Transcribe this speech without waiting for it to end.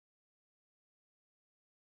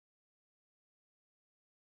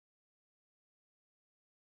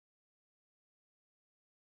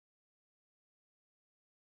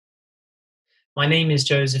My name is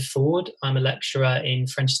Joseph Ford. I'm a lecturer in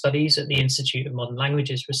French Studies at the Institute of Modern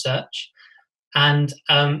Languages Research. And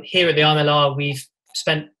here at the IMLR, we've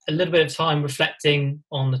spent a little bit of time reflecting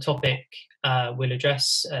on the topic we'll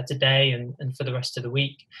address today and for the rest of the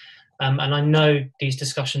week. And I know these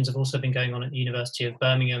discussions have also been going on at the University of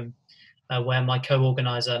Birmingham, where my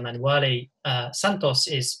co-organiser, Emanuelle Santos,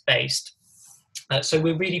 is based. So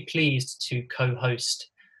we're really pleased to co-host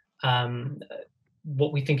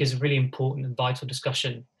what we think is a really important and vital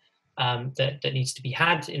discussion that needs to be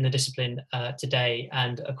had in the discipline today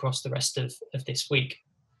and across the rest of this week.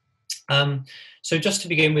 So just to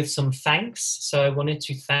begin with some thanks. So I wanted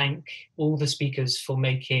to thank all the speakers for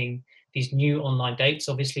making these new online dates.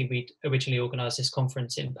 Obviously, we'd originally organised this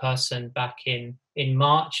conference in person back in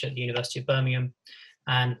March at the University of Birmingham,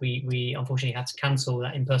 and we unfortunately had to cancel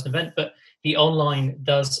that in-person event, but the online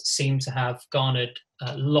does seem to have garnered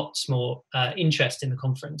lots more interest in the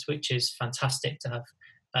conference, which is fantastic to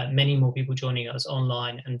have many more people joining us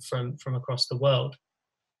online and from across the world.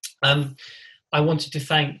 I wanted to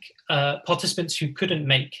thank participants who couldn't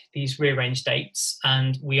make these rearranged dates,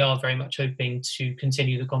 and we are very much hoping to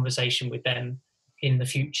continue the conversation with them in the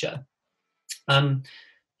future.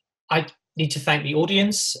 I need to thank the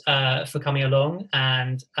audience for coming along,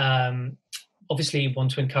 and obviously want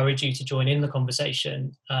to encourage you to join in the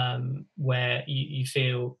conversation where you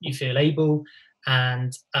feel able,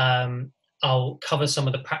 and I'll cover some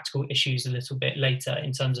of the practical issues a little bit later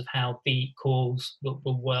in terms of how the calls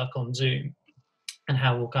will work on Zoom and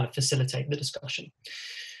how we'll kind of facilitate the discussion.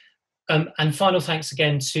 And final thanks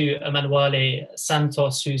again to Emanuelle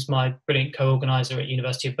Santos, who's my brilliant co-organiser at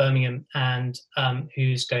University of Birmingham and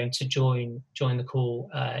who's going to join the call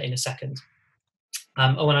in a second.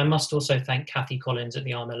 And I must also thank Kathy Collins at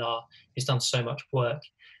the IMLR, who's done so much work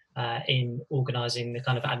in organising the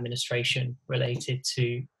kind of administration related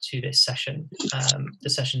to this session, the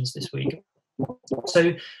sessions this week.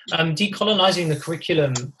 So decolonising the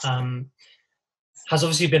curriculum has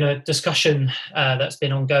obviously been a discussion that's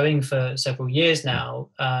been ongoing for several years now,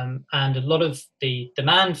 and a lot of the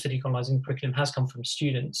demand for decolonising the curriculum has come from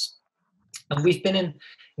students. And we've been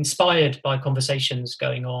inspired by conversations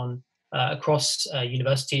going on across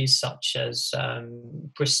universities such as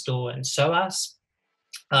Bristol and SOAS.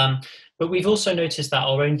 But we've also noticed that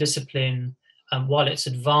our own discipline, while it's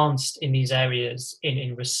advanced in these areas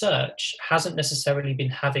in research, hasn't necessarily been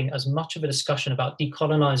having as much of a discussion about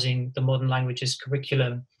decolonising the modern languages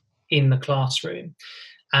curriculum in the classroom.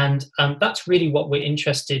 And that's really what we're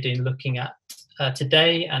interested in looking at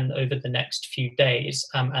today and over the next few days.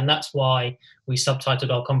 And that's why we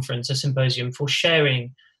subtitled our conference a symposium for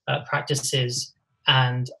sharing practices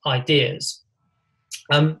and ideas.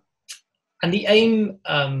 And the aim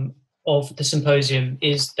of the symposium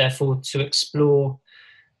is therefore to explore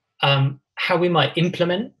how we might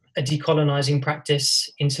implement a decolonising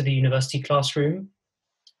practice into the university classroom,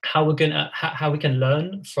 how we can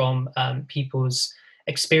learn from people's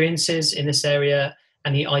experiences in this area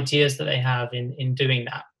and the ideas that they have in doing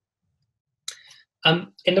that.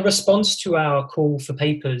 In the response to our call for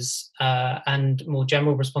papers and more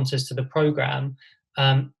general responses to the programme,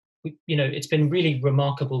 it's been really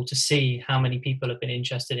remarkable to see how many people have been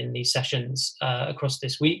interested in these sessions across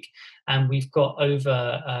this week. And we've got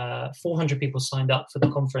over 400 people signed up for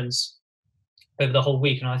the conference over the whole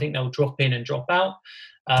week. And I think they'll drop in and drop out.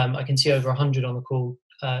 I can see over 100 on the call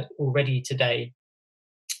already today.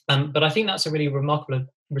 But I think that's a really remarkable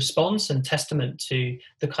response and testament to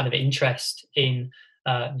the kind of interest in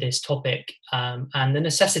this topic and the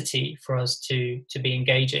necessity for us to be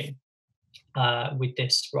engaging with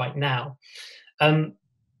this right now.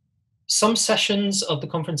 Some sessions of the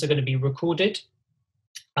conference are going to be recorded,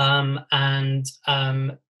 and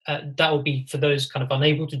that will be for those kind of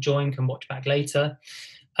unable to join, can watch back later.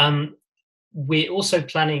 We're also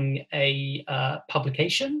planning a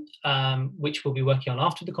publication, which we'll be working on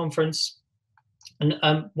after the conference.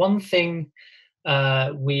 And one thing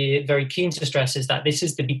we're very keen to stress is that this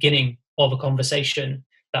is the beginning of a conversation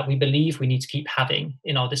that we believe we need to keep having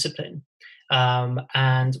in our discipline.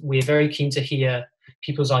 And we're very keen to hear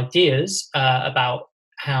people's ideas about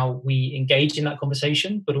how we engage in that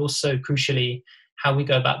conversation, but also crucially, how we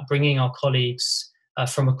go about bringing our colleagues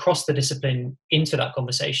from across the discipline into that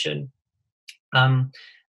conversation,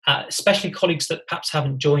 especially colleagues that perhaps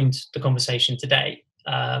haven't joined the conversation today.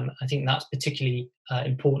 I think that's particularly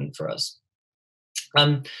important for us.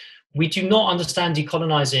 We do not understand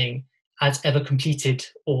decolonising as ever completed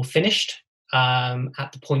or finished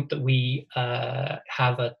at the point that we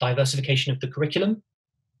have a diversification of the curriculum.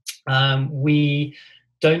 We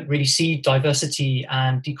don't really see diversity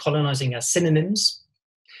and decolonising as synonyms,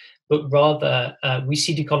 but rather we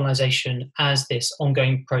see decolonisation as this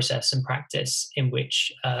ongoing process and practice in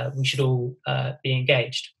which we should all be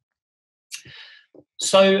engaged.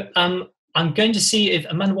 So I'm going to see if,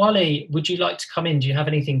 Emanuelle, would you like to come in? Do you have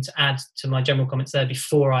anything to add to my general comments there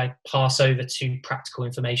before I pass over to practical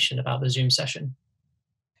information about the Zoom session?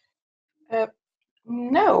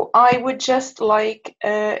 No, I would just like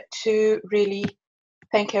to really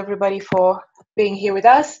thank everybody for being here with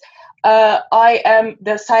us. I am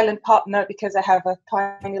the silent partner because I have a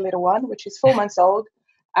tiny little one, which is 4 months old,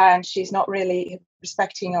 and she's not really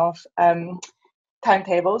respecting of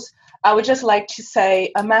timetables. I would just like to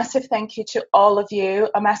say a massive thank you to all of you,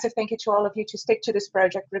 to stick to this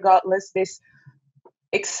project regardless this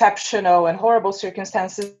exceptional and horrible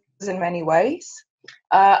circumstances in many ways.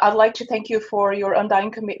 I'd like to thank you for your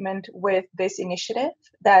undying commitment with this initiative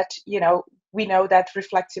that, we know that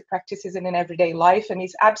reflective practice is in an everyday life and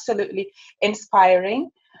is absolutely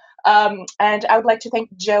inspiring. And I would like to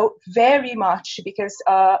thank Joe very much because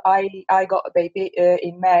I got a baby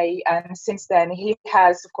in May, and since then he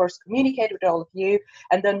has, of course, communicated with all of you,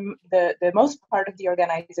 and then the most part of the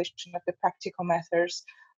organization of the practical methods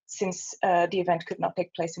since the event could not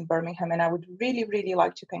take place in Birmingham. And I would really, really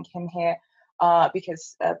like to thank him here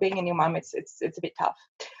because being a new mom, it's a bit tough.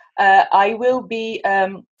 I will be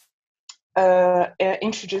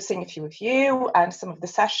introducing a few of you and some of the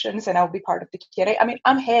sessions, and I'll be part of the Q&A. I mean,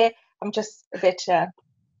 I'm here, I'm just a bit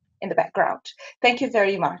in the background. Thank you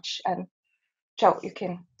very much. And Joe, you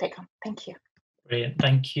can take on. Thank you. Brilliant.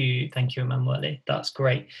 Thank you, Emanuelle. That's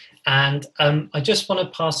great. And I just want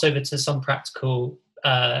to pass over to some practical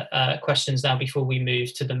questions now before we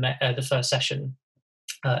move to the first session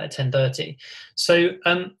at 10:30. So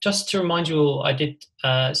just to remind you all, I did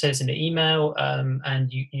say this in the email,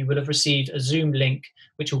 and you will have received a Zoom link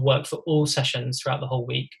which will work for all sessions throughout the whole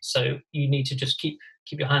week. So you need to just keep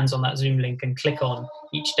your hands on that Zoom link and click on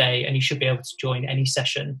each day, and you should be able to join any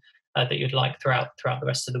session that you'd like throughout the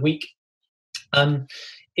rest of the week.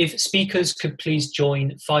 If speakers could please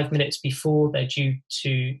join 5 minutes before their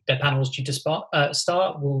panels due to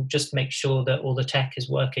start, we'll just make sure that all the tech is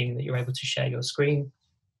working, that you're able to share your screen.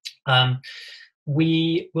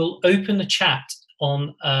 We will open the chat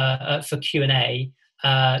on for Q&A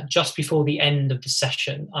just before the end of the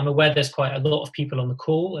session. I'm aware there's quite a lot of people on the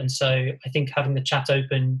call, and so I think having the chat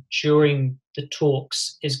open during the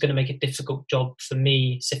talks is going to make a difficult job for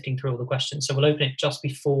me sifting through all the questions. So we'll open it just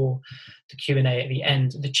before the Q&A at the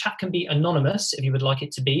end. The chat can be anonymous if you would like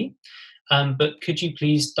it to be, but could you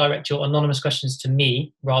please direct your anonymous questions to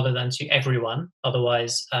me rather than to everyone,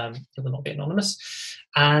 otherwise it will not be anonymous.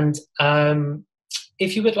 And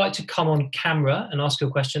if you would like to come on camera and ask your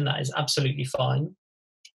question, that is absolutely fine,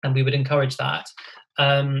 and we would encourage that.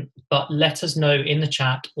 But let us know in the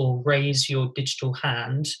chat or raise your digital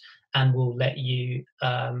hand, and we'll let you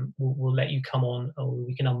come on, or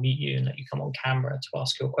we can unmute you and let you come on camera to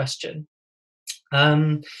ask your question.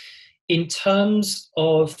 In terms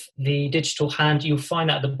of the digital hand, you'll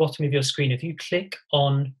find at the bottom of your screen, if you click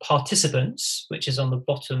on participants, which is on the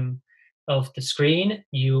bottom of the screen,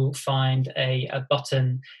 you'll find a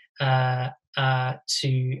button I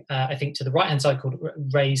think to the right hand side called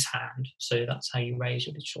raise hand. So that's how you raise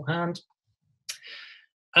your digital hand.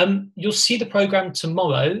 You'll see the program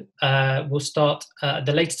tomorrow will start at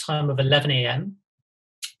the later time of 11 a.m.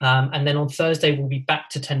 And then on Thursday we'll be back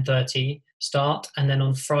to 10:30 start, and then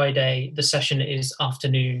on Friday the session is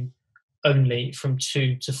afternoon only from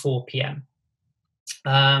 2 to 4 p.m.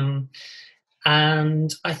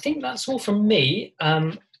 And I think that's all from me.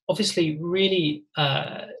 Obviously, really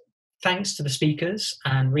thanks to the speakers,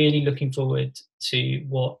 and really looking forward to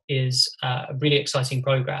what is a really exciting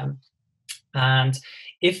program. And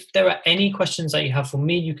if there are any questions that you have for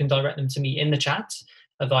me, you can direct them to me in the chat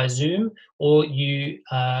via Zoom, or you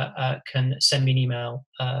can send me an email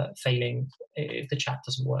failing if the chat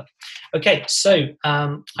doesn't work. Okay, so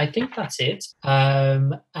I think that's it.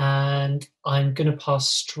 And I'm going to pass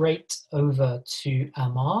straight over to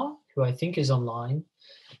Amar, who I think is online.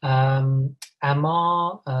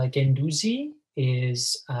 Amar Guendouzi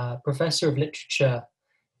is Professor of Literature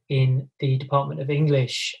in the Department of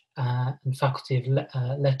English and Faculty of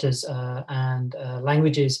Letters and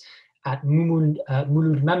Languages at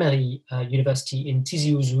Mouloud Mammeri University in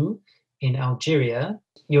Tizi-Ouzou in Algeria.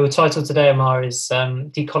 Your title today, Amar, is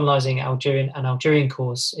Decolonising Algerian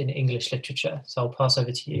Course in English Literature. So I'll pass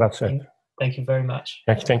over to you. That's it. Thank you very much.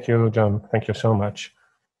 Thank you, John. Thank you so much.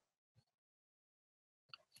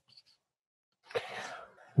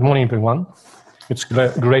 Good morning, everyone. It's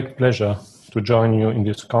a great pleasure to join you in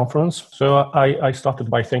this conference. So I started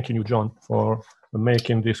by thanking you, John, for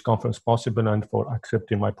making this conference possible and for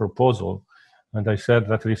accepting my proposal. And I said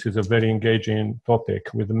that this is a very engaging topic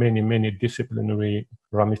with many, many disciplinary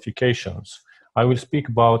ramifications. I will speak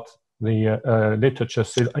about the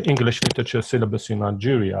English literature syllabus in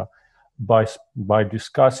Algeria by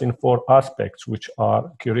discussing 4 aspects, which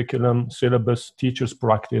are curriculum, syllabus, teachers'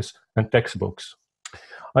 practice, and textbooks.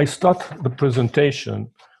 I start the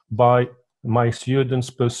presentation by my students'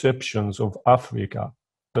 perceptions of Africa,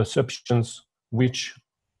 perceptions which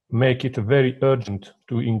make it very urgent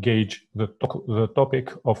to engage the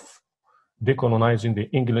topic of decolonizing the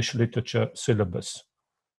English literature syllabus.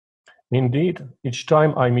 Indeed, each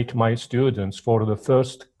time I meet my students for the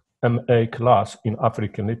first MA class in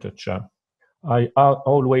African literature, I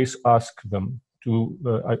always ask them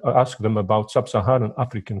about sub-Saharan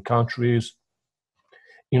African countries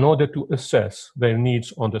in order to assess their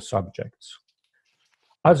needs on the subjects.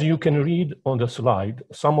 As you can read on the slide,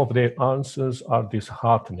 some of their answers are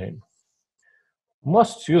disheartening.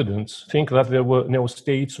 Most students think that there were no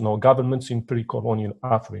states nor governments in pre-colonial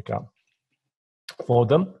Africa. For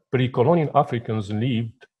them, pre-colonial Africans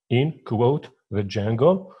lived in, quote, the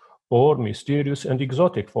jungle or mysterious and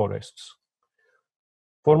exotic forests.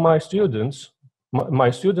 For my students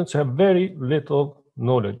have very little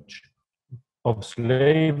knowledge of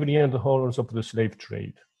slavery and the horrors of the slave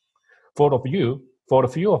trade. For a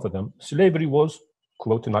few of them, slavery was,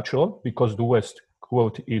 quote, natural because the West,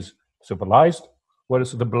 quote, is civilized,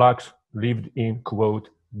 whereas the blacks lived in, quote,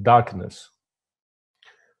 darkness.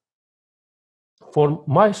 For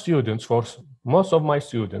most of my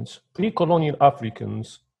students, pre-colonial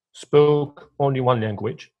Africans spoke only one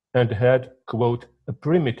language and had, quote, a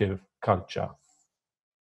primitive culture.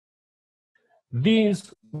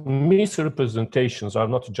 These misrepresentations are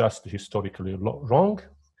not just historically wrong,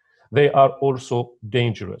 they are also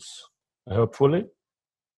dangerous. Hopefully,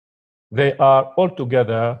 they are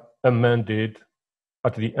altogether amended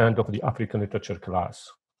at the end of the African literature class.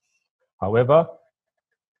 However,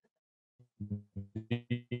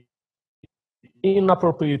 the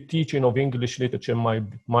inappropriate teaching of English literature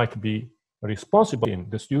might be responsible in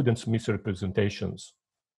the students' misrepresentations.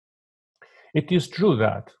 It is true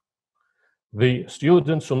that the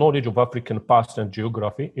students' knowledge of African past and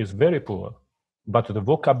geography is very poor, but the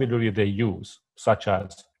vocabulary they use, such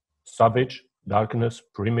as savage, darkness,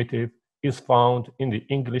 primitive, is found in the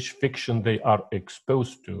English fiction they are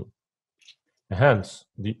exposed to. Hence,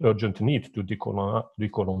 the urgent need to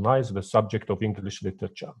decolonize the subject of English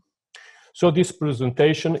literature. So this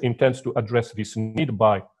presentation intends to address this need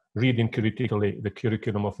by reading critically the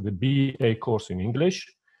curriculum of the BA course in English,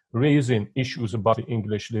 raising issues about the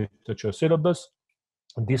English literature syllabus,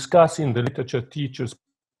 discussing the literature teachers'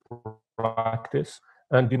 practice,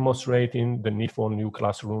 and demonstrating the need for new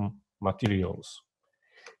classroom materials.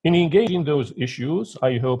 In engaging those issues,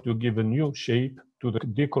 I hope to give a new shape to the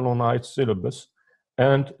decolonized syllabus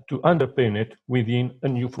and to underpin it within a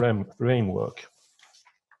new framework.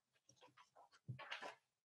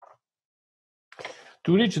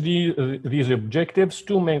 To reach these objectives,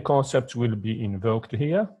 2 main concepts will be invoked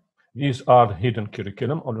here. These are the hidden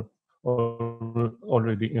curriculum,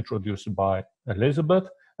 already introduced by Elizabeth,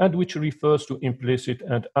 and which refers to implicit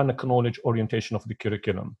and unacknowledged orientation of the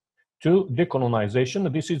curriculum. 2,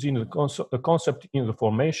 decolonization. This is a concept in the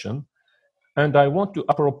formation, and I want to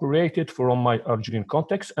appropriate it from my Algerian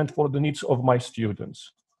context and for the needs of my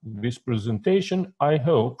students. This presentation, I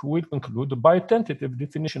hope, will conclude by a tentative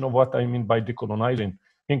definition of what I mean by decolonizing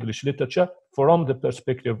English literature from the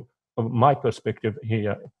perspective of my perspective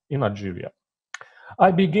here in Algeria. I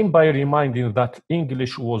begin by reminding that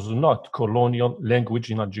English was not colonial language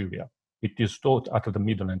in Algeria. It is taught at the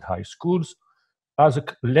middle and high schools as a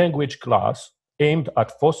language class aimed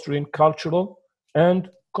at fostering cultural and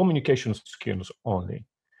communication skills only.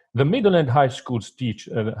 The middle and high school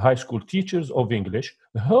teachers of English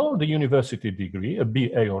hold a university degree, a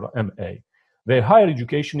BA or MA. Their higher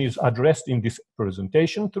education is addressed in this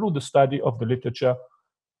presentation through the study of the literature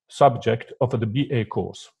subject of the BA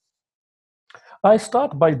course. I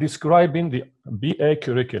start by describing the BA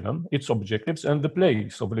curriculum, its objectives, and the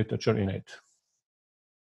place of literature in it.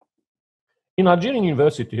 In Algerian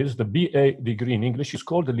universities, the BA degree in English is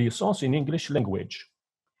called the Licence in English Language.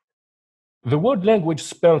 The word language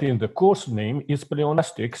spelled in the course name is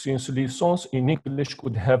pleonastic, since licence in English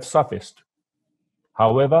could have sufficed.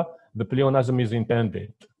 However, the pleonasm is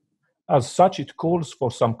intended. As such, it calls for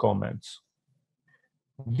some comments.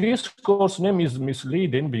 This course name is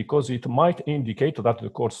misleading because it might indicate that the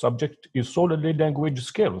course subject is solely language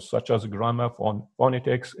skills, such as grammar,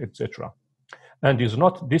 phonetics, etc., and is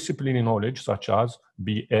not disciplinary knowledge, such as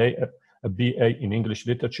BA a BA in English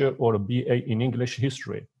literature or a BA in English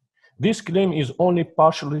history. This claim is only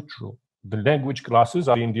partially true. The language classes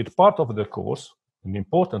are indeed part of the course, an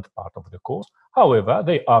important part of the course. However,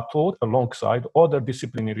 they are taught alongside other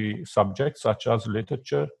disciplinary subjects such as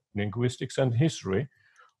literature, linguistics, and history,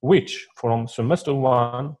 which from semester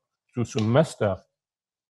 1 to semester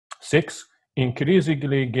 6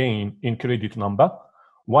 increasingly gain in credit number,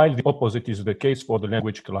 while the opposite is the case for the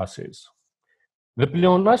language classes. The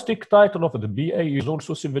pleonastic title of the BA is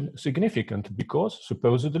also significant because,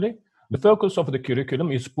 supposedly, the focus of the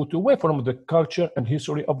curriculum is put away from the culture and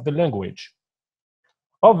history of the language.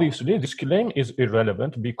 Obviously, this claim is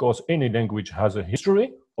irrelevant because any language has a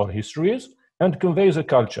history or histories and conveys a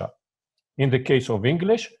culture. In the case of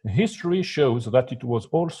English, history shows that it was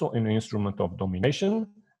also an instrument of domination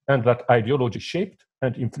and that ideology shaped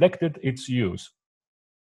and inflected its use.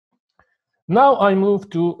 Now I move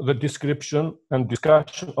to the description and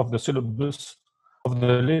discussion of the syllabus, of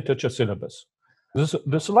the literature syllabus.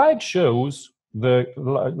 The slide shows the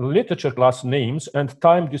literature class names and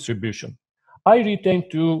time distribution. I retain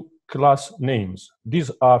 2 class names.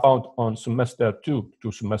 These are found on semester 2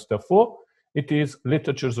 to semester 4. It is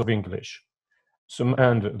Literatures of English.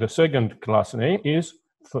 And the second class name is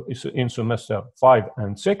in semester 5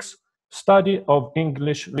 and 6, Study of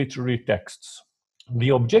English Literary Texts. The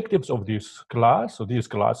objectives of this class, or these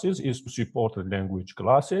classes, is to support the language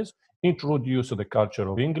classes, introduce the culture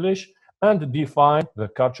of English, and define the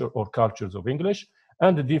culture or cultures of English,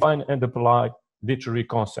 and define and apply literary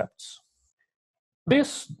concepts.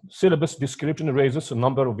 This syllabus description raises a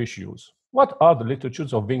number of issues. What are the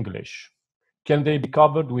literatures of English? Can they be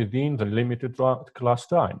covered within the limited class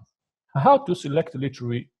time? How to select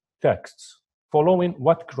literary texts? Following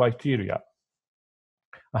what criteria?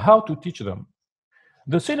 How to teach them?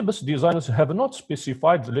 The syllabus designers have not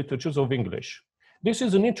specified the literatures of English. This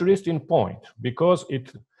is an interesting point because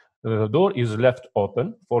the door is left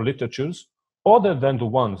open for literatures other than the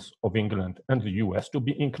ones of England and the US to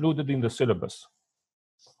be included in the syllabus.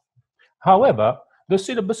 However, the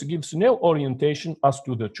syllabus gives no orientation as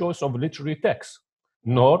to the choice of literary texts,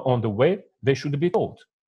 nor on the way they should be taught.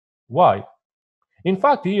 Why? In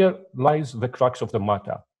fact, here lies the crux of the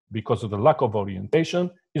matter, because the lack of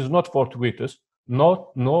orientation is not fortuitous,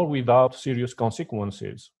 nor without serious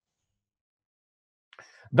consequences.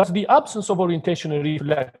 Does the absence of orientation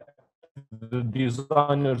reflect the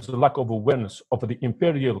designer's lack of awareness of the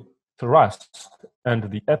imperial thrust and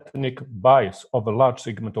the ethnic bias of a large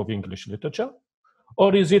segment of English literature?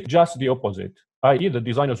 Or is it just the opposite, i.e. the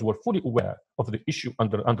designers were fully aware of the issue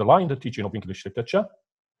underlying the teaching of English literature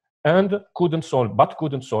and couldn't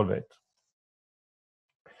solve it?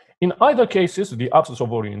 In either cases, the absence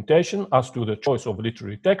of orientation as to the choice of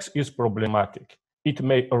literary text is problematic. It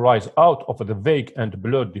may arise out of the vague and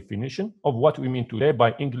blurred definition of what we mean today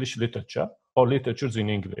by English literature or literatures in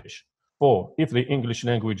English. For if the English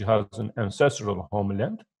language has an ancestral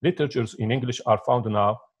homeland, literatures in English are found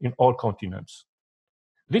now in all continents.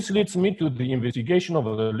 This leads me to the investigation of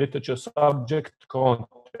the literature subject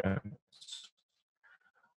contents.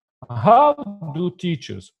 How do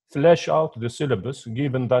teachers flesh out the syllabus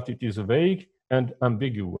given that it is vague and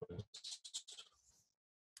ambiguous?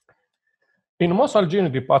 In most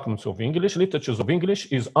Algerian departments of English, literatures of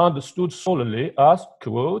English is understood solely as,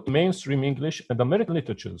 quote, mainstream English and American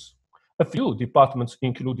literatures. A few departments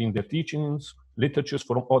include in their teachings literatures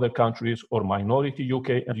from other countries or minority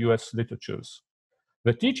UK and US literatures.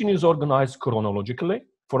 The teaching is organized chronologically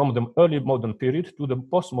from the early modern period to the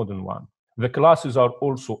postmodern one. The classes are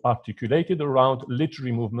also articulated around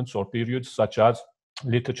literary movements or periods such as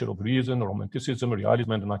literature of reason, romanticism,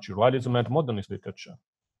 realism and naturalism, and modernist literature.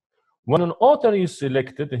 When an author is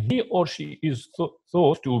selected, he or she is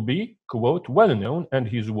thought to be, quote, well-known and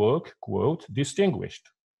his work, quote, distinguished.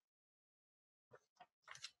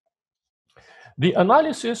 The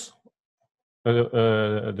analysis,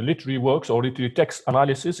 the literary works or literary text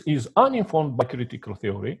analysis is uninformed by critical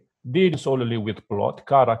theory, dealing solely with plot,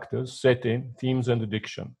 characters, setting, themes, and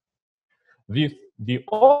diction. The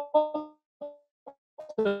authors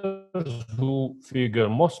who figure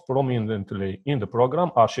most prominently in the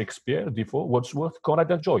program are Shakespeare, Defoe, Wordsworth,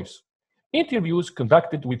 Conrad, and Joyce. Interviews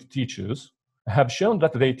conducted with teachers have shown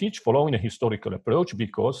that they teach following a historical approach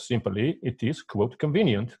because simply it is, quote,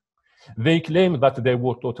 convenient. They claim that they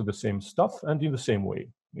were taught the same stuff and in the same way.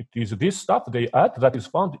 It is this stuff they add that is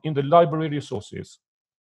found in the library resources.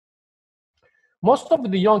 Most of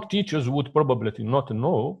the young teachers would probably not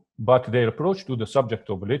know, but their approach to the subject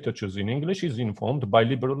of literatures in English is informed by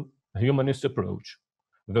liberal humanist approach.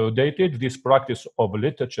 Though dated, this practice of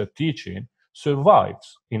literature teaching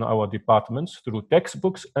survives in our departments through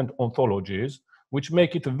textbooks and anthologies, which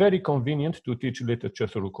make it very convenient to teach literature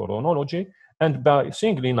through chronology and by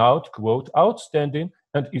singling out, quote, outstanding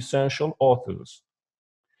and essential authors.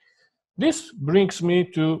 This brings me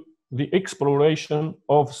to the exploration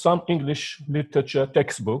of some English literature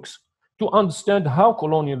textbooks to understand how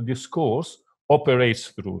colonial discourse operates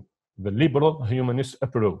through the liberal humanist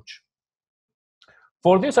approach.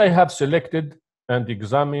 For this, I have selected and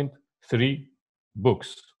examined 3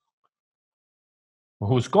 books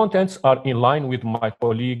whose contents are in line with my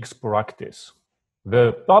colleagues' practice.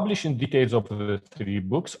 The publishing details of the 3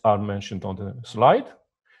 books are mentioned on the slide.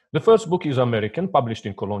 The first book is American, published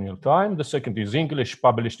in colonial time. The second is English,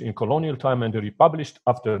 published in colonial time and republished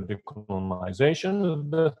after decolonisation.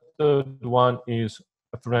 The third one is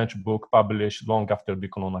a French book published long after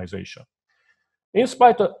decolonisation. In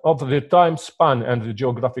spite of the time span and the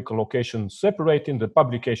geographical location separating the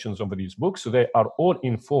publications of these books, they are all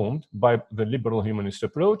informed by the liberal humanist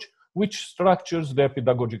approach, which structures their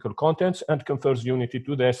pedagogical contents and confers unity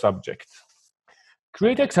to their subject.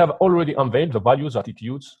 Critics have already unveiled the values,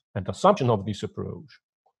 attitudes, and assumptions of this approach,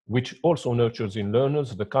 which also nurtures in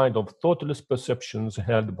learners the kind of thoughtless perceptions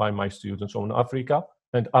held by my students on Africa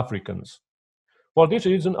and Africans. For this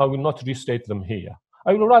reason, I will not restate them here.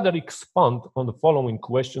 I will rather expand on the following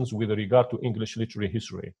questions with regard to English literary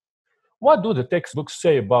history. What do the textbooks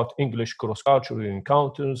say about English cross-cultural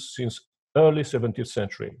encounters since early 17th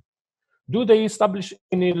century? Do they establish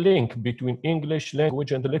any link between English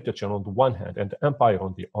language and literature on the one hand and empire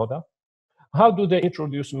on the other? How do they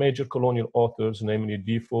introduce major colonial authors, namely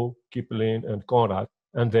Defoe, Kipling, and Conrad,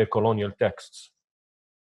 and their colonial texts?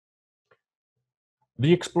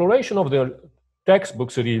 The exploration of their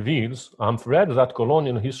textbooks reveals, I'm afraid, that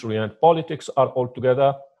colonial history and politics are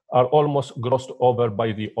almost glossed over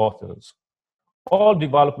by the authors. All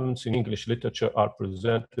developments in English literature are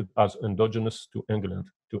presented as endogenous to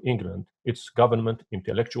England, its government,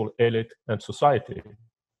 intellectual elite, and society,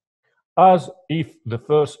 as if the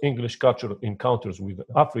first English cultural encounters with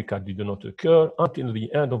Africa did not occur until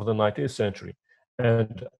the end of the 19th century,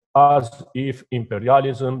 and as if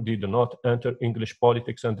imperialism did not enter English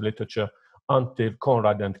politics and literature until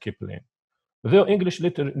Conrad and Kipling. Though English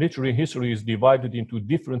literary history is divided into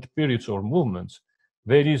different periods or movements,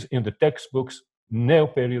 there is in the textbooks no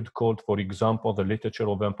period called, for example, the literature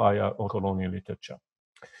of empire or colonial literature.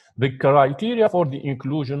 The criteria for the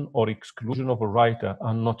inclusion or exclusion of a writer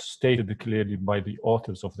are not stated clearly by the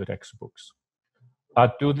authors of the textbooks.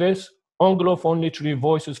 Add to this, Anglophone literary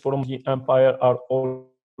voices from the empire are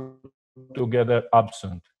altogether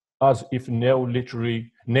absent, as if no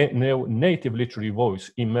native literary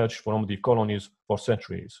voice emerged from the colonies for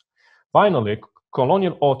centuries. Finally,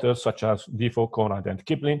 colonial authors such as Defoe, Conrad, and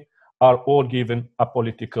Kipling are all given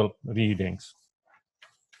apolitical readings.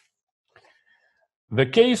 The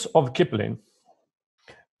case of Kipling,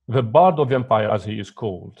 the Bard of Empire as he is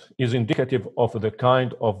called, is indicative of the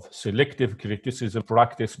kind of selective criticism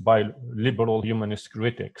practiced by liberal humanist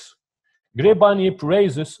critics. Grebani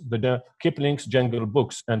praises the Kipling's Jungle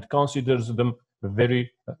Books and considers them very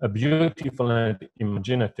beautiful and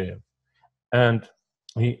imaginative. And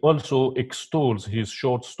he also extols his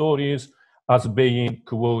short stories as being,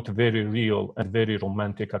 quote, very real and very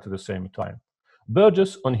romantic at the same time.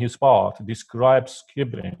 Burgess, on his part, describes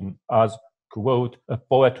Kipling as, quote, a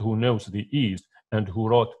poet who knows the East and who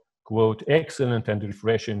wrote, quote, excellent and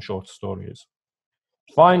refreshing short stories.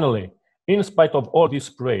 Finally, in spite of all this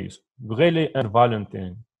praise, Brelet and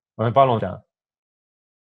Valentin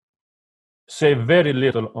say very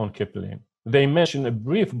little on Kipling. They mention a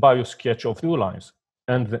brief bio sketch of 2 lines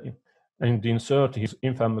and insert his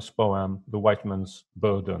infamous poem, The White Man's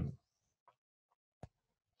Burden.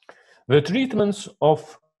 The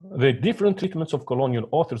different treatments of colonial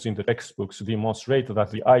authors in the textbooks demonstrate that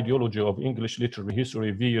the ideology of English literary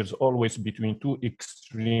history veers always between 2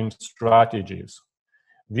 extreme strategies.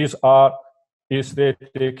 These are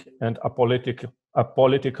aesthetic and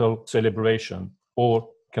apolitical celebration or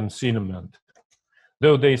concealment.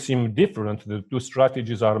 Though they seem different, the 2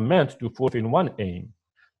 strategies are meant to fulfill one aim: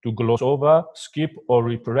 to gloss over, skip, or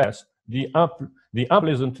repress the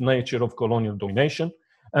unpleasant nature of colonial domination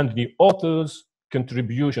and the author's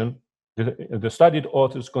contribution, the studied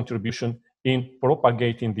author's contribution in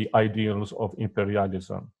propagating the ideals of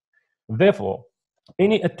imperialism. Therefore,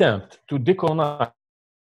 any attempt to decolonize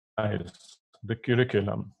the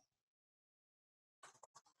curriculum,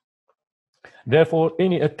 therefore,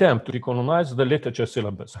 any attempt to decolonize the literature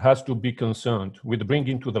syllabus has to be concerned with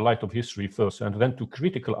bringing to the light of history first, and then to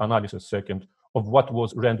critical analysis second, of what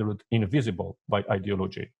was rendered invisible by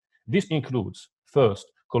ideology. This includes, first,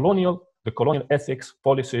 colonial the colonial ethics,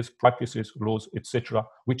 policies, practices, laws, etc.,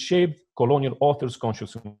 which shaped colonial authors'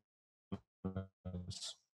 consciousness.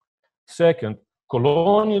 Second,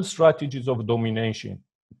 colonial strategies of domination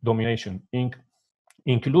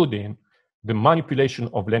including the manipulation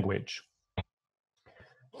of language.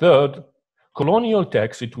 Third, colonial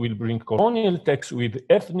texts, it will bring colonial texts with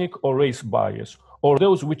ethnic or race bias, or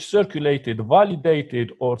those which circulated,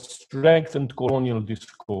 validated, or strengthened colonial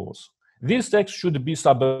discourse. These texts should be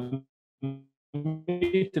submitted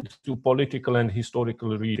to political and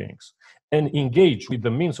historical readings and engage with the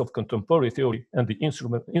means of contemporary theory and the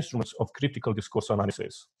instruments of critical discourse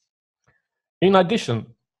analysis. In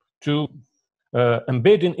addition to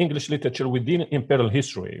embedding English literature within imperial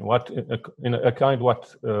history, in a kind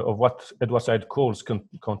of what Edward Said calls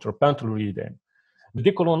contrapuntal reading, the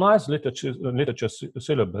decolonized literature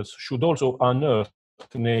syllabus should also unearth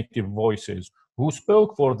native voices who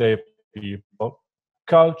spoke for their people,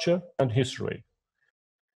 culture, and history.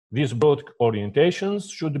 These broad orientations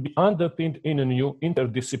should be underpinned in a new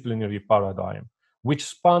interdisciplinary paradigm, which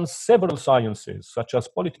spans several sciences, such as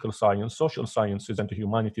political science, social sciences, and the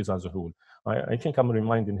humanities as a whole. I think I'm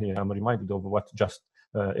reminded of what just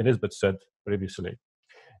Elizabeth said previously.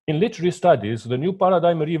 In literary studies, the new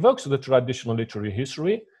paradigm revokes the traditional literary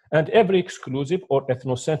history and every exclusive or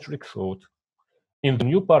ethnocentric thought. In the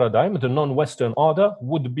new paradigm, the non-Western order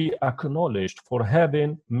would be acknowledged for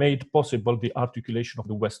having made possible the articulation of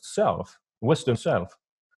the Western self.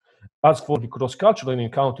 As for the cross-cultural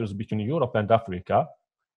encounters between Europe and Africa,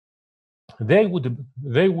 they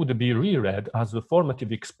would be reread as the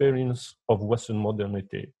formative experience of Western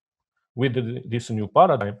modernity. With this new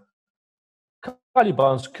paradigm,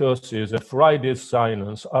 Caliban's curses and Friday's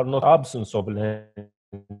silence are not absence of language,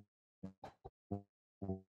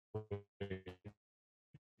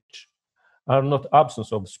 are not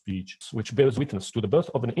absence of speech, which bears witness to the birth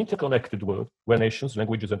of an interconnected world where nations,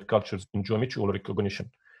 languages, and cultures enjoy mutual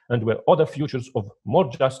recognition, and where other futures of more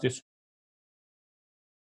justice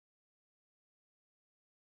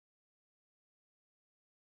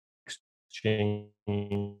exchange.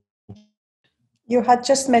 You had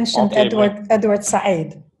just mentioned Edward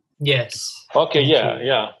Said. Yes. Okay,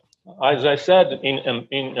 yeah. As I said,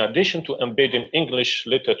 in addition to embedding English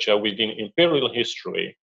literature within imperial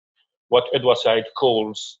history, what Edward Said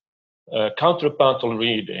calls counterpuntal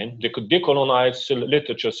reading, the decolonized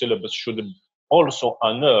literature syllabus should also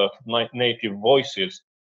unearth native voices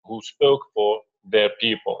who spoke for their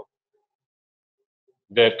people,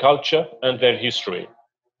 their culture, and their history.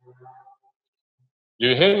 Do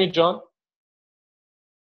you hear me, John?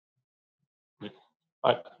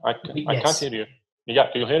 I can't hear you. Yeah,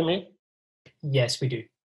 do you hear me? Yes, we do.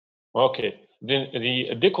 Okay. The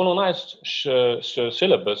decolonized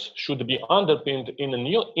syllabus should be underpinned in a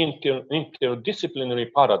new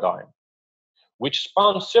interdisciplinary paradigm, which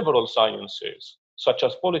spans several sciences, such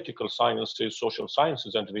as political sciences, social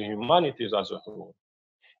sciences, and the humanities as a whole.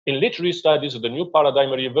 In literary studies, the new paradigm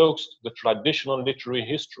revokes the traditional literary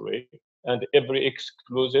history and every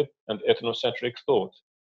exclusive and ethnocentric thought.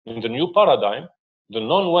 In the new paradigm, the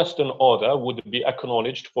non-Western order would be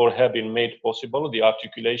acknowledged for having made possible the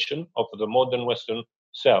articulation of the modern Western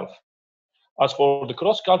self. As for the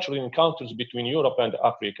cross-cultural encounters between Europe and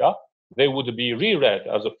Africa, they would be reread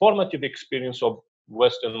as a formative experience of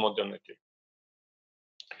Western modernity.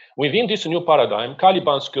 Within this new paradigm,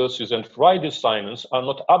 Caliban's curses and Friday's silence are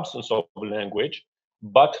not absence of language,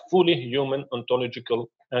 but fully human ontological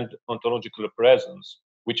presence,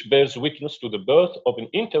 which bears witness to the birth of an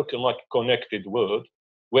interconnected world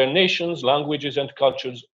where nations, languages, and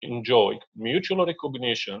cultures enjoy mutual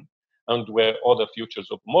recognition, and where other futures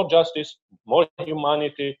of more justice, more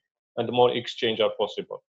humanity, and more exchange are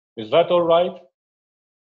possible. Is that all right?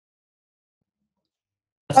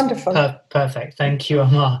 Wonderful. Perfect. Thank you,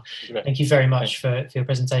 Amar. Great. Thank you very much for your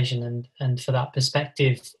presentation and for that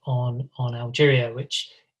perspective on Algeria,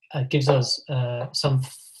 which gives us some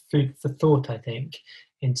food for thought, I think,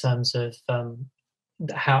 in terms of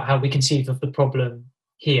how we conceive of the problem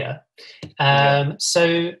here.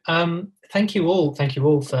 So thank you all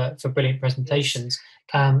for brilliant presentations.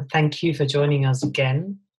 Thank you for joining us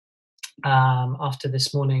again after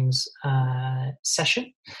this morning's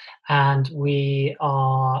session. And we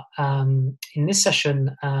are, in this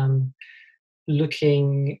session,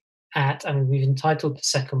 looking at, we've entitled the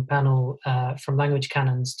second panel, From Language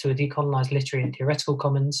Canons to a Decolonized Literary and Theoretical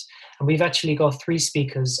Commons. And we've actually got three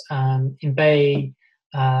speakers. Mbaye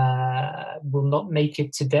will not make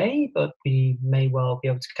it today, but we may well be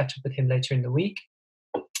able to catch up with him later in the week.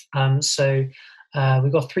 So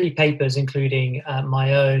we've got three papers, including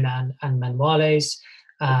my own and Emanuelle's.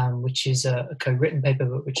 which is a co-written paper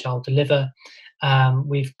which I'll deliver.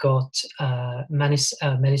 We've got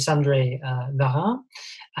Melisande Varin,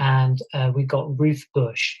 and we've got Ruth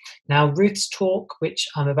Bush. Now, Ruth's talk, which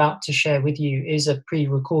I'm about to share with you, is a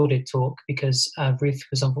pre-recorded talk because Ruth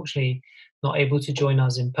was unfortunately not able to join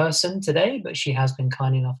us in person today, but she has been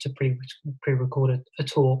kind enough to pre-record a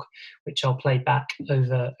talk, which I'll play back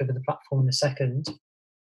over the platform in a second.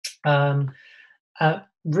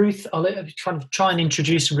 Ruth, I'll try and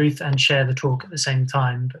introduce Ruth and share the talk at the same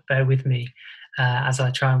time, but bear with me as I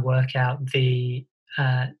try and work out the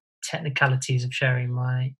technicalities of sharing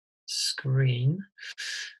my screen.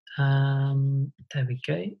 There we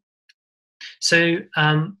go. So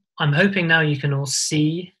I'm hoping now you can all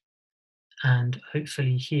see and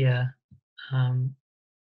hopefully hear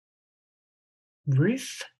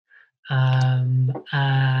Ruth. And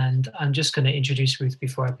I'm just going to introduce Ruth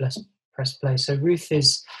before I press play. So Ruth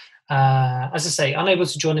is, as I say, unable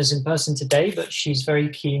to join us in person today, but she's very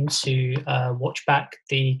keen to watch back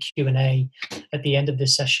the Q&A at the end of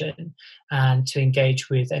this session and to engage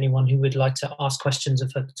with anyone who would like to ask questions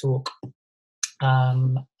of her talk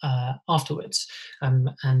afterwards.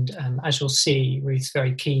 As you'll see, Ruth's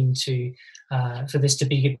very keen to for this to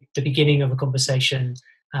be the beginning of a conversation,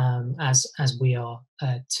 as we are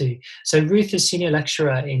too. So Ruth is Senior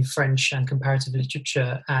Lecturer in French and Comparative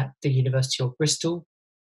Literature at the University of Bristol.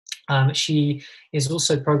 She is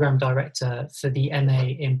also Programme Director for the MA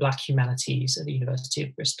in Black Humanities at the University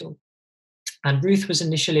of Bristol. And Ruth was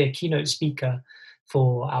initially a keynote speaker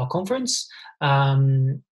for our conference,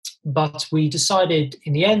 but we decided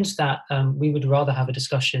in the end that we would rather have a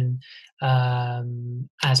discussion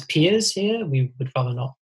as peers here. We would rather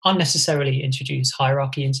not unnecessarily introduce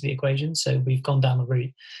hierarchy into the equation, so we've gone down the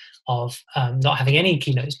route of not having any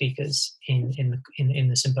keynote speakers in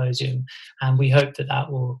the symposium, and we hope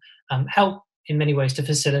that will help in many ways to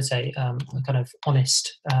facilitate a kind of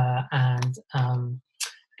honest and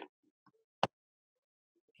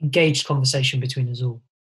engaged conversation between us all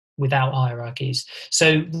without hierarchies.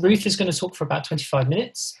 So Ruth is going to talk for about 25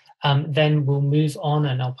 minutes, then we'll move on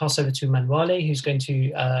and I'll pass over to Emanuelle, who's going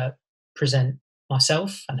to present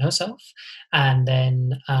myself and herself, and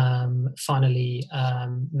then finally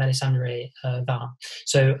Melisande Varin.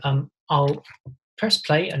 So I'll press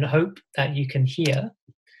play and hope that you can hear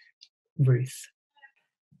Ruth.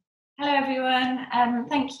 Hello everyone,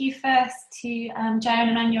 thank you first to Joe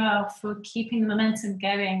and Emanuelle for keeping the momentum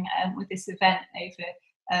going with this event over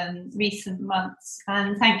recent months,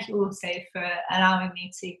 and thank you also for allowing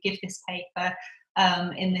me to give this paper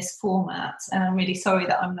in this format. And I'm really sorry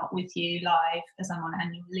that I'm not with you live as I'm on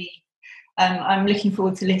annual leave. I'm looking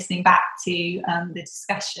forward to listening back to the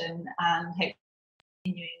discussion and hopefully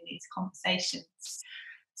continuing these conversations.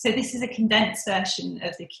 So this is a condensed version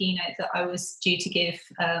of the keynote that I was due to give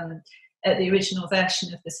at the original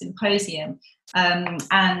version of the symposium,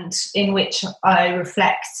 and in which I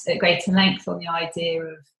reflect at greater length on the idea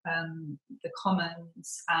of the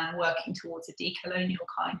commons and working towards a decolonial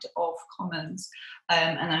kind of commons,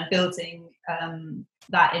 and I'm building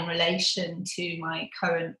that in relation to my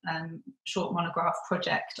current short monograph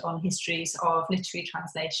project on histories of literary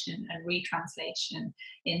translation and retranslation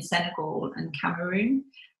in Senegal and Cameroon.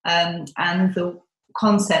 And the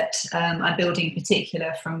concept I'm building in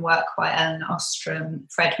particular from work by Ellen Ostrom,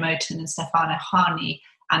 Fred Moten and Stefano Hani,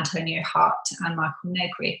 Antonio Hart and Michael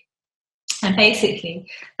Negri. And basically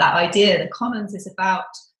that idea, the commons, is about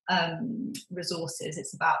resources.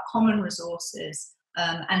 It's about common resources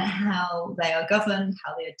and how they are governed,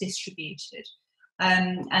 how they are distributed.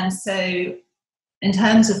 And so in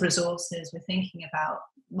terms of resources, we're thinking about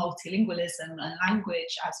multilingualism and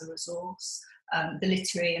language as a resource, the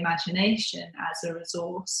literary imagination as a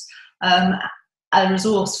resource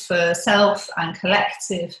for self and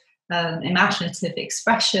collective imaginative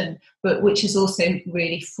expression, but which is also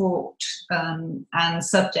really fraught and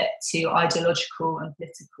subject to ideological and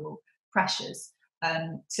political pressures.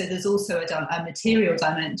 So there's also a material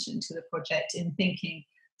dimension to the project in thinking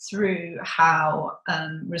through how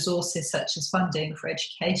resources such as funding for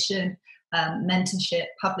education, mentorship,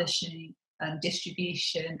 publishing,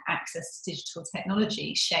 distribution, access to digital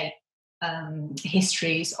technology shape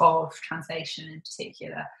histories of translation, in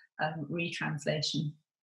particular retranslation.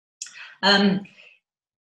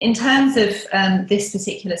 In terms of this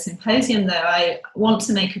particular symposium, though, I want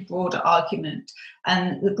to make a broader argument,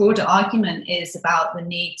 and the broader argument is about the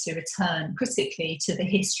need to return critically to the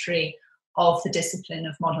history of the discipline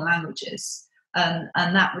of modern languages, and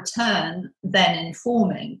that return then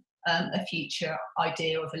informing a future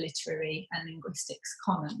idea of a literary and linguistics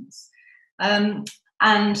commons.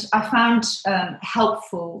 And I found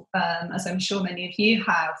helpful, as I'm sure many of you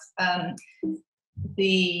have,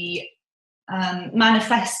 the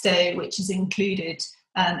manifesto, which is included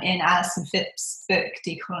in Alison Phipps' book,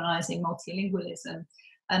 Decolonising Multilingualism,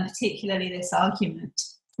 and particularly this argument.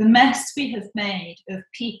 The mess we have made of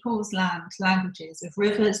people's land, languages, of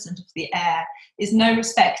rivers and of the air is no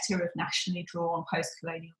respecter of nationally drawn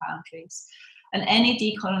post-colonial boundaries. And any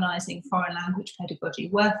decolonising foreign language pedagogy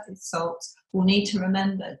worth its salt will need to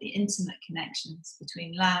remember the intimate connections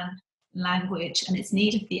between land, language, and its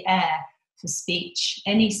need of the air for speech,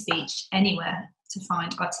 anywhere, to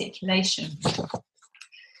find articulation.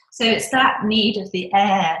 So it's that need of the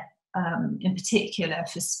air, in particular,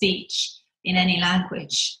 for speech in any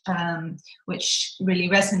language, which really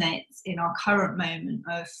resonates in our current moment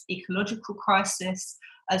of ecological crisis,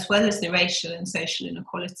 as well as the racial and social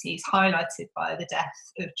inequalities highlighted by the death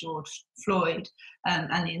of George Floyd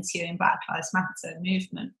and the ensuing Black Lives Matter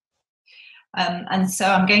movement. And so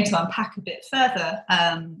I'm going to unpack a bit further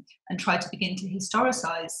and try to begin to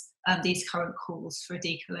historicise these current calls for a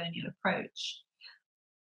decolonial approach.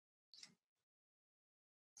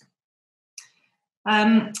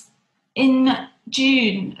 In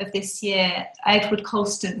June of this year, Edward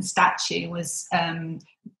Colston's statue was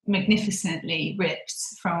magnificently ripped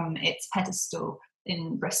from its pedestal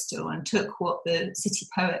in Bristol and took what the city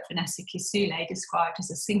poet Vanessa Kisule described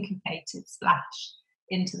as a syncopated splash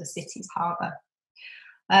into the city's harbour.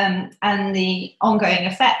 And the ongoing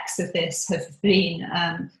effects of this have been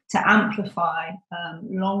to amplify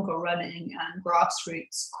longer running and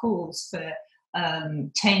grassroots calls for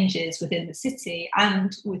changes within the city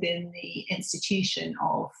and within the institution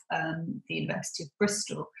of the University of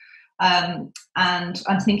Bristol. And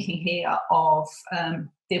I'm thinking here of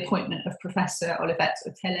the appointment of Professor Olivette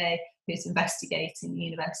Otele, who's investigating the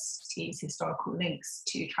university's historical links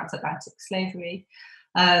to transatlantic slavery.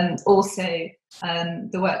 Also,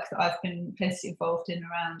 the work that I've been closely involved in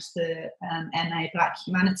around the MA Black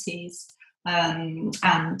Humanities and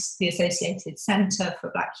the Associated Centre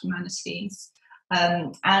for Black Humanities,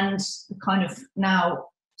 and the kind of now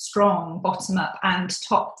strong bottom-up and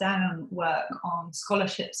top-down work on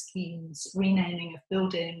scholarship schemes, renaming of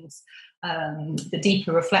buildings, the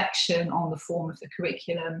deeper reflection on the form of the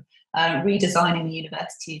curriculum, redesigning the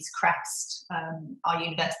university's crest. Our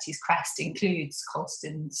university's crest includes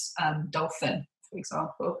Colston's dolphin, for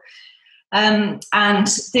example. And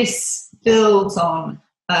this builds on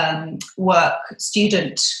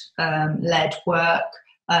student-led work,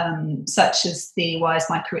 such as the Why is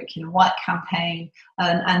My Curriculum White campaign,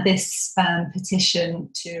 and this petition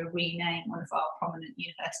to rename one of our prominent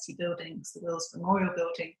university buildings, the Wills Memorial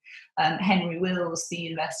Building, Henry Wills, the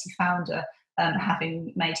university founder,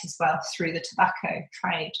 having made his wealth through the tobacco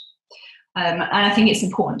trade. And I think it's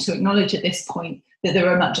important to acknowledge at this point that there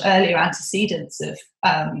are much earlier antecedents of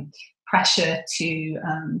pressure to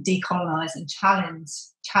decolonise and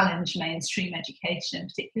challenge mainstream education,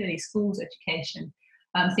 particularly schools education.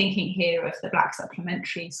 I'm thinking here of the Black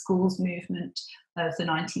Supplementary Schools movement of the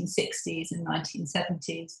 1960s and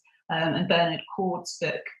 1970s, and Bernard Cord's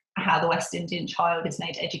book, How the West Indian Child is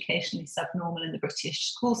Made Educationally Subnormal in the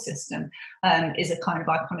British School System, is a kind of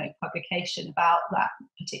iconic publication about that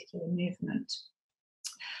particular movement.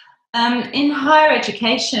 In higher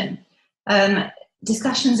education,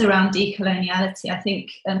 discussions around decoloniality, I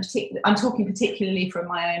think, I'm talking particularly from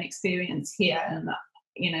my own experience here, and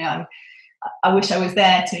I wish I was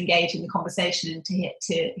there to engage in the conversation and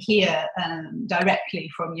to hear directly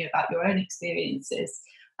from you about your own experiences.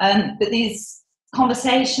 But these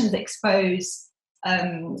conversations expose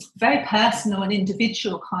very personal and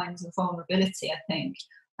individual kinds of vulnerability, I think,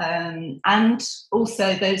 and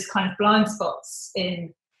also those kind of blind spots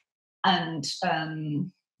in and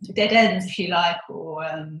dead ends, if you like, or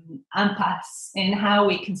impasse in how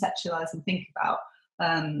we conceptualise and think about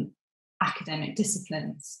academic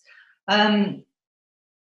disciplines. And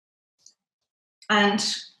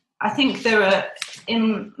I think there are,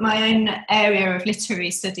 in my own area of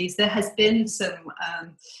literary studies, there has been some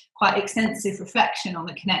quite extensive reflection on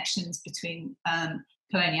the connections between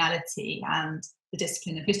coloniality and the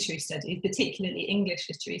discipline of literary studies, particularly English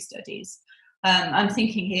literary studies. I'm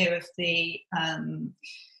thinking here of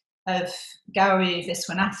of Gauri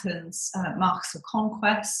Viswanathan's Marks of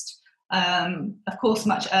Conquest. Of course,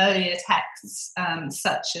 much earlier texts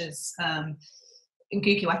such as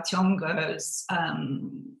Ngugi wa Thiong'o's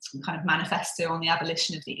kind of manifesto on the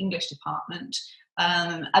abolition of the English department,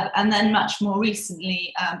 and then much more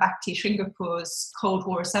recently, Bhakti Sringapur's Cold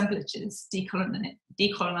War assemblages,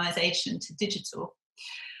 Decolonisation to Digital.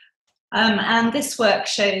 And this work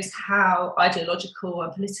shows how ideological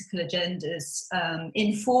and political agendas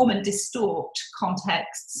inform and distort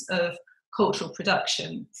contexts of cultural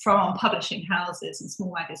production, from publishing houses and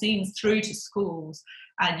small magazines through to schools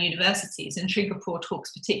and universities. And Singapore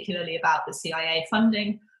talks particularly about the CIA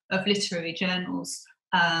funding of literary journals,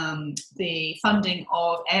 the funding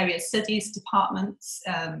of area studies departments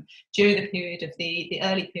during the period of the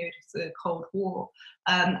early period of the Cold War,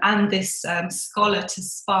 and this scholar to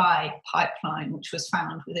spy pipeline, which was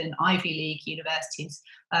found within Ivy League universities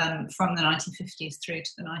from the 1950s through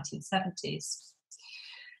to the 1970s.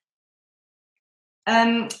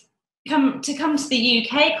 Come to the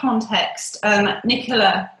UK context,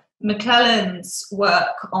 Nicola McClelland's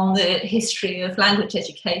work on the history of language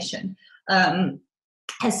education has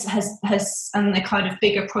and the kind of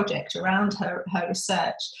bigger project around her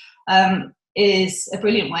research is a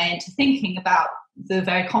brilliant way into thinking about the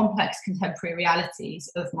very complex contemporary realities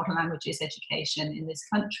of modern languages education in this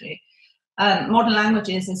country. Modern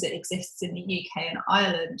languages as it exists in the UK and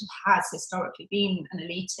Ireland has historically been an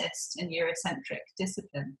elitist and Eurocentric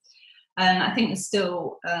discipline. And I think there's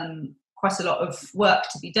still quite a lot of work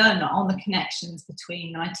to be done on the connections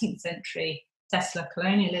between 19th century settler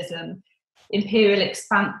colonialism, imperial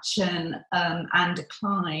expansion and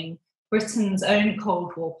decline, Britain's own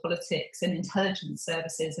Cold War politics and intelligence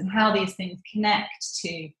services, and how these things connect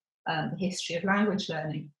to the history of language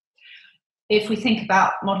learning. If we think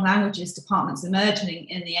about modern languages departments emerging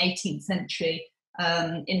in the 18th century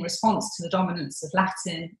in response to the dominance of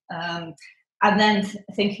Latin, and then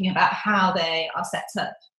thinking about how they are set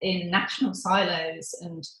up in national silos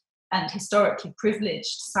and historically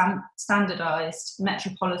privileged, standardised,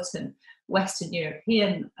 metropolitan Western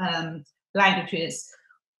European languages,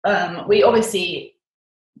 we obviously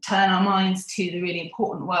turn our minds to the really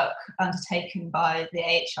important work undertaken by the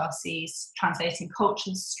AHRC's Translating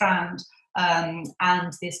Cultures strand, and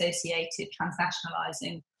the associated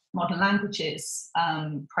Transnationalising Modern Languages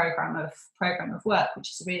program of work,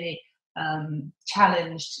 which is really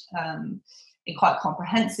challenged in quite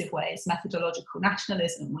comprehensive ways methodological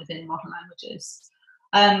nationalism within modern languages.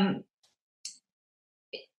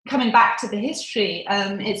 Coming back to the history,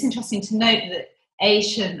 it's interesting to note that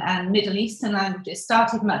Asian and Middle Eastern languages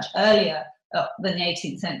started much earlier than the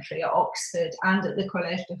 18th century at Oxford and at the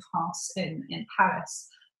Collège de France in Paris.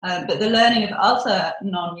 But the learning of other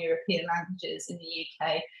non-European languages in the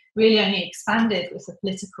UK really only expanded with the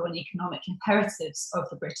political and economic imperatives of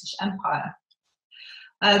the British Empire.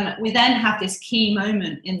 We then have this key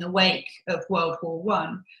moment in the wake of World War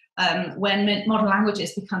I, when modern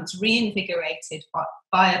languages becomes reinvigorated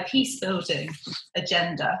by a peace-building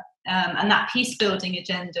agenda. And that peace-building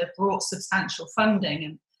agenda brought substantial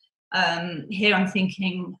funding. And here I'm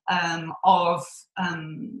thinking of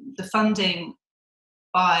the funding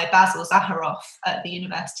by Basil Zaharoff at the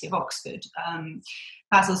University of Oxford.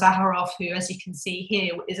 Basil Zaharoff, who, as you can see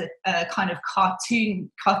here, is a kind of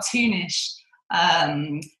cartoonish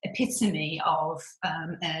epitome of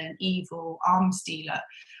an evil arms dealer.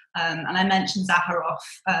 And I mentioned Zaharoff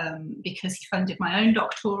because he funded my own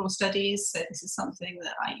doctoral studies, so this is something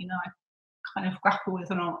that I kind of grapple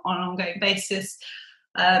with on an ongoing basis.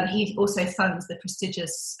 He also funds the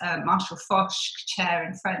prestigious Marshall Foch Chair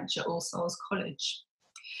in French at All Souls College.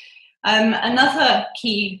 Another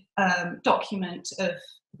key document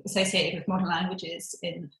associated with modern languages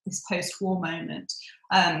in this post-war moment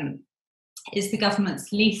is the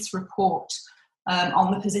government's Leith report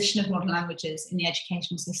on the position of modern languages in the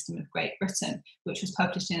educational system of Great Britain, which was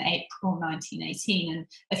published in April 1918. And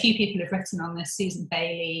a few people have written on this. Susan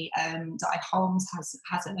Bailey, Di Holmes has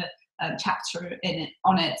a chapter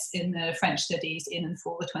on it in the French Studies in and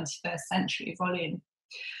for the 21st Century volume.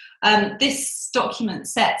 This document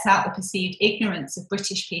sets out the perceived ignorance of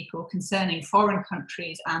British people concerning foreign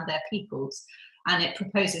countries and their peoples, and it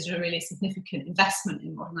proposes a really significant investment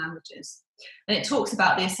in modern languages. And it talks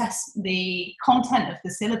about the content of the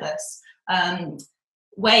syllabus,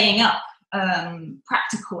 weighing up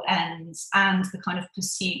practical ends and the kind of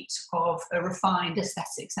pursuit of a refined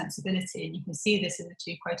aesthetic sensibility. And you can see this in the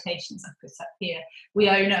two quotations I've put up here. We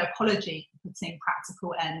owe no apology for putting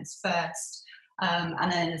practical ends first.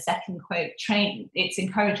 And then in the second quote, it's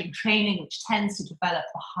encouraging training which tends to develop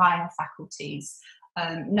the higher faculties.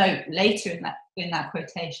 Note later in that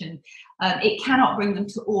quotation, it cannot bring them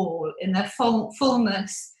to all. In their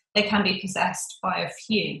fullness, they can be possessed by a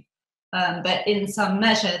few. But in some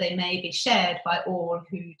measure, they may be shared by all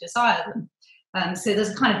who desire them. So there's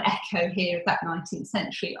a kind of echo here of that 19th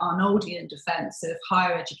century Arnoldian defence of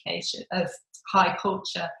higher education, of high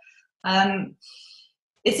culture.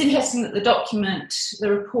 It's interesting that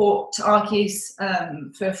the report argues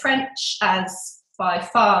for French as by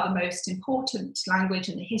far the most important language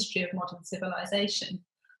in the history of modern civilization.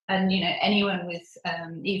 And, anyone with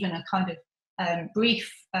even a kind of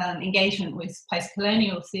brief engagement with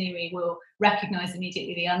post-colonial theory will recognise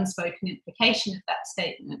immediately the unspoken implication of that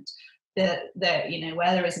statement, that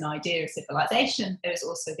where there is an idea of civilization, there is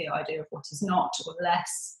also the idea of what is not or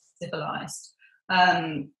less civilized.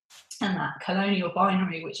 And that colonial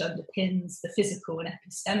binary which underpins the physical and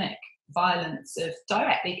epistemic violence of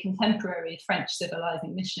directly contemporary French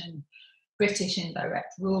civilizing mission, British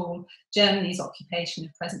indirect rule, Germany's occupation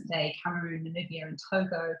of present-day Cameroon, Namibia and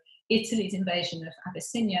Togo, Italy's invasion of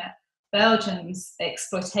Abyssinia, Belgium's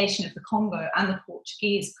exploitation of the Congo, and the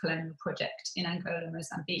Portuguese colonial project in Angola,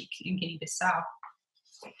 Mozambique and Guinea-Bissau.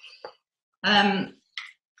 I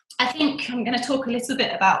think I'm going to talk a little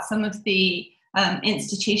bit about some of the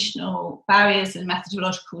institutional barriers and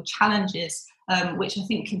methodological challenges which I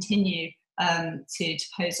think continue to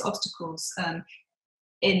pose obstacles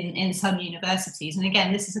in some universities. And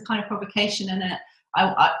again, this is a kind of provocation, and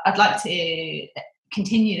I'd like to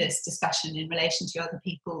continue this discussion in relation to other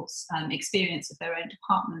people's experience of their own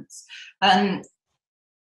departments. There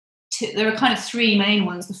are kind of three main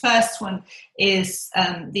ones. The first one is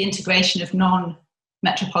the integration of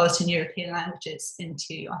non-metropolitan European languages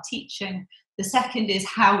into our teaching. The second is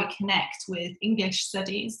how we connect with English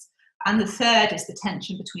studies. And the third is the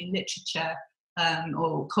tension between literature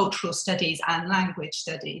or cultural studies and language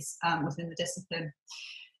studies within the discipline.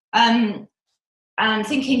 And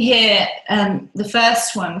thinking here, the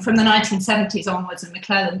first one from the 1970s onwards, and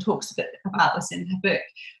McClellan talks a bit about this in her book,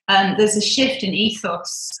 there's a shift in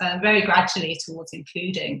ethos very gradually towards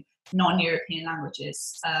including non-European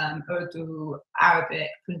languages, Urdu, Arabic,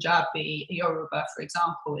 Punjabi, Yoruba, for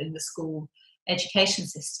example, in the school education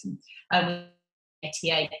system.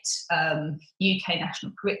 88 UK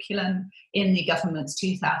national curriculum, in the government's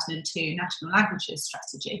 2002 national languages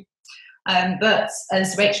strategy. But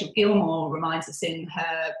as Rachel Gilmore reminds us in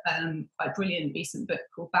her quite brilliant recent book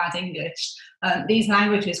called Bad English, these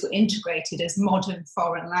languages were integrated as modern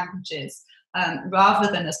foreign languages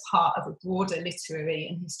rather than as part of a broader literary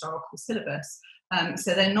and historical syllabus.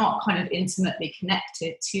 So they're not kind of intimately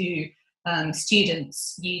connected to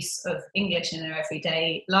students' use of English in their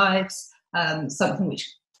everyday lives, something which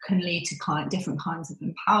can lead to different kinds of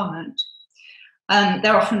empowerment.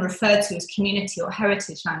 They're often referred to as community or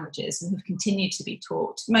heritage languages and have continued to be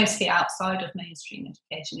taught mostly outside of mainstream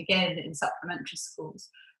education, again in supplementary schools.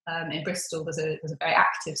 In Bristol, there's a very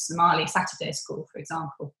active Somali Saturday school, for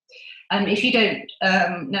example. If you don't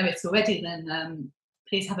know it already, then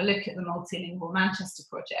please have a look at the Multilingual Manchester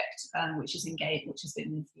project, which has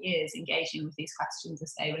been for years engaging with these questions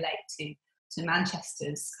as they relate to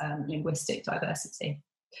Manchester's linguistic diversity.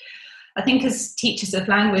 I think as teachers of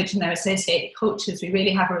language and their associated cultures, we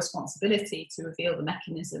really have a responsibility to reveal the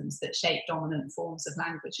mechanisms that shape dominant forms of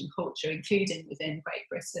language and culture, including within Great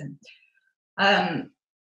Britain.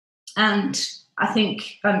 And I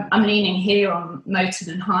think I'm leaning here on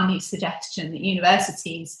Moten and Harney's suggestion that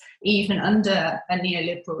universities, even under a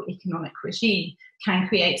neoliberal economic regime, can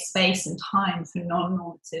create space and time for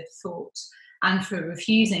non-normative thought and for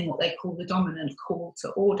refusing what they call the dominant call to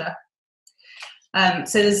order.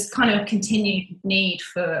 So there's kind of continued need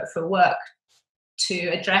for work to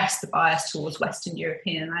address the bias towards Western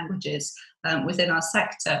European languages within our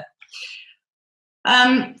sector.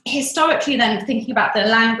 Historically then, thinking about the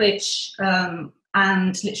language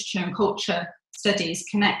and literature and culture studies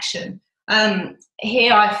connection,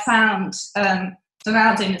 here I found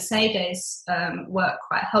Donaldo Macedo's work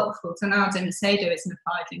quite helpful. Donaldo Macedo is an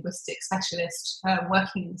applied linguistics specialist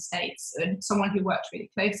working in the States, and someone who worked really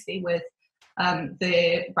closely with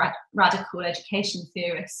the radical education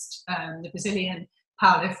theorist, the Brazilian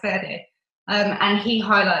Paulo Freire, and he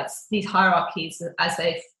highlights these hierarchies as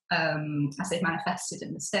they've manifested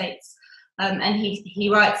in the States. And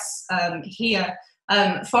he writes here,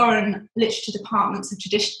 foreign literature departments have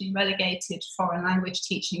traditionally relegated foreign language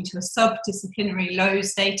teaching to a sub-disciplinary low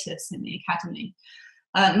status in the academy.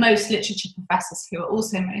 Most literature professors, who are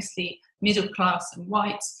also mostly middle class and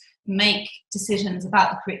white, make decisions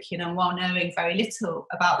about the curriculum while knowing very little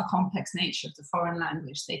about the complex nature of the foreign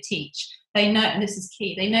language they teach. They know, and this is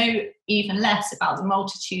key, they know even less about the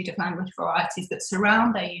multitude of language varieties that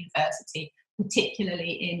surround their university,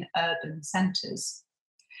 particularly in urban centres.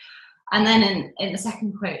 And then in the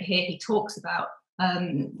second quote here, he talks about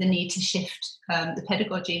the need to shift the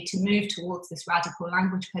pedagogy to move towards this radical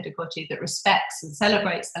language pedagogy that respects and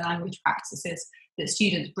celebrates the language practices that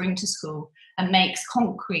students bring to school and makes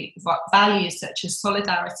concrete values such as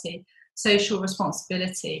solidarity, social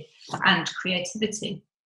responsibility and creativity.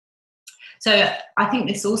 So I think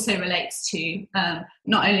this also relates to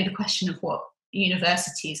not only the question of what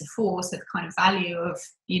universities are for, so the kind of value of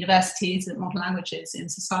universities and modern languages in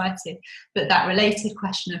society, but that related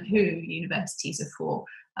question of who universities are for.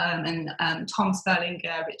 Tom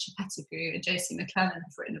Sperlinger, Richard Pettigrew and Josie McClellan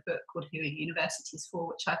have written a book called Who Are Universities For,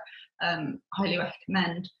 which I highly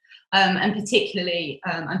recommend. And particularly,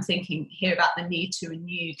 I'm thinking here about the need to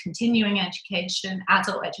renew continuing education,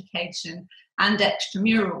 adult education, and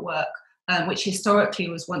extramural work, which historically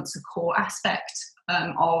was once a core aspect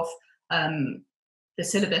of the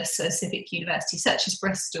syllabus of civic universities such as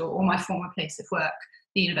Bristol or my former place of work,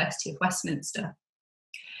 the University of Westminster.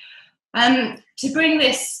 To bring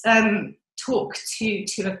this talk to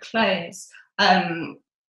a close, I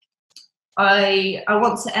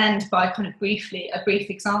want to end by kind of a brief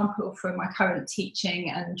example from my current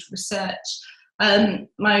teaching and research.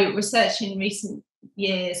 My research in recent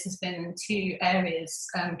years has been in two areas: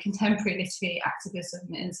 contemporary literary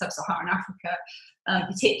activism in sub-Saharan Africa,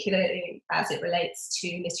 particularly as it relates to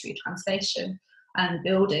literary translation, and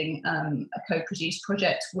building a co-produced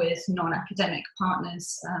project with non-academic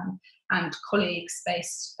partners and colleagues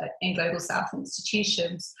based in Global South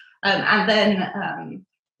institutions. And then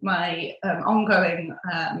my ongoing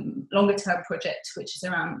longer-term project, which is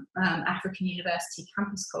around African university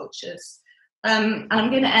campus cultures. And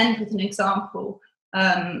I'm going to end with an example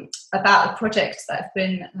about a project that I've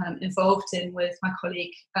been involved in with my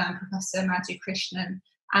colleague, Professor Madhu Krishnan,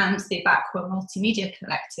 and the Bakwa Multimedia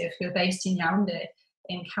Collective, who are based in Yaoundé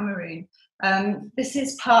in Cameroon. This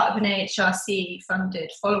is part of an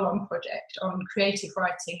AHRC-funded follow-on project on creative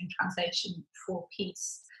writing and translation for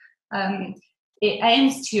peace. It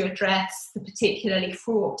aims to address the particularly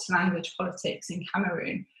fraught language politics in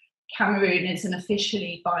Cameroon. Cameroon is an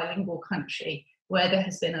officially bilingual country where there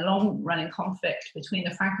has been a long-running conflict between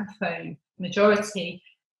the Francophone majority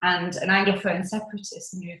and an Anglophone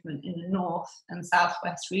separatist movement in the north and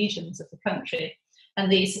southwest regions of the country.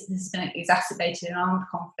 And this has been exacerbated in armed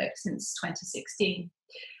conflict since 2016.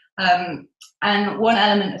 And one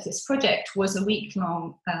element of this project was a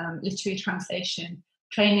week-long literary translation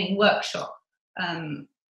training workshop.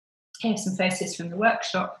 Here's some photos from the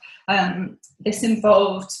workshop. This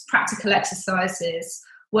involved practical exercises,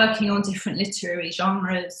 working on different literary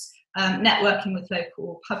genres, networking with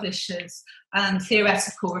local publishers, and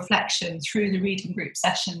theoretical reflection through the reading group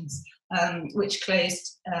sessions, which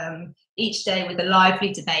closed each day with a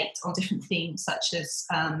lively debate on different themes such as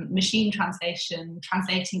machine translation,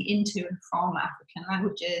 translating into and from African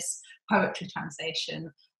languages, poetry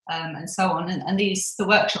translation, and so on. And the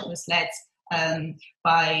workshop was led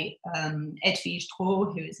by Edwige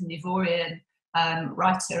Dreux, who is an Ivorian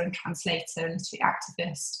writer and translator and literary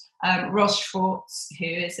activist, Ross Schwartz, who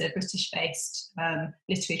is a British-based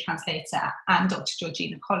literary translator, and Dr.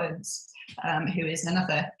 Georgina Collins, who is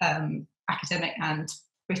another academic and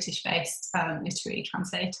British-based literary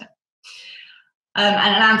translator. And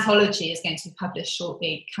an anthology is going to be published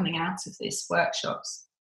shortly coming out of these workshops.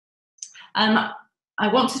 I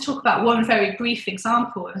want to talk about one very brief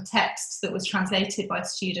example of a text that was translated by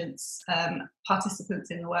students,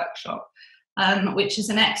 participants in the workshop, which is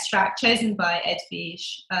an extract chosen by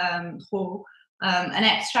Edwige Dreux, an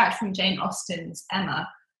extract from Jane Austen's Emma.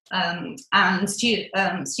 And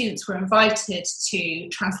students were invited to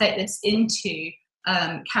translate this into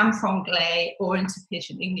Cam Franglais or into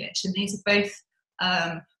Pidgin English. And these are both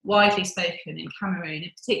widely spoken in Cameroon,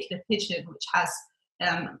 in particular Pidgin, which has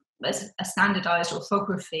a standardized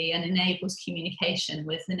orthography and enables communication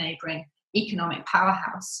with the neighboring economic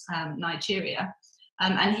powerhouse, Nigeria.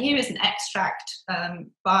 And here is an extract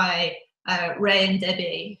by Ray and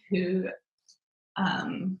Debbie, who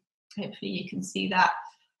hopefully you can see that.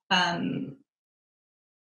 I'll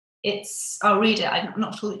read it. I'm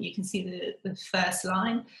not sure that you can see the first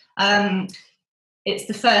line. It's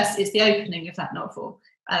the opening of that novel.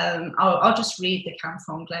 I'll just read the Cam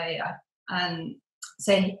Franglais.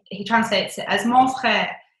 So he translates it as Mon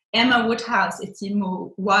frère, Emma Woodhouse est une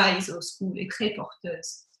mot wise au school et très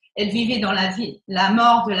porteuse. Elle vivait dans la ville, la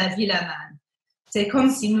mort de la ville amane. C'est comme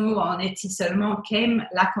si nous en étions seulement qu'aime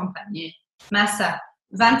l'accompagner. Massa,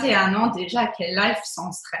 21 ans déjà qu'elle life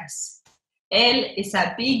sans stress. Elle et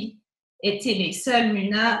sa big étaient les seuls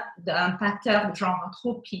meneurs d'un pattern genre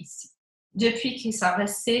trop pisse. Depuis qu'ils sont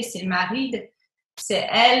restés ses maris, c'est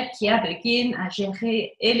elle qui a begun à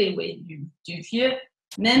gérer elle du vieux,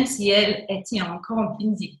 même si elle était encore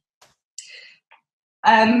busy.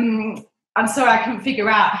 I'm sorry I couldn't figure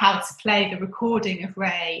out how to play the recording of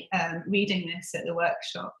Ray reading this at the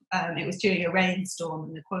workshop. It was during a rainstorm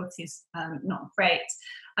and the quality's not great.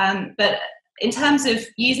 But in terms of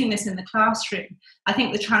using this in the classroom, I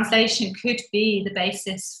think the translation could be the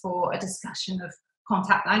basis for a discussion of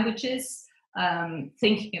contact languages,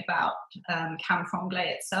 thinking about Cam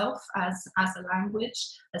Franglais itself as a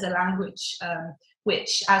language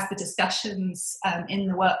which, as the discussions in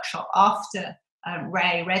the workshop after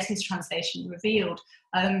Ray read his translation revealed,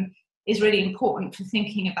 is really important for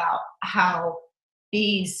thinking about how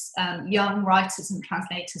these young writers and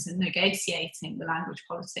translators are negotiating the language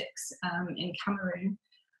politics in Cameroon.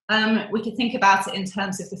 We could think about it in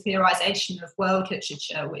terms of the theorization of world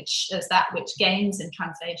literature, which is that which gains in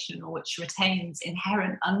translation or which retains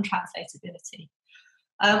inherent untranslatability.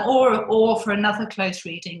 Or for another close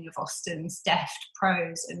reading of Austen's deft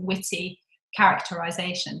prose and witty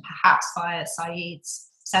characterization, perhaps via Said's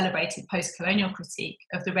celebrated post-colonial critique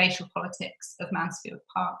of the racial politics of Mansfield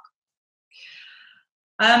Park.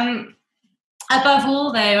 Above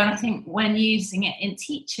all, though, and I think when using it in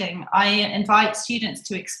teaching, I invite students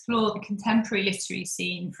to explore the contemporary literary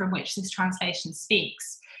scene from which this translation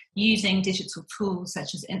speaks, using digital tools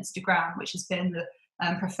such as Instagram, which has been the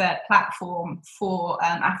preferred platform for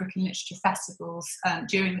African literature festivals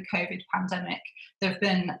during the COVID pandemic. There have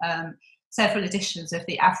been several editions of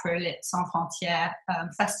the Afro-Lit Sans Frontières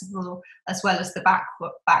festival, as well as the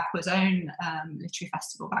Backwards own literary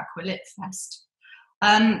festival, Backward Lit Fest.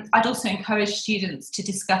 I'd also encourage students to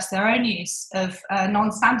discuss their own use of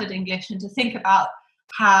non-standard English and to think about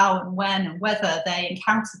how and when and whether they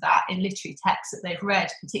encounter that in literary texts that they've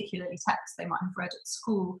read, particularly texts they might have read at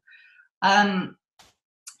school.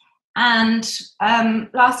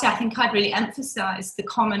 Lastly, I think I'd really emphasise the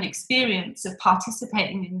common experience of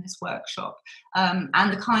participating in this workshop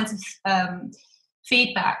and the kinds of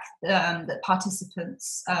feedback that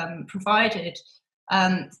participants provided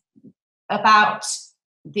about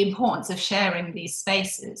the importance of sharing these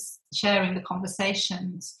spaces, sharing the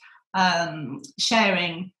conversations,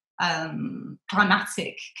 sharing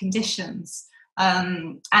climatic conditions,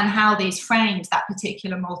 and how these framed that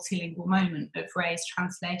particular multilingual moment of Ray's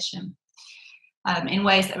translation in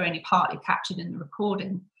ways that were only partly captured in the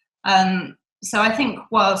recording. So I think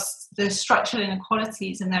whilst the structural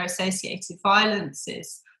inequalities and their associated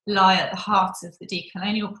violences lie at the heart of the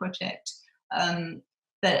Decolonial project,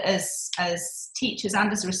 that as teachers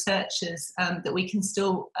and as researchers, that we can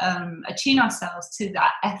still attune ourselves to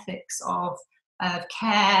that ethics of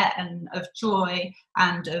care and of joy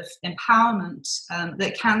and of empowerment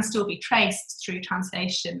that can still be traced through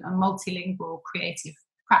translation and multilingual creative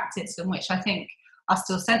practice, and which I think are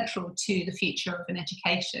still central to the future of an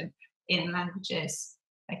education in languages.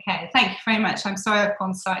 Okay, thank you very much. I'm sorry I've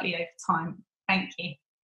gone slightly over time. Thank you.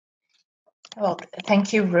 Well,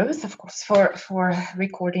 thank you, Ruth, of course, for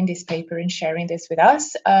recording this paper and sharing this with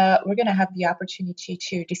us. We're going to have the opportunity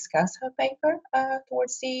to discuss her paper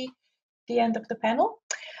towards the end of the panel.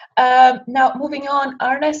 Now, moving on,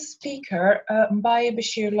 our next speaker, Mbaye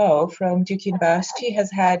Bashir Lowe from Duke University,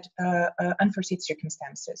 has had unforeseen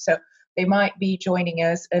circumstances. So they might be joining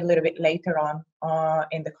us a little bit later on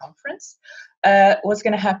in the conference. What's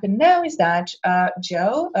going to happen now is that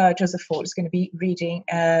Joseph Ford is going to be reading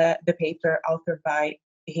the paper authored by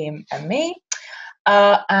him and me.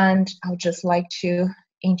 And I would just like to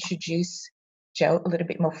introduce Joe a little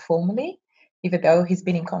bit more formally, even though he's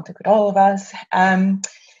been in contact with all of us.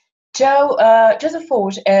 Joseph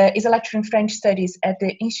Ford is a lecturer in French studies at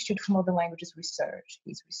the Institute for Modern Languages Research.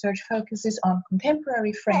 His research focuses on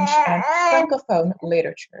contemporary French and Francophone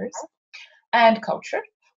literatures and culture,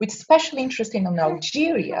 with special interest in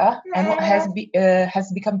Algeria and what has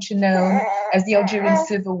become known as the Algerian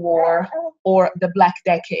Civil War or the Black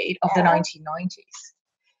Decade of the 1990s.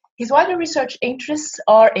 His wider research interests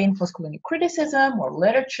are in postcolonial criticism, or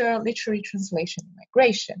literature, literary translation, and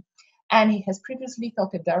migration. And he has previously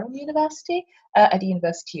taught at Durham University, at the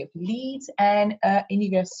University of Leeds, and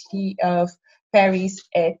University of Paris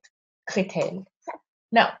at Créteil.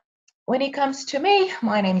 Now, when it comes to me,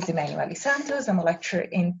 my name is Emanuelle Santos. I'm a lecturer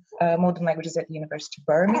in modern languages at the University of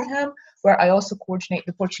Birmingham, where I also coordinate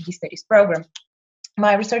the Portuguese Studies program.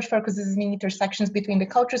 My research focuses in intersections between the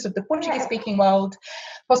cultures of the Portuguese-speaking world,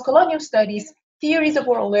 postcolonial studies, theories of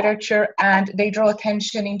oral literature, and they draw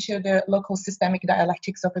attention into the local systemic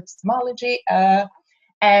dialectics of epistemology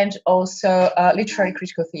and also literary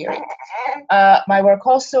critical theory. My work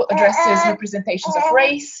also addresses representations of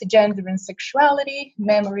race, gender and sexuality,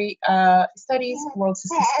 memory studies, world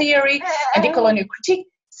systems theory, and decolonial critique,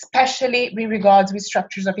 especially with regards with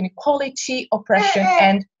structures of inequality, oppression,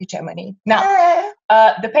 and hegemony. Now,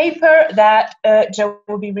 the paper that Joe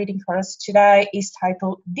will be reading for us today is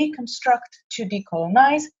titled Deconstruct to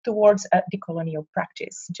Decolonize Towards a Decolonial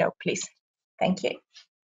Practice. Joe, please. Thank you.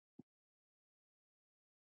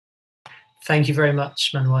 Thank you very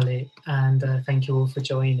much, Emanuelle, and thank you all for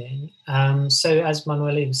joining. So as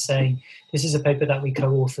Emanuelle was saying, this is a paper that we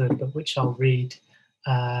co-authored, but which I'll read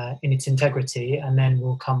in its integrity, and then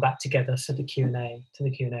we'll come back together for the Q&A,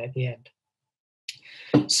 at the end.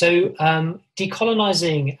 So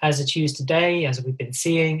decolonizing as it's used today, as we've been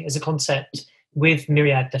seeing, is a concept with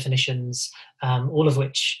myriad definitions, all of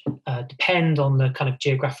which depend on the kind of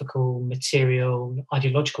geographical, material,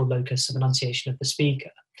 ideological locus of enunciation of the speaker.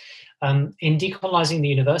 In Decolonising the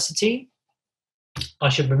University, I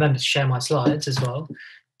should remember to share my slides as well.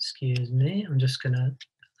 Excuse me, I'm just going to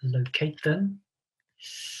locate them.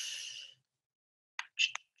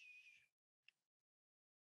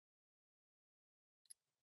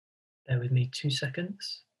 Bear with me 2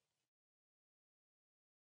 seconds.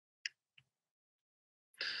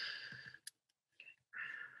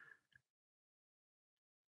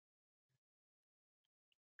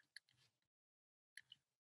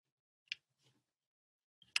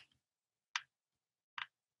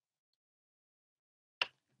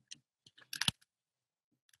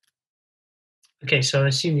 Okay, so I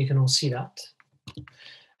assume you can all see that.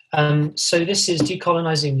 So this is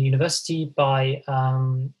Decolonising the University by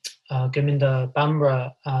Gurminder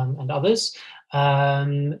Bhamra and others.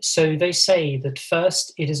 So they say that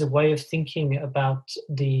first, it is a way of thinking about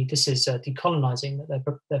this is decolonising that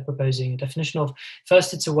they're proposing a definition of.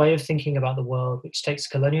 First, it's a way of thinking about the world which takes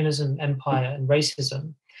colonialism, empire, and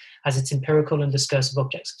racism as its empirical and discursive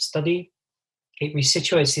objects of study. It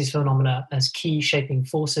resituates these phenomena as key shaping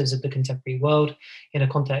forces of the contemporary world in a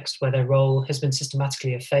context where their role has been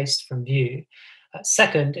systematically effaced from view.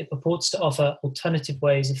 Second, it purports to offer alternative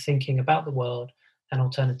ways of thinking about the world and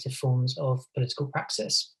alternative forms of political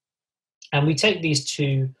praxis. And we take these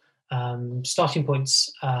two starting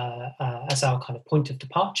points as our kind of point of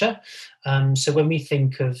departure. So when we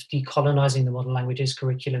think of decolonising the modern languages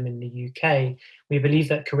curriculum in the UK, we believe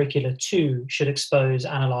that curricula too should expose,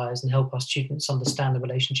 analyse and help our students understand the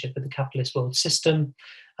relationship with the capitalist world system,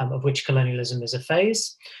 of which colonialism is a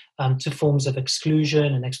phase, to forms of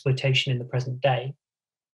exclusion and exploitation in the present day.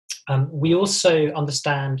 We also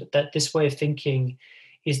understand that this way of thinking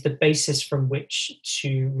is the basis from which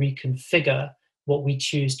to reconfigure what we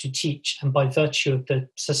choose to teach, and by virtue of the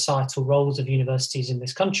societal roles of universities in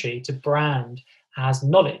this country, to brand as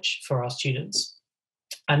knowledge for our students.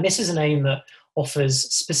 And this is an aim that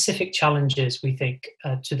offers specific challenges, we think,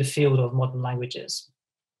 to the field of modern languages.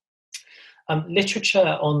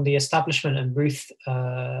 Literature on the establishment, and Ruth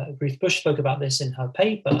Bush spoke about this in her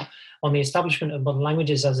paper, on the establishment of modern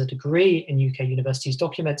languages as a degree in UK universities,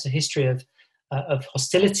 documents a history of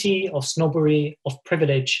hostility, of snobbery, of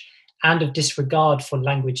privilege, and of disregard for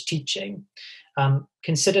language teaching,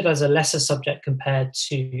 considered as a lesser subject compared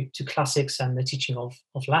to classics and the teaching of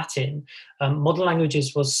Latin. Modern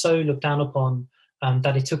languages was so looked down upon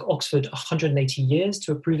that it took Oxford 180 years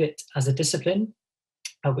to approve it as a discipline,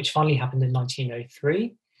 which finally happened in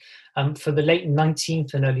 1903. For the late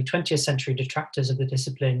 19th and early 20th century detractors of the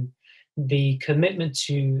discipline, the commitment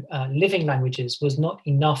to living languages was not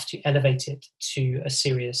enough to elevate it to a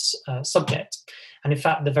serious subject. And in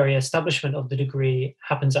fact, the very establishment of the degree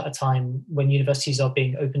happens at a time when universities are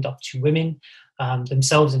being opened up to women,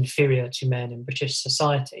 themselves inferior to men in British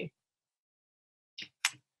society.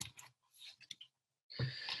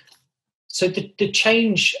 So the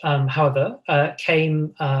change, however,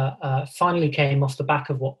 finally came off the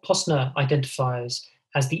back of what Posner identifies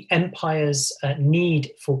as the empire's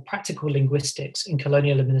need for practical linguistics in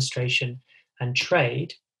colonial administration and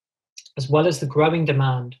trade, as well as the growing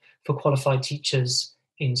demand for qualified teachers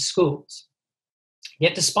in schools.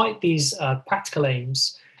 Yet despite these practical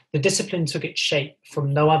aims, the discipline took its shape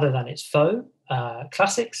from no other than its foe,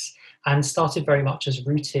 classics, and started very much as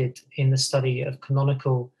rooted in the study of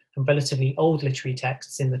canonical and relatively old literary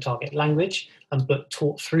texts in the target language, but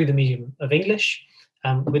taught through the medium of English,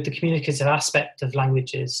 with the communicative aspect of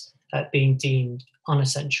languages being deemed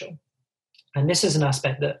unessential. And this is an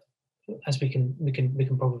aspect that, as we can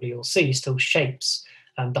probably all see, still shapes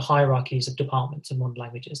the hierarchies of departments of modern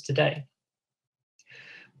languages today.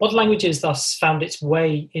 Modern languages thus found its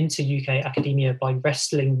way into UK academia by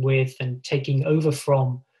wrestling with and taking over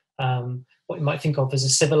from what you might think of as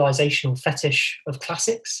a civilizational fetish of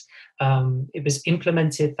classics. It was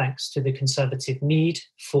implemented thanks to the conservative need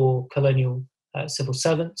for colonial civil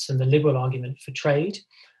servants and the liberal argument for trade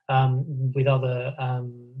with other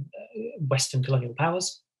Western colonial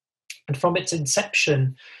powers. And from its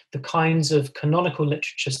inception, the kinds of canonical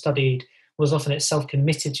literature studied was often itself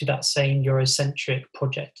committed to that same Eurocentric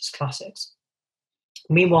project as classics.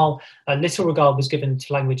 Meanwhile, little regard was given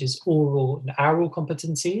to languages' oral and oral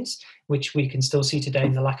competencies, which we can still see today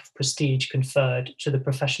in the lack of prestige conferred to the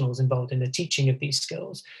professionals involved in the teaching of these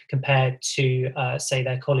skills, compared to, say,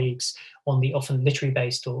 their colleagues on the often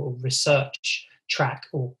literary-based or research track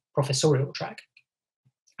or professorial track.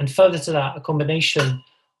 And further to that, a combination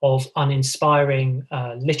of uninspiring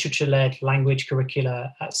literature-led language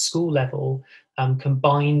curricula at school level,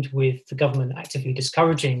 combined with the government actively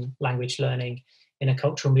discouraging language learning in a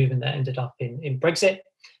cultural movement that ended up in Brexit,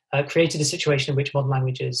 created a situation in which modern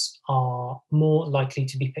languages are more likely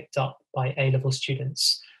to be picked up by A-level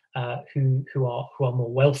students who are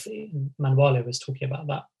more wealthy. Emanuelle was talking about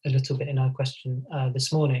that a little bit in her question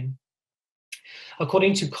this morning.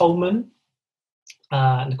 According to Coleman,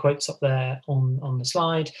 and the quote's up there on the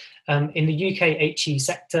slide, in the UK HE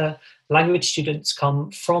sector, language students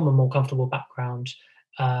come from a more comfortable background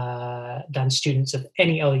than students of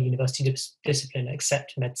any other university discipline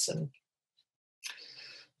except medicine.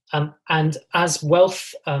 And as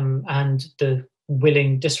wealth and the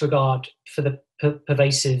willing disregard for the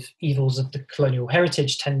pervasive evils of the colonial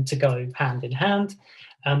heritage tend to go hand in hand,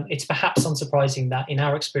 it's perhaps unsurprising that in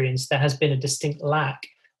our experience there has been a distinct lack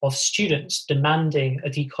of students demanding a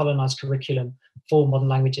decolonised curriculum for modern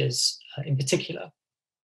languages in particular.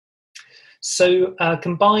 So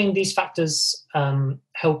combined, these factors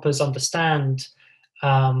help us understand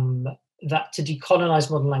that to decolonise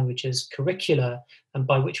modern languages curricula, and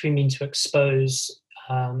by which we mean to expose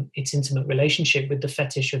its intimate relationship with the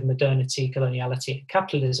fetish of modernity, coloniality and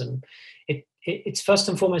capitalism, it's first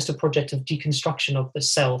and foremost a project of deconstruction of the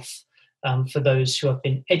self for those who have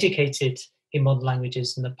been educated in modern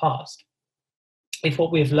languages in the past. If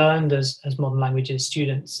what we've learned as modern languages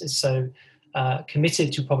students is so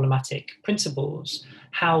committed to problematic principles,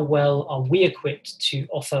 how well are we equipped to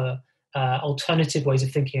offer alternative ways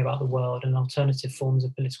of thinking about the world and alternative forms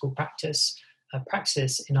of political practice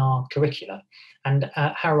in our curricula? And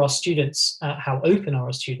how open are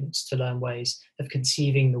our students to learn ways of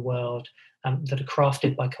conceiving the world that are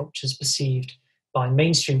crafted by cultures perceived by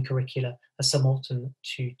mainstream curricula as subordinate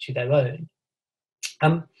to their own?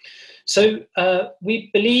 So we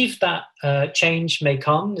believe that change may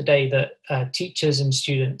come the day that teachers and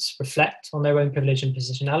students reflect on their own privilege and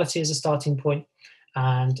positionality as a starting point.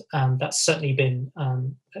 And that's certainly been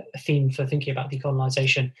a theme for thinking about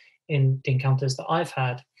decolonisation in the encounters that I've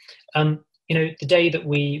had. The day that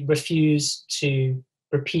we refuse to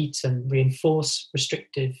repeat and reinforce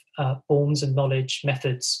restrictive forms of knowledge,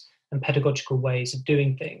 methods, and pedagogical ways of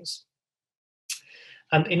doing things.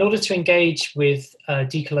 In order to engage with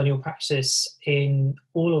decolonial practice in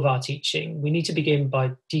all of our teaching, we need to begin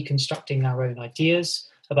by deconstructing our own ideas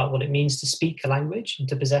about what it means to speak a language and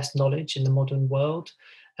to possess knowledge in the modern world.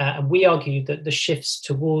 And we argue that the shifts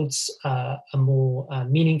towards a more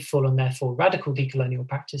meaningful and therefore radical decolonial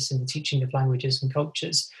practice in the teaching of languages and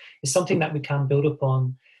cultures is something that we can build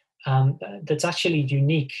upon that's actually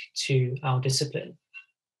unique to our discipline.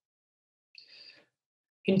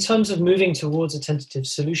 In terms of moving towards a tentative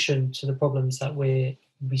solution to the problems that we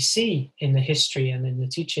see in the history and in the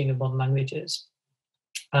teaching of modern languages,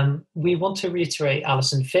 we want to reiterate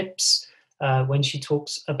Alison Phipps when she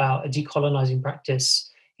talks about a decolonising practice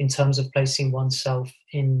in terms of placing oneself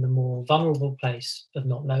in the more vulnerable place of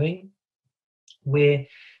not knowing. We're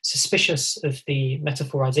suspicious of the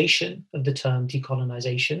metaphorization of the term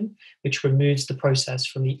decolonisation, which removes the process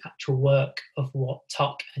from the actual work of what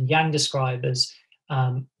Tuck and Yang describe as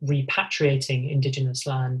repatriating indigenous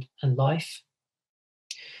land and life.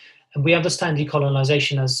 And we understand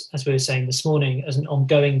decolonisation, as we were saying this morning, as an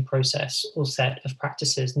ongoing process or set of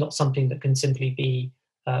practices, not something that can simply be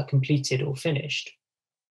completed or finished.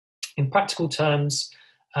 In practical terms,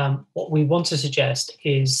 what we want to suggest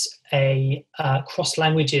is a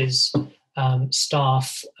cross-languages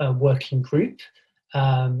staff working group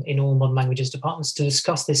in all modern languages departments to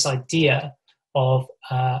discuss this idea of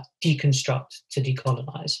deconstruct to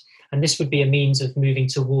decolonise. And this would be a means of moving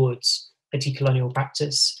towards a decolonial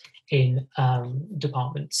practice in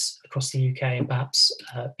departments across the UK and perhaps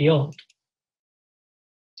beyond.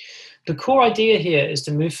 The core idea here is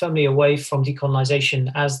to move firmly away from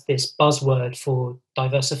decolonisation as this buzzword for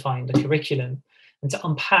diversifying the curriculum and to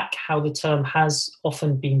unpack how the term has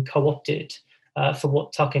often been co-opted for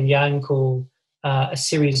what Tuck and Yang call a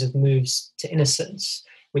series of moves to innocence,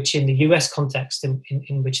 which in the US context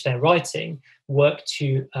in which they're writing, work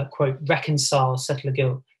to, quote, reconcile settler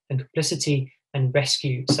guilt and complicity and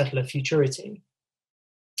rescue settler futurity.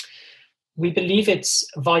 We believe it's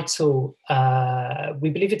vital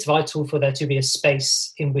for there to be a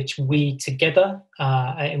space in which we together,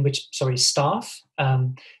 staff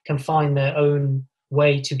can find their own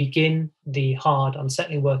way to begin the hard,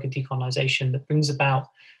 unsettling work of decolonisation that brings about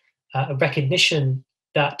a recognition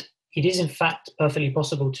that it is in fact perfectly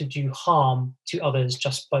possible to do harm to others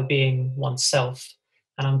just by being oneself.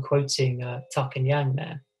 And I'm quoting Tuck and Yang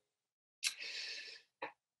there.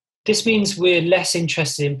 This means we're less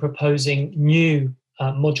interested in proposing new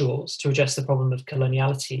modules to address the problem of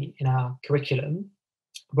coloniality in our curriculum.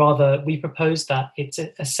 Rather, we propose that it's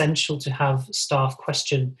essential to have staff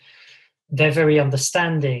question their very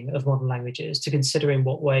understanding of modern languages, to consider in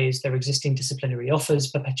what ways their existing disciplinary offers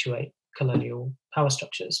perpetuate colonial power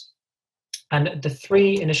structures. And the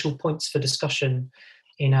three initial points for discussion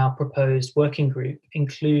in our proposed working group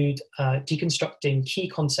include deconstructing key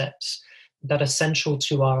concepts that are central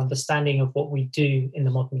to our understanding of what we do in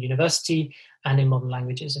the modern university and in modern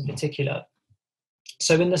languages in particular.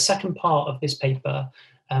 So in the second part of this paper,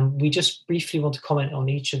 we just briefly want to comment on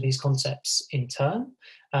each of these concepts in turn.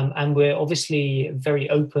 And we're obviously very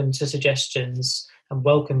open to suggestions and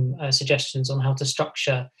welcome suggestions on how to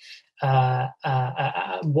structure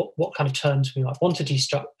what kind of terms we might want to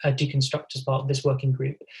deconstruct as part of this working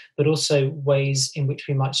group, but also ways in which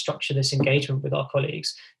we might structure this engagement with our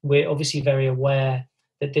colleagues. We're obviously very aware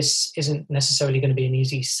that this isn't necessarily going to be an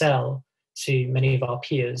easy sell to many of our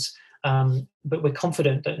peers, but we're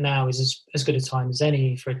confident that now is as good a time as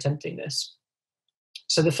any for attempting this.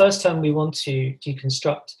 So the first term we want to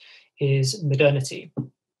deconstruct is modernity.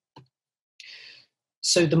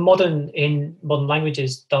 So the modern in modern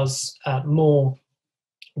languages does more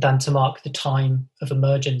than to mark the time of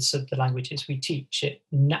emergence of the languages we teach. It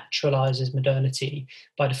naturalizes modernity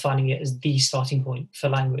by defining it as the starting point for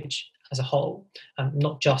language as a whole,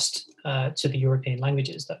 not just to the European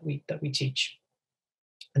languages that we teach.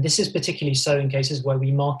 And this is particularly so in cases where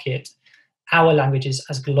we market our languages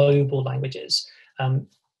as global languages.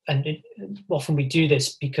 Often we do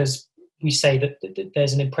this because we say that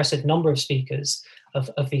there's an impressive number of speakers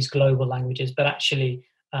of these global languages, but actually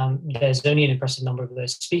there's only an impressive number of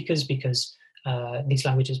those speakers because these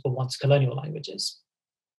languages were once colonial languages.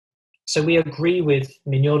 So we agree with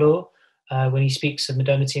Mignolo when he speaks of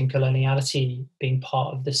modernity and coloniality being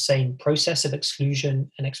part of the same process of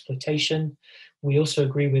exclusion and exploitation. We also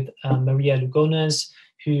agree with Maria Lugones,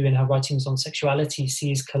 who in her writings on sexuality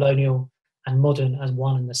sees colonial and modern as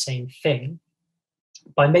one and the same thing.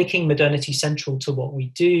 By making modernity central to what we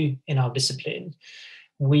do in our discipline,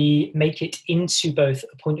 we make it into both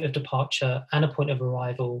a point of departure and a point of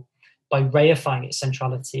arrival by reifying its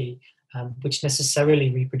centrality, which necessarily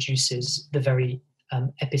reproduces the very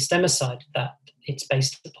epistemicide that it's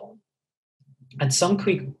based upon. And some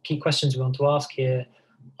key questions we want to ask here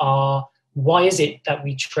are, why is it that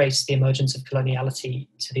we trace the emergence of coloniality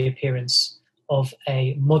to the appearance of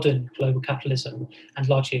a modern global capitalism and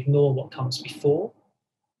largely ignore what comes before?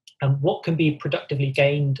 And what can be productively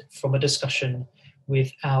gained from a discussion with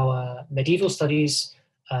our medieval studies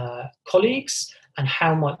colleagues, and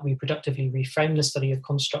how might we productively reframe the study of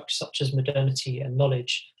constructs such as modernity and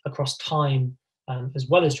knowledge across time as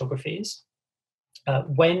well as geographies?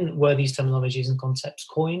 When were these terminologies and concepts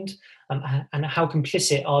coined, and how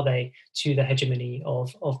complicit are they to the hegemony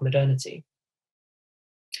of modernity?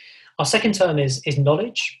 Our second term is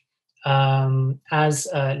knowledge. As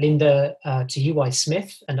Linda Tuhiwai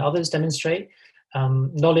Smith and others demonstrate,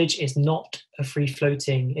 knowledge is not a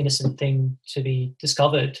free-floating, innocent thing to be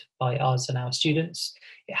discovered by us and our students.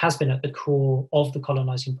 It has been at the core of the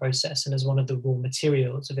colonizing process and as one of the raw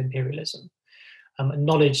materials of imperialism.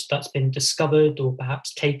 Knowledge that's been discovered or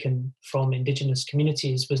perhaps taken from indigenous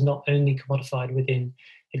communities was not only commodified within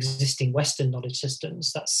existing Western knowledge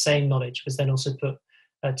systems, that same knowledge was then also put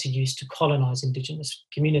to use to colonize indigenous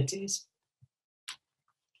communities.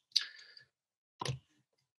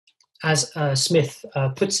 As Smith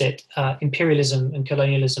puts it, imperialism and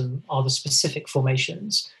colonialism are the specific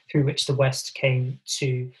formations through which the West came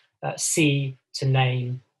to see, to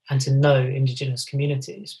name, and to know indigenous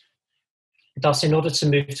communities. Thus, in order to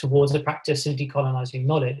move towards the practice of decolonizing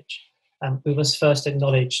knowledge, we must first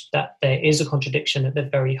acknowledge that there is a contradiction at the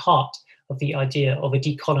very heart of the idea of a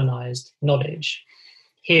decolonized knowledge.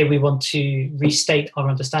 Here we want to restate our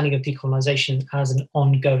understanding of decolonization as an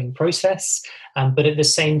ongoing process, but at the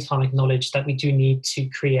same time acknowledge that we do need to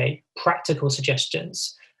create practical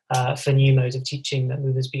suggestions for new modes of teaching that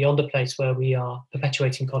move us beyond a place where we are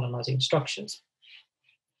perpetuating colonizing structures.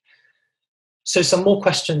 So some more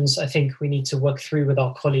questions I think we need to work through with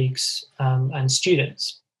our colleagues and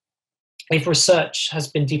students. If research has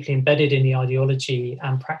been deeply embedded in the ideology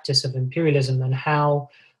and practice of imperialism, then how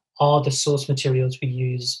are the source materials we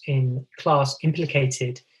use in class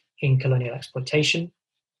implicated in colonial exploitation?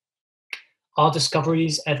 Are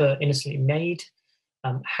discoveries ever innocently made?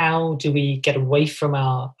 How do we get away from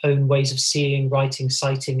our own ways of seeing, writing,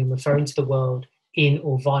 citing, and referring to the world in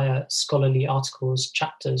or via scholarly articles,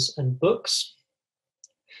 chapters, and books?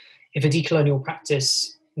 If a decolonial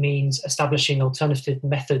practice means establishing alternative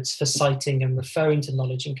methods for citing and referring to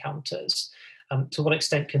knowledge encounters, to what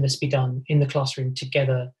extent can this be done in the classroom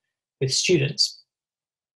together with students?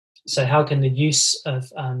 So how can the use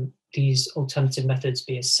of these alternative methods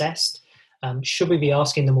be assessed? Should we be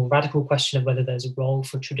asking the more radical question of whether there's a role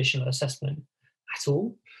for traditional assessment at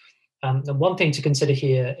all? And one thing to consider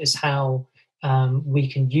here is how we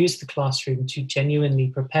can use the classroom to genuinely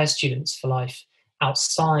prepare students for life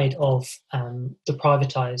outside of the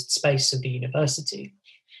privatized space of the university.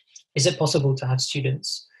 Is it possible to have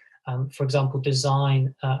students, for example,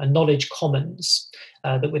 design a knowledge commons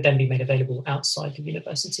that would then be made available outside the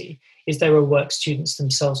university? Is there a work students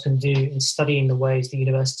themselves can do in studying the ways the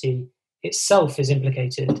university itself is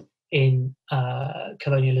implicated in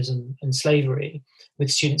colonialism and slavery,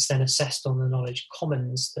 with students then assessed on the knowledge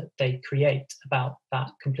commons that they create about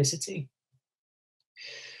that complicity?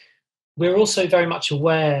 We're also very much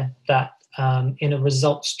aware that in a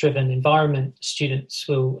results-driven environment, students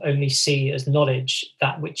will only see as knowledge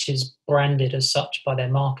that which is branded as such by their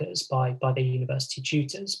markers, by their university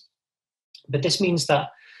tutors. But this means that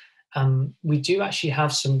we do actually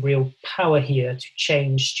have some real power here to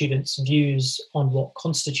change students' views on what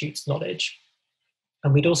constitutes knowledge.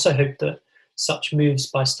 And we'd also hope that such moves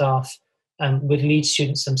by staff would lead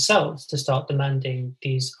students themselves to start demanding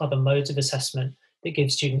these other modes of assessment that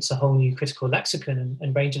give students a whole new critical lexicon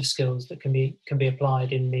and range of skills that can be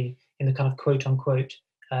applied in the kind of quote unquote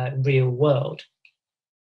real world.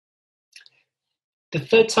 The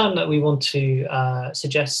third term that we want to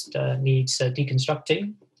suggest needs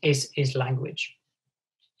deconstructing is language.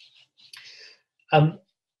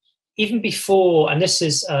 Even before, and this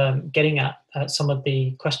is getting at some of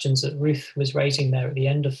the questions that Ruth was raising there at the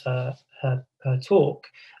end of her talk,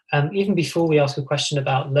 even before we ask a question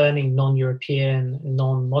about learning non-European,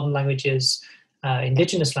 non-modern languages,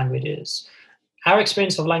 indigenous languages, our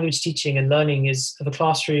experience of language teaching and learning is of a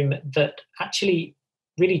classroom that actually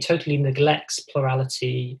really totally neglects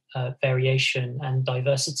plurality, variation, and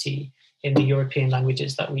diversity in the European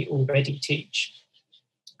languages that we already teach.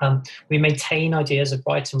 We maintain ideas of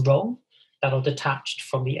right and wrong that are detached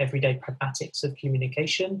from the everyday pragmatics of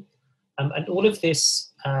communication. And all of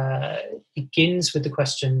this begins with the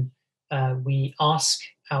question we ask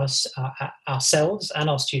ourselves and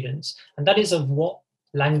our students, and that is of what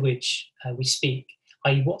language we speak,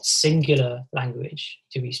 i.e. what singular language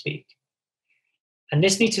do we speak? And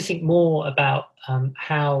this needs to think more about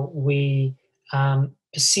how we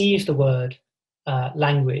perceive the word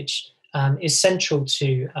language is central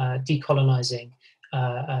to decolonising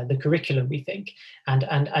the curriculum, we think.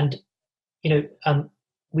 And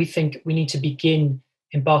we think we need to begin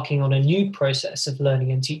embarking on a new process of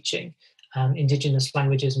learning and teaching indigenous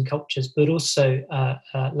languages and cultures, but also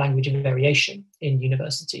language variation in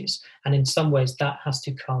universities. And in some ways that has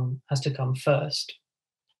to come first.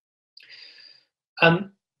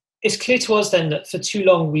 It's clear to us then that for too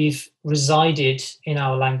long we've resided in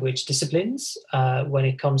our language disciplines when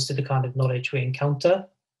it comes to the kind of knowledge we encounter,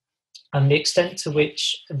 and the extent to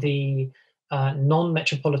which the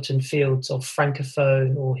non-metropolitan fields of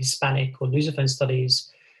Francophone or Hispanic or Lusophone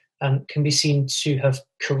studies can be seen to have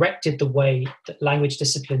corrected the way that language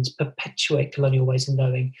disciplines perpetuate colonial ways of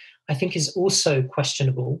knowing, I think is also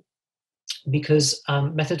questionable, because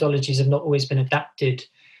methodologies have not always been adapted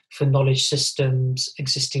for knowledge systems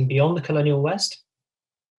existing beyond the colonial West.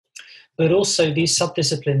 But also these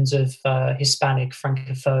subdisciplines of Hispanic,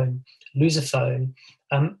 Francophone, Lusophone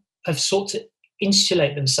have sought to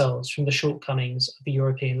insulate themselves from the shortcomings of the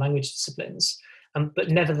European language disciplines, but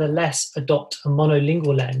nevertheless adopt a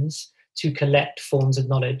monolingual lens to collect forms of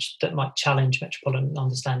knowledge that might challenge metropolitan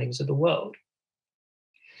understandings of the world.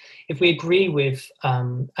 If we agree with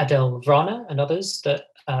Adele Vrana and others that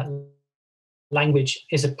language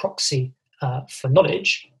is a proxy for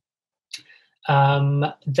knowledge,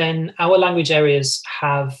 then our language areas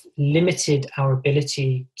have limited our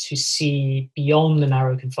ability to see beyond the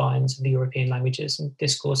narrow confines of the European languages and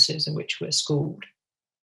discourses in which we're schooled.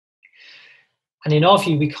 And in our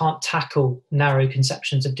view, we can't tackle narrow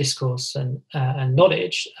conceptions of discourse and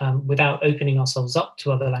knowledge without opening ourselves up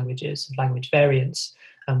to other languages, language variants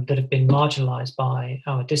that have been marginalized by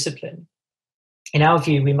our discipline. In our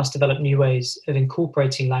view, we must develop new ways of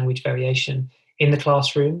incorporating language variation in the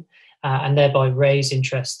classroom and thereby raise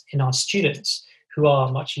interest in our students, who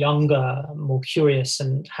are much younger, more curious,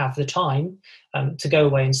 and have the time to go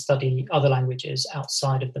away and study other languages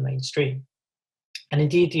outside of the mainstream. And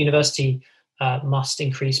indeed, the university must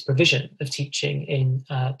increase provision of teaching in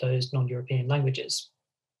those non-European languages.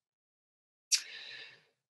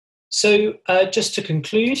 So just to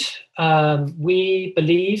conclude, we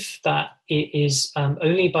believe that it is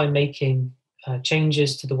only by making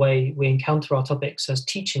changes to the way we encounter our topics as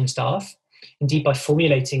teaching staff, indeed by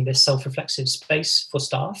formulating this self-reflexive space for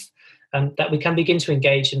staff, that we can begin to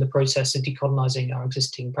engage in the process of decolonising our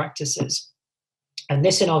existing practices. And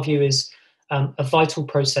this, in our view, is a vital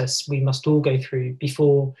process we must all go through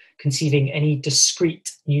before conceiving any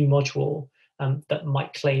discrete new module that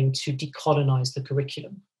might claim to decolonise the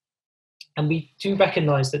curriculum. And we do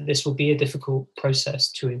recognise that this will be a difficult process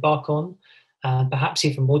to embark on, perhaps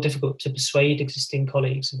even more difficult to persuade existing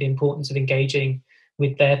colleagues of the importance of engaging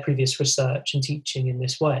with their previous research and teaching in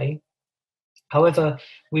this way. However,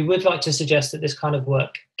 we would like to suggest that this kind of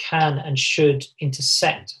work can and should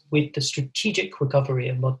intersect with the strategic recovery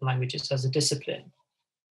of modern languages as a discipline.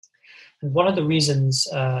 And one of the reasons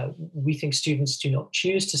we think students do not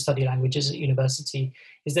choose to study languages at university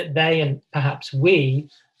is that they, and perhaps we,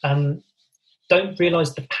 don't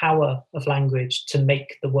realise the power of language to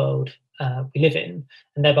make the world we live in,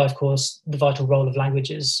 and thereby, of course, the vital role of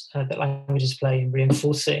languages that languages play in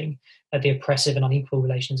reinforcing the oppressive and unequal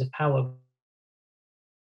relations of power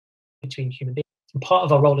between human beings. And part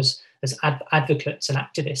of our role as advocates and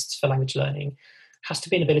activists for language learning has to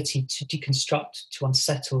be an ability to deconstruct, to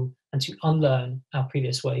unsettle, and to unlearn our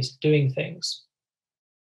previous ways of doing things.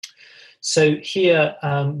 So here,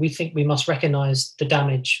 we think we must recognise the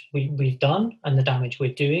damage we've done and the damage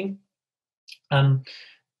we're doing.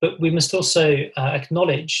 But we must also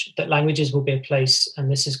acknowledge that languages will be a place,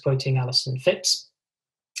 and this is quoting Alison Phipps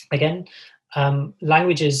again,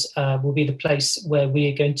 languages will be the place where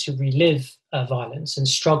we are going to relive violence and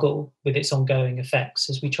struggle with its ongoing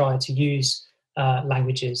effects as we try to use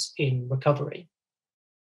languages in recovery.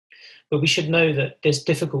 But we should know that this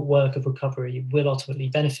difficult work of recovery will ultimately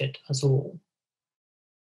benefit us all.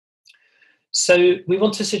 So we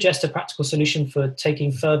want to suggest a practical solution for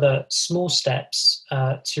taking further small steps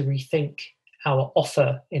to rethink our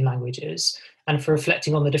offer in languages and for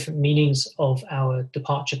reflecting on the different meanings of our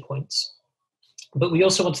departure points. But we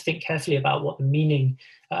also want to think carefully about what the meaning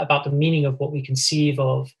of what we conceive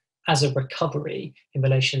of as a recovery in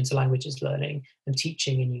relation to languages learning and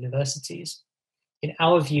teaching in universities. In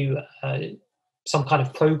our view, some kind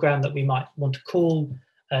of program that we might want to call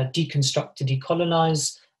Deconstruct to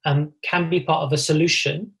Decolonise can be part of a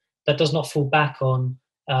solution that does not fall back on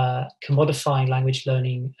commodifying language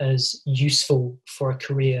learning as useful for a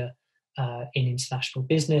career in international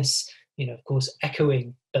business, of course,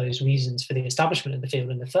 echoing those reasons for the establishment of the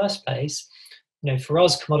field in the first place. For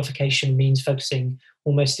us, commodification means focusing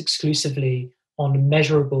almost exclusively on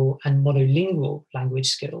measurable and monolingual language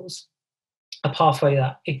skills, a pathway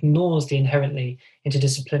that ignores the inherently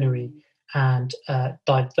interdisciplinary and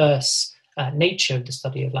diverse nature of the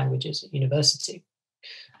study of languages at university.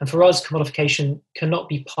 And for us, commodification cannot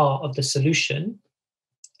be part of the solution.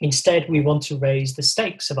 Instead, we want to raise the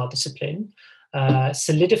stakes of our discipline,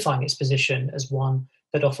 solidifying its position as one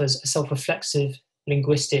that offers a self-reflexive,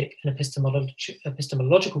 linguistic and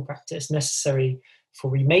epistemological practice necessary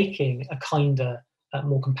for remaking a kinder,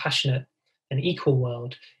 more compassionate and equal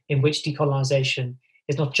world in which decolonisation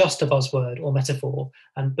is not just a buzzword or metaphor,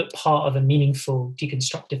 but part of a meaningful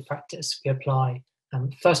deconstructive practice we apply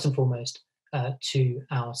first and foremost to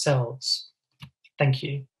ourselves. Thank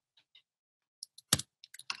you.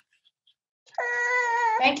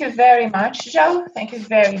 Thank you very much, Joe. Thank you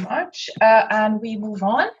very much. And we move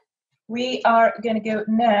on. We are going to go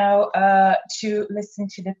now to listen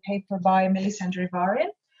to the paper by Melisande Varin.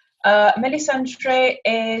 Melisande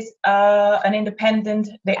is an independent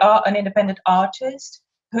artist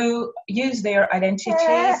who use their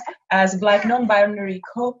identities as Black non-binary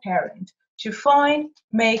co-parent to find,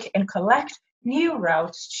 make, and collect new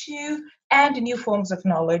routes to and new forms of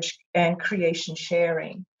knowledge and creation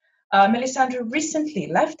sharing. Melisande recently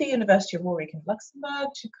left the University of Warwick in Luxembourg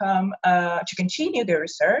to continue their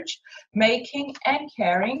research, making and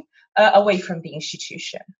caring away from the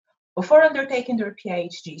institution. Before undertaking their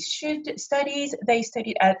PhD studies, they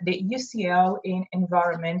studied at the UCL in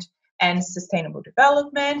Environment and Sustainable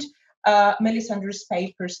Development. Melisande's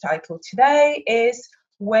paper's title today is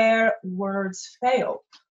Where Words Fail,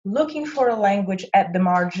 Looking for a Language at the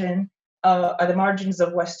Margins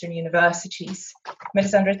of Western Universities.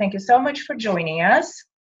 Melisande, thank you so much for joining us.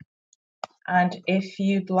 And if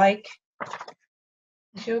you'd like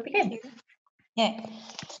to begin. Yeah.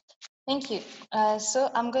 Thank you. So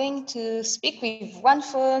I'm going to speak with one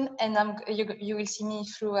phone, and you will see me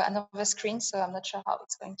through another screen, so I'm not sure how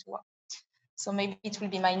it's going to work. So maybe it will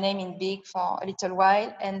be my name in big for a little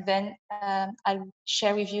while, and then I'll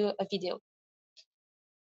share with you a video.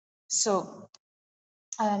 So,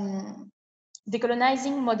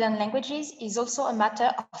 decolonizing modern languages is also a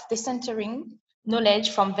matter of decentering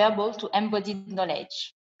knowledge from verbal to embodied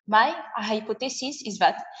knowledge. My hypothesis is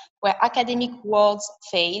that where academic words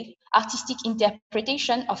fail, artistic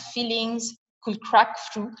interpretation of feelings could crack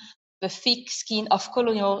through the thick skin of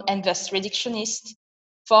colonial and thus reductionist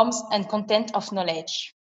forms and content of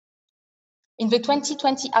knowledge. In the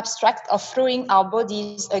 2020 abstract of throwing our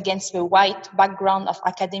bodies against the white background of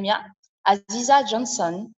academia, Aziza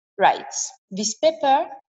Johnson writes, this paper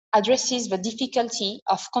addresses the difficulty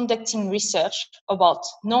of conducting research about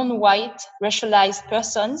non-white racialized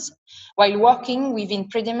persons while working within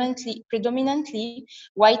predominantly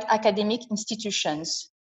white academic institutions.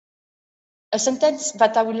 A sentence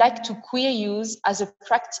that I would like to queer use as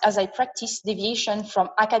I practice deviation from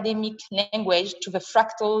academic language to the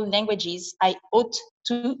fractal languages I ought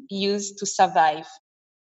to use to survive.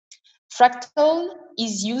 Fractal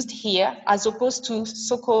is used here as opposed to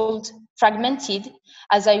so-called fragmented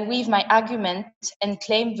as I weave my argument and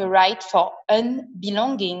claim the right for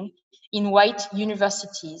unbelonging in white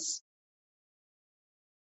universities.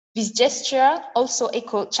 This gesture also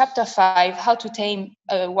echoed Chapter 5, How to Tame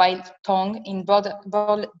a Wild Tongue in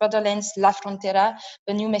Borderlands La Frontera,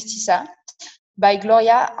 The New Mestiza, by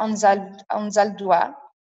Gloria Anzaldúa.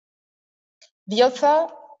 The author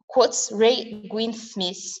quotes Ray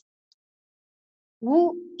Gwynne-Smith,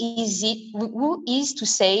 who is to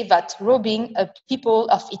say that robbing a people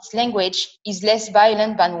of its language is less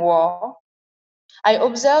violent than war. I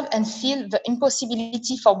observe and feel the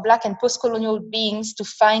impossibility for Black and post-colonial beings to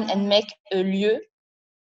find and make a lieu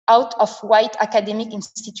out of white academic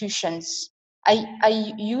institutions.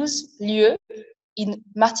 I use lieu in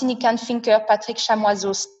Martinican thinker Patrick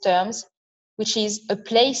Chamoiseau's terms, which is a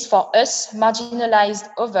place for us marginalized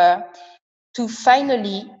over to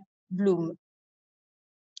finally bloom.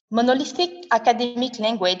 Monolithic academic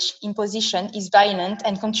language imposition is violent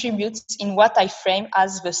and contributes in what I frame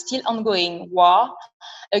as the still ongoing war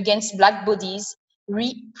against Black bodies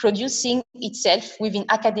reproducing itself within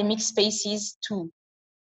academic spaces too.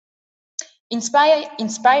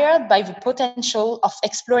 Inspired by the potential of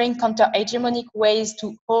exploring counter-hegemonic ways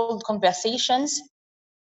to hold conversations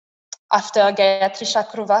after Gayatri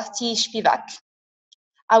Chakravarty-Spivak,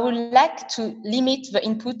 I would like to limit the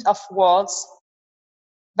input of words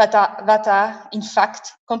that are in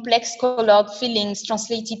fact complex colored feelings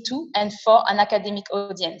translated to and for an academic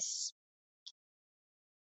audience.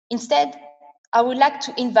 Instead, I would like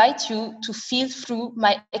to invite you to feel through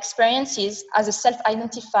my experiences as a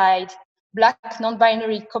self-identified Black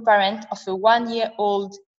non-binary co-parent of a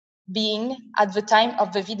 1-year-old being at the time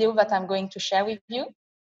of the video that I'm going to share with you.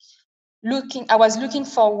 I was looking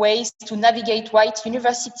for ways to navigate white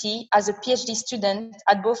university as a PhD student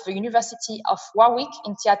at both the University of Warwick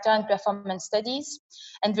in Theatre and Performance Studies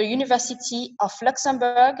and the University of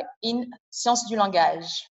Luxembourg in Sciences du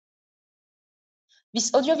Langage.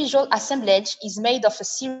 This audiovisual assemblage is made of a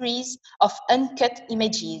series of uncut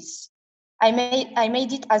images. I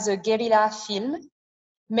made it as a guerrilla film,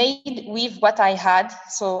 made with what I had,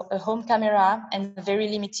 so a home camera and very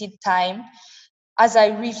limited time, as I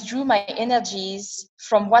withdrew my energies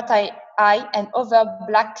from what I and other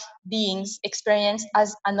Black beings experienced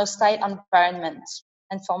as an hostile environment.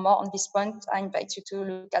 And for more on this point, I invite you to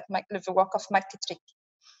look at the work of McKittrick.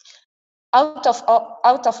 Out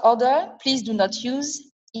of order, please do not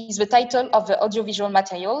use is the title of the audiovisual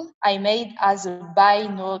material I made as a by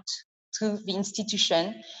note to the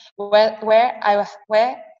institution where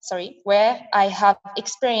I have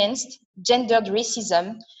experienced gendered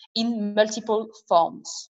racism in multiple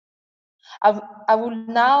forms. I would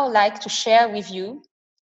now like to share with you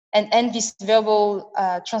and end this verbal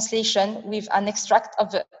translation with an extract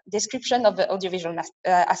of the description of the audiovisual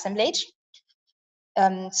assemblage.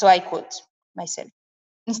 So I quote myself.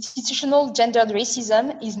 Institutional gendered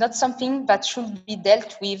racism is not something that should be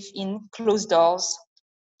dealt with in closed doors,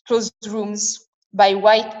 closed rooms, by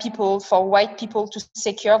white people for white people to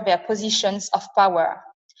secure their positions of power.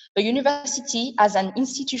 The university as an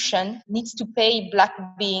institution needs to pay Black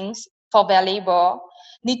beings for their labor,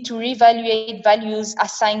 need to reevaluate values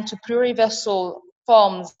assigned to pluriversal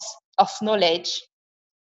forms of knowledge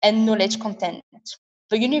and knowledge content.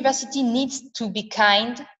 The university needs to be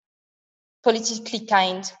kind, politically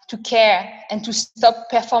kind, to care, and to stop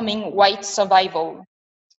performing white survival.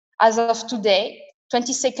 As of today,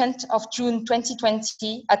 22nd of June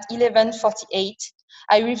 2020 at 11:48,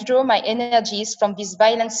 I withdraw my energies from this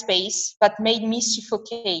violent space that made me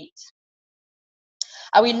suffocate.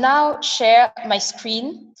 I will now share my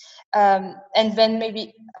screen, and then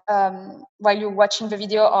maybe while you're watching the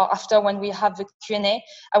video or after when we have the Q&A,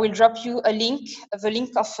 I will drop you a link, the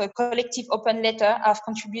link of a collective open letter I've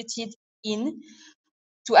contributed in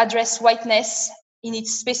to address whiteness in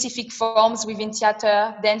its specific forms within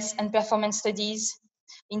theater, dance, and performance studies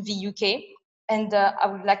in the UK. And I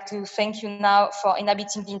would like to thank you now for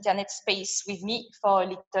inhabiting the internet space with me for a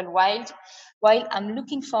little while I'm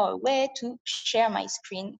looking for a way to share my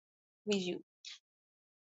screen with you.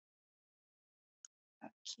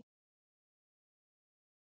 Okay.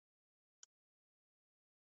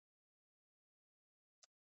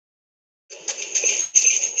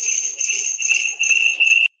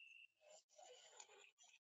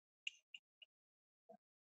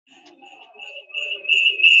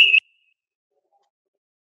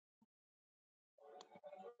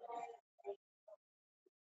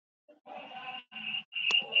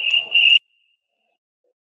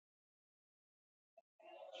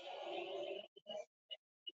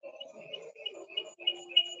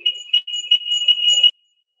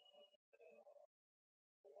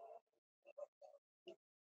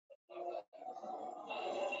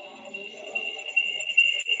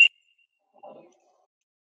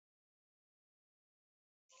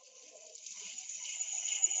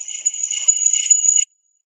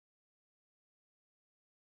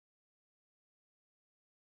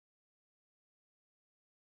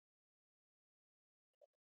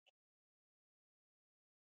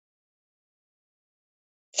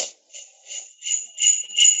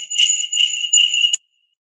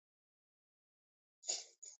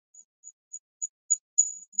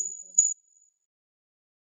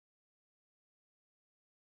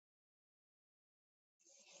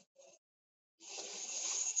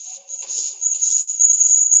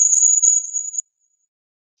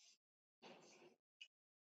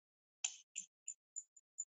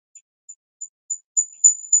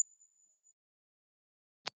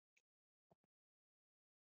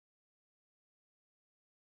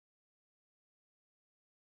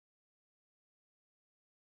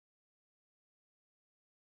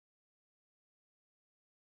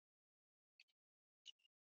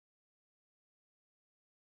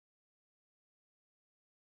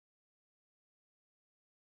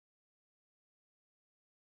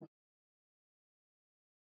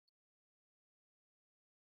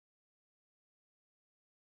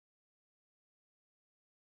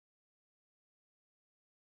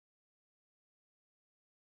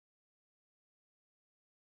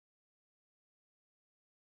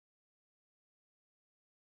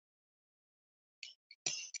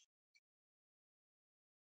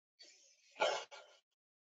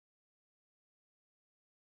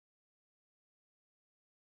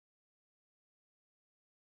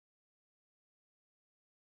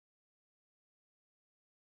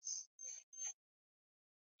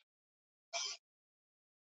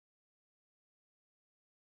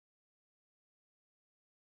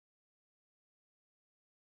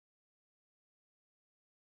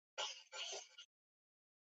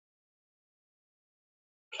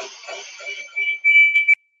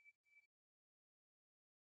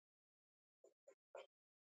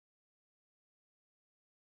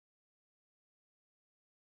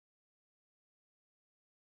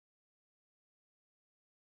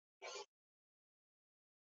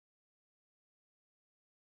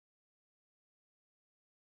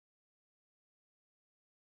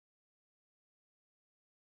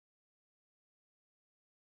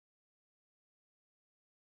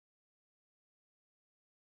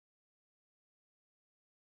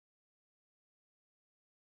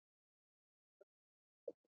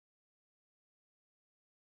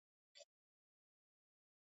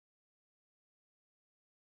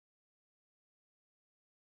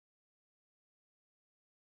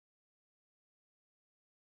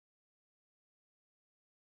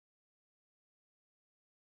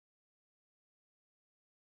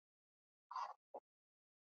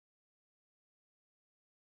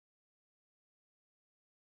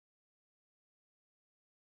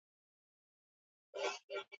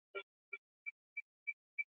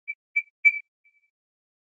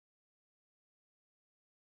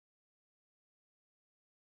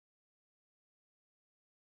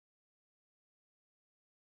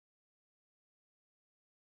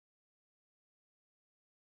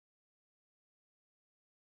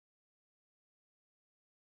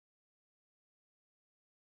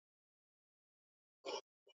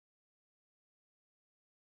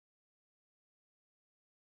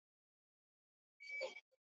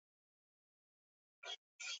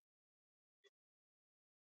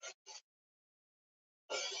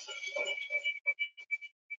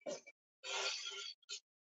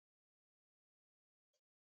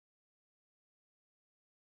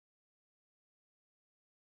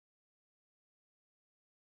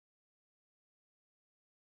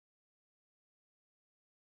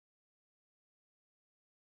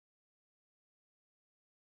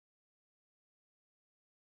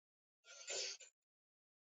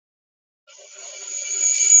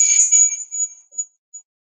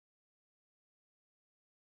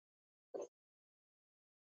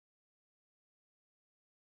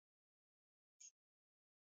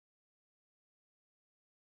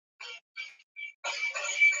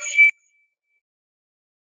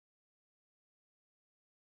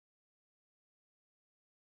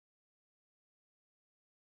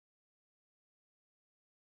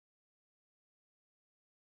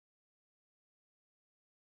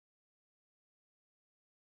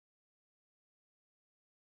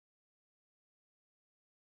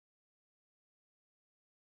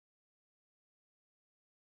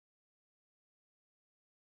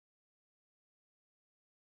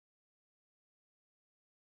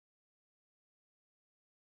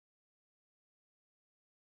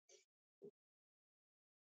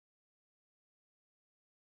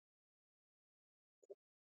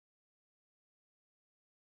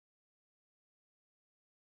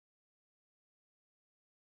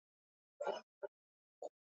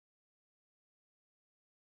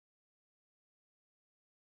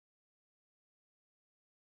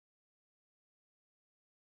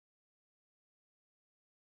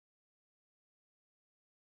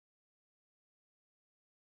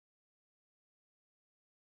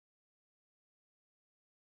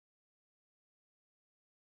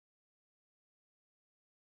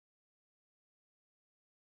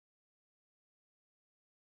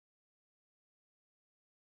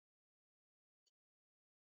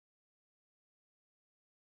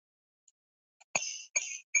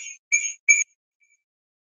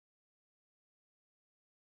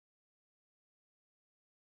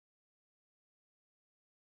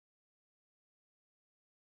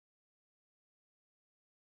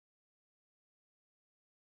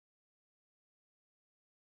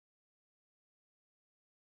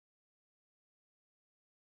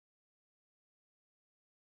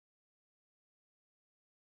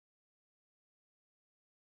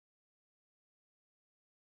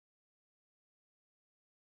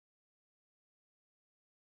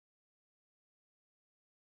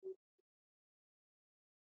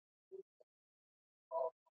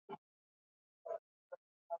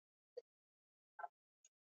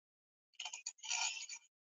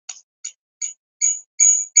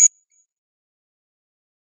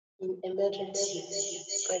 In emergency,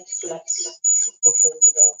 break glass to open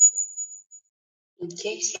door. In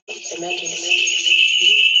case of emergency,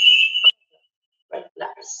 break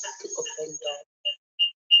glass to open door.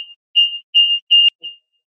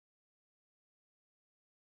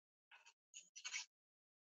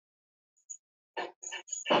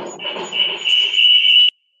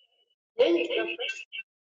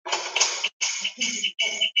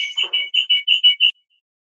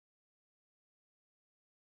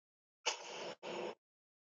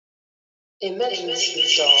 Emergency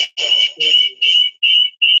door.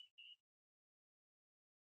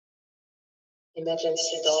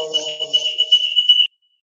 Emergency door.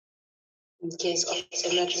 In case of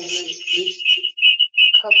emergency, lift,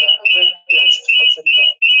 cover, break glass to open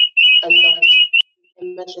door. Unlock,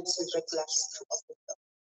 emergency break glass to open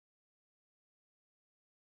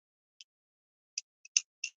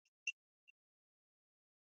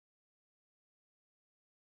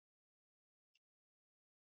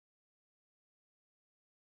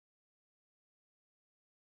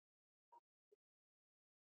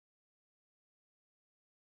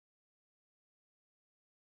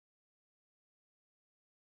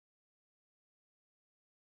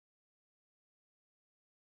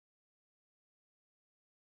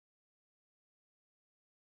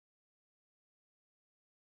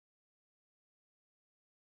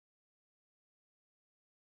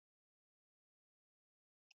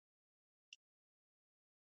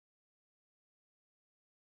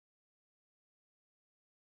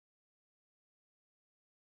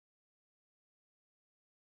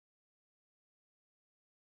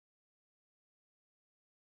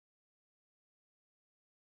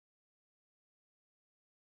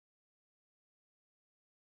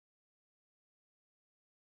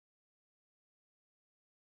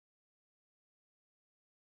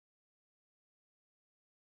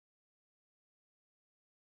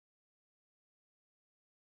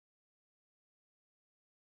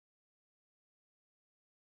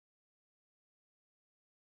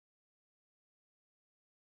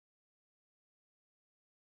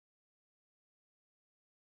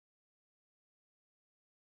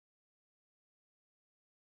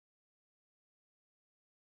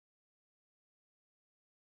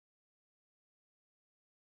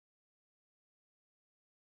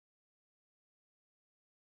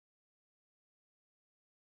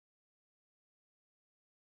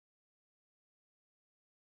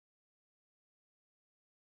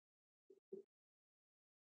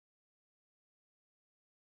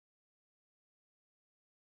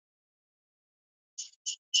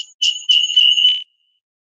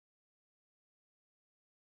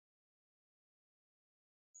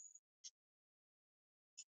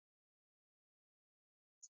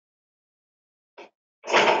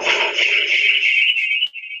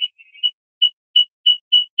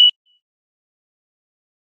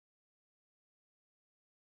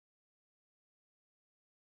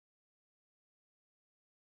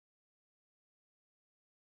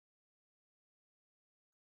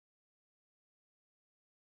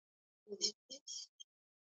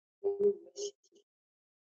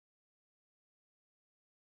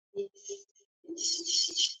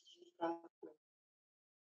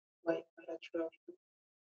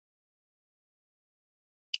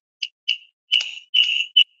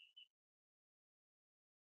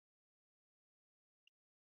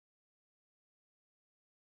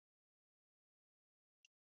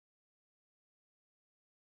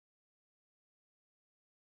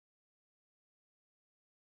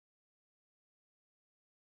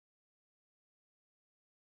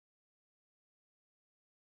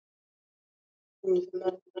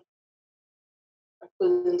door. I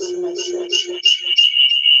couldn't see myself.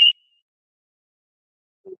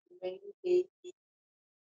 Maybe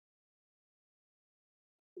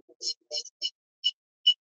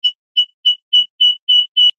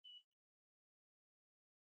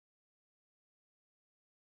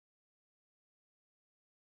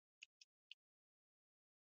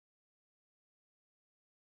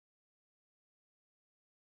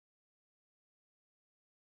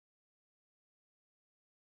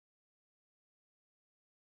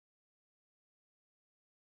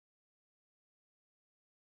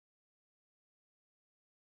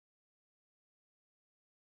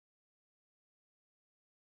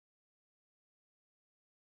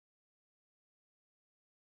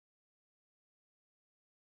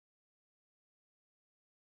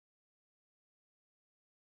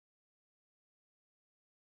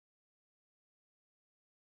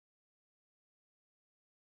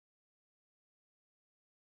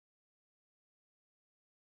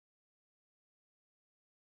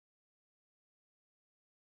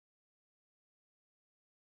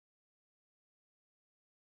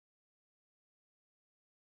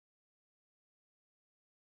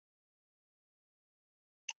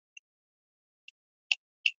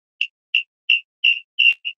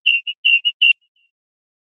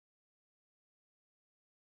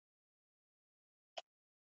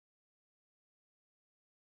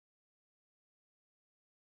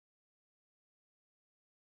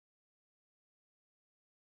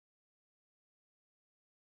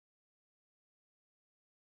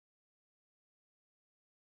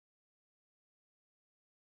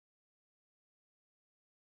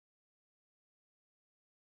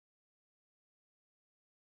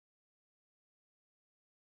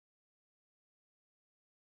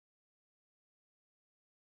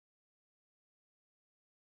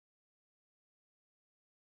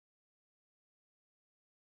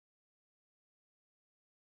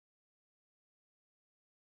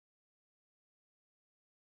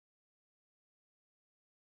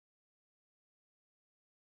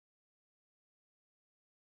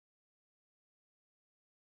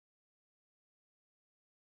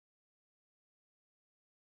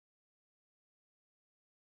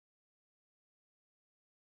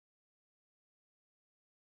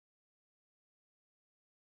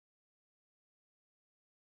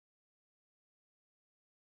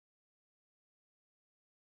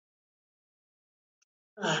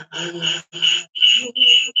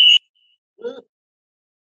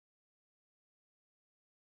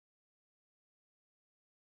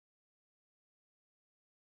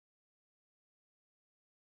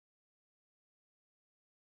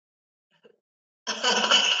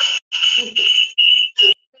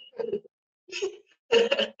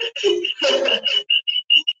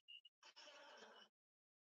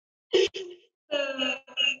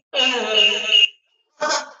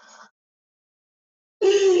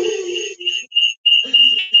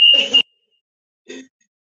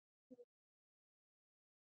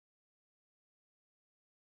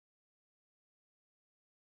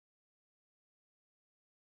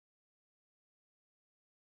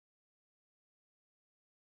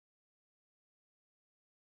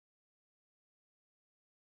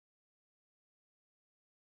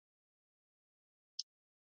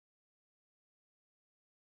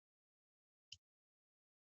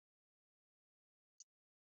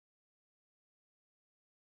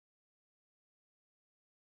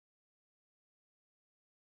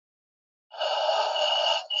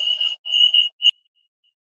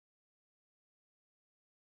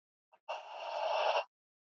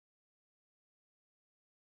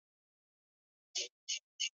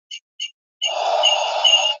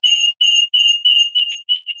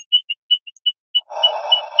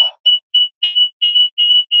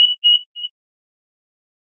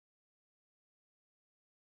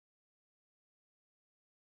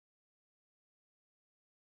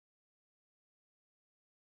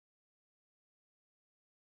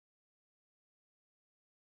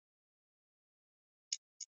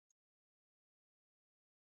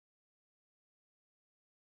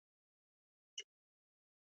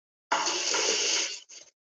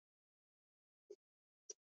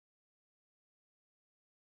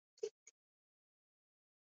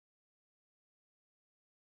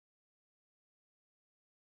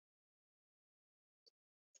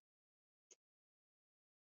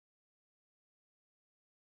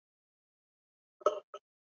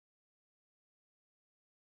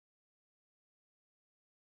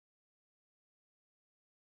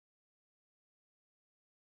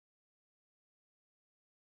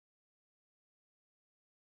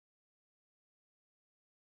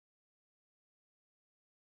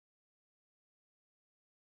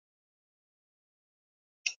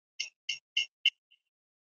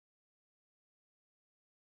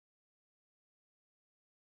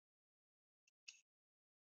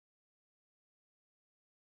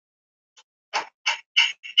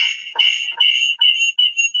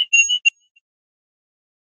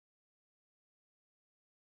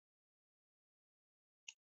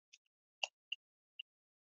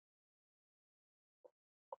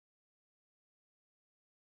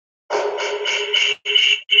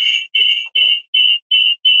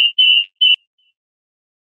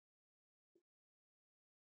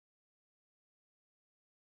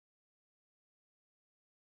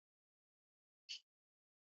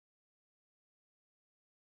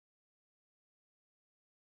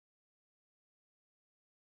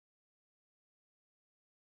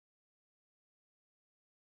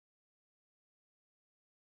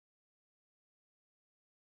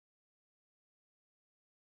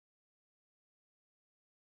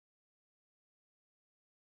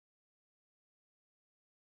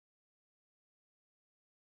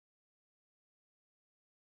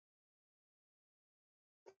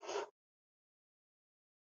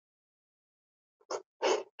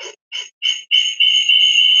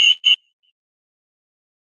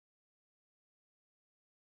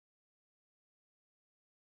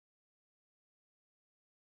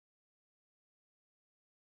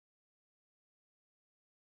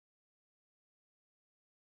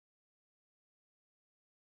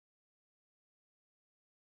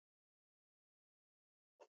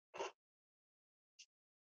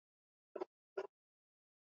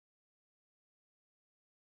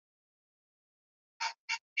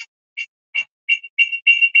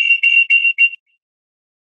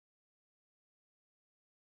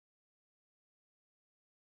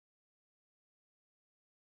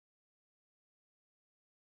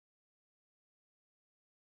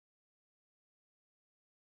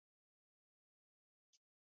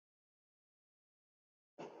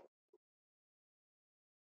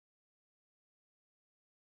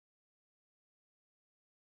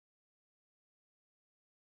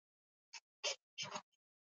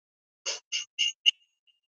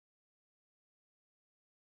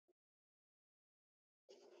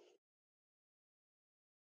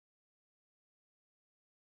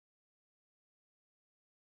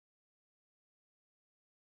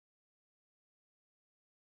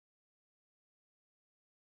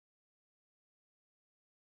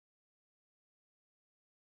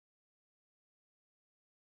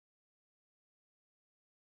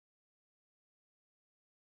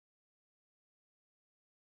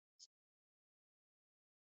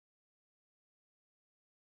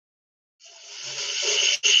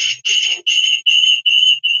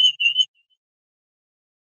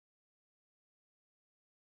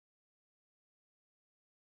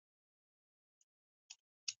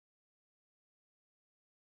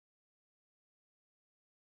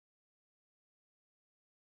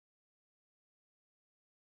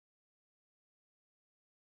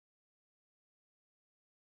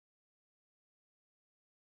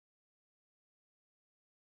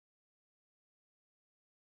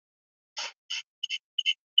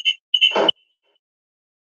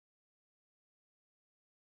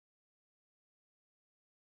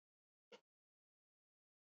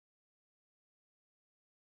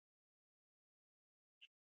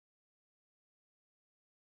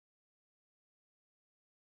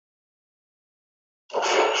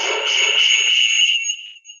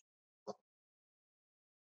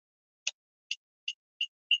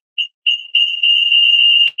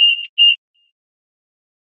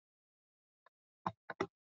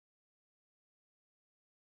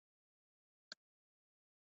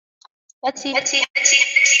That's it.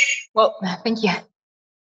 Well, thank you.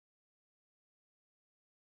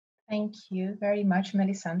 Thank you very much,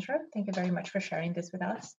 Melisandre. Thank you very much for sharing this with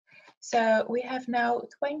us. So we have now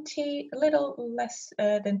a little less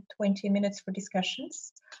than 20 minutes for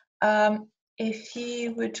discussions. If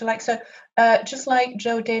you would like, just like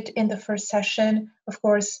Joe did in the first session, of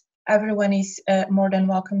course, everyone is more than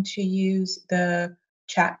welcome to use the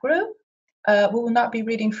chat group. We will not be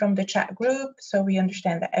reading from the chat group, so we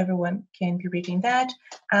understand that everyone can be reading that.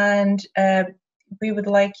 And we would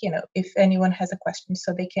like, if anyone has a question,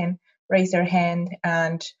 so they can raise their hand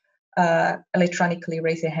and electronically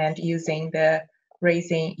raise their hand using the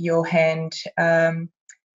raising your hand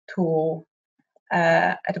tool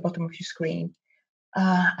at the bottom of your screen,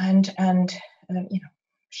 and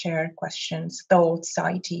share questions, thoughts,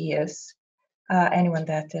 ideas, anyone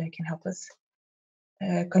that can help us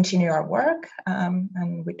continue our work,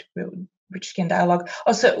 and which can dialogue.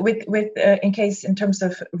 Also, with in case in terms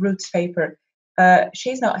of Ruth's paper,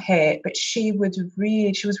 she's not here, but she was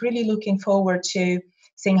really looking forward to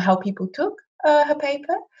seeing how people took her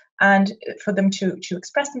paper and for them to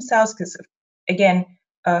express themselves, because again,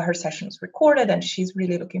 her session was recorded, and she's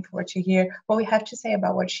really looking forward to hear what we have to say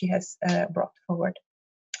about what she has brought forward.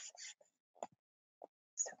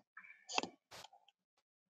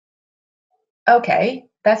 Okay,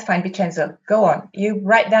 that's fine, Vincenzo. Go on. You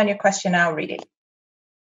write down your question, I'll read it.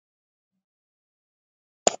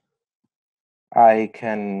 I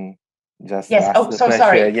can just yes. ask Oh, the so question.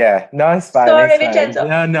 Sorry. Yeah, no, it's fine. Sorry, it's fine.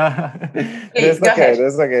 Vincenzo. No. Please, That's okay. ahead.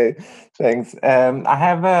 That's okay. Thanks. I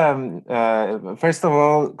have first of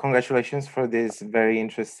all, congratulations for these very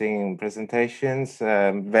interesting presentations.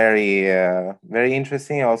 Very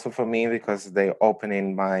interesting also for me, because they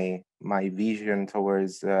opening my vision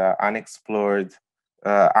towards unexplored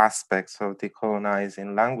aspects of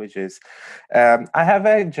decolonizing languages. I have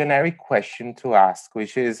a generic question to ask,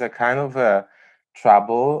 which is a kind of a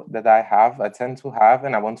trouble that I tend to have,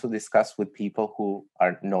 and I want to discuss with people who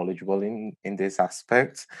are knowledgeable in this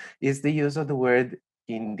aspect, is the use of the word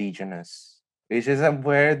indigenous, which is a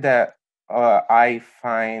word that I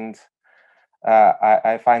find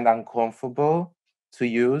uncomfortable to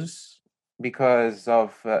use because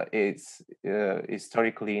of its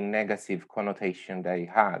historically negative connotation that it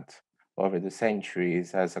had over the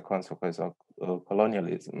centuries as a consequence of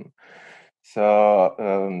colonialism. So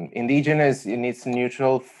indigenous in its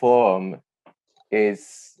neutral form it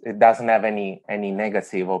doesn't have any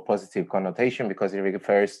negative or positive connotation, because it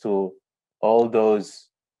refers to all those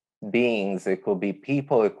beings. It could be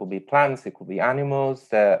people, it could be plants, it could be animals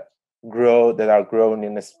that are grown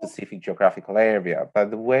in a specific geographical area. But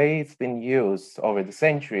the way it's been used over the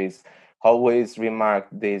centuries always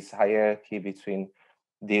remarked this hierarchy between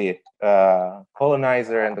the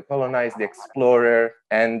colonizer and the colonized, the explorer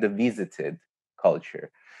and the visited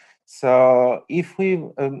culture. So if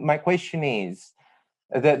my question is,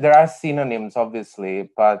 there are synonyms, obviously,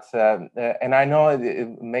 but and I know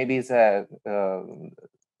maybe it's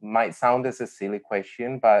might sound as a silly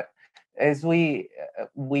question, but as we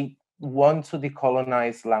want to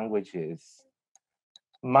decolonize languages,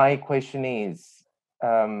 my question is,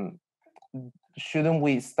 shouldn't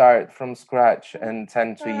we start from scratch and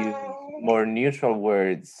tend to use more neutral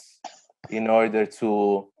words in order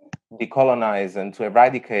to decolonize and to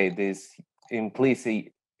eradicate these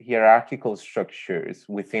implicit hierarchical structures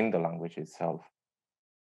within the language itself?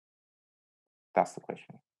 That's the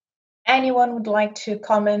question. Anyone would like to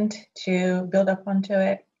comment to build up onto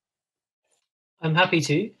it? I'm happy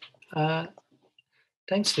to.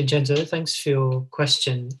 Thanks, Vincenzo. Thanks for your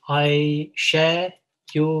question. I share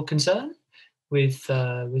your concern with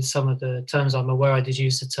some of the terms. I'm aware I did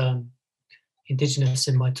use the term indigenous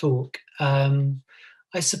in my talk.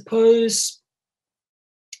 I suppose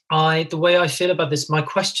the way I feel about this, my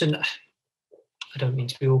question, I don't mean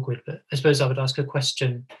to be awkward, but I suppose I would ask a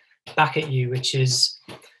question back at you, which is,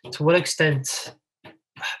 to what extent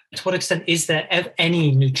is there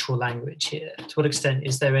any neutral language here? To what extent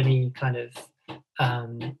is there any kind of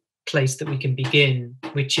place that we can begin,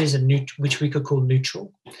 which we could call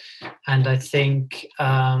neutral? And I think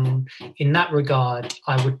in that regard,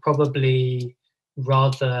 I would probably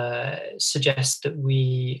rather suggest that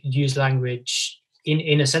we use language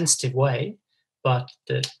in a sensitive way, but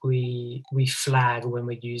that we flag when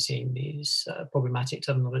we're using these problematic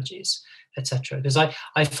terminologies, etc. Because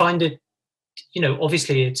I find it,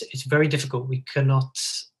 obviously it's very difficult. We cannot.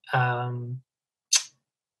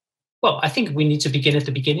 Well, I think we need to begin at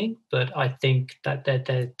the beginning, but I think that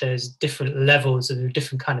there's different levels and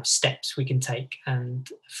different kind of steps we can take. And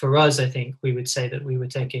for us, I think we would say that we were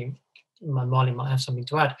taking, Marley might have something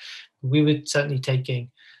to add, we were certainly taking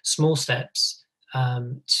small steps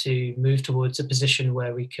to move towards a position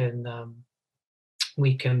where we can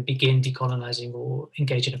begin decolonizing or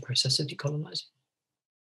engage in a process of decolonizing.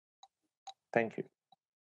 Thank you.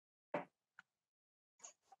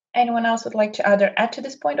 Anyone else would like to either add to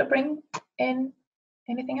this point or bring in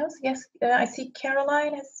anything else? Yes, I see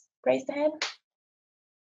Caroline has raised a hand.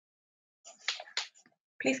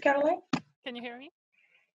 Please, Caroline. Can you hear me?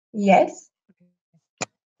 Yes.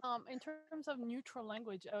 In terms of neutral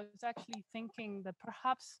language, I was actually thinking that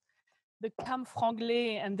perhaps the camp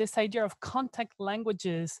franglais and this idea of contact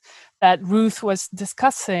languages that Ruth was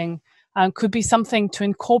discussing could be something to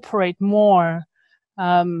incorporate more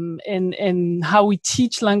in how we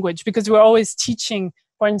teach language, because we're always teaching.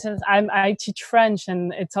 For instance, I teach French,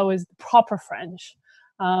 and it's always proper French,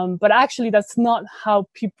 but actually that's not how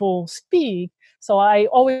people speak. So I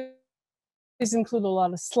always include a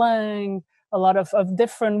lot of slang, a lot of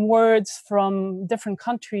different words from different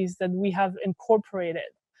countries that we have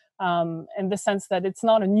incorporated, in the sense that it's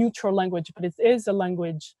not a neutral language, but it is a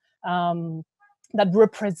language that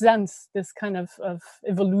represents this kind of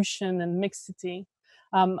evolution and mixity.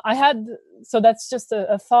 So that's just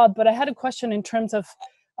a thought, but I had a question in terms of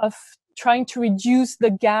trying to reduce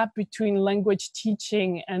the gap between language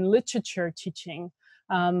teaching and literature teaching.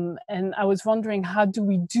 And I was wondering, how do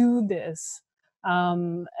we do this?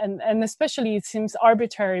 And especially it seems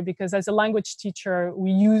arbitrary, because as a language teacher,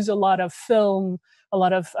 we use a lot of film, a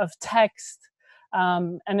lot of text.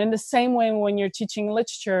 And in the same way, when you're teaching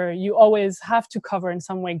literature, you always have to cover in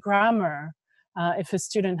some way grammar if a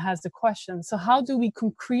student has a question. So how do we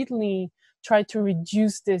concretely try to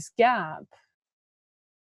reduce this gap?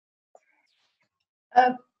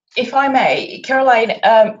 If I may, Caroline,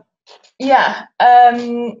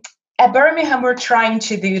 at Birmingham, we're trying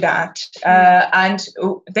to do that. And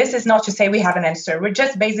this is not to say we have an answer. We're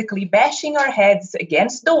just basically bashing our heads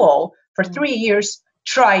against the wall for 3 years,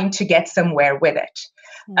 trying to get somewhere with it.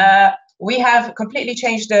 We have completely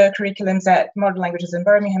changed the curriculums at Modern Languages in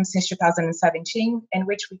Birmingham since 2017, in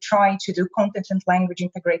which we try to do content and language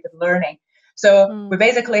integrated learning. So we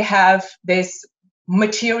basically have this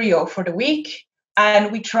material for the week,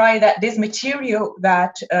 and we try that this material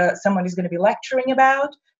that someone is going to be lecturing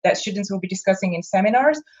about, that students will be discussing in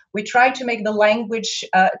seminars, we try to make the language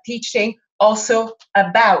teaching also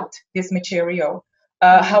about this material,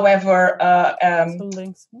 however,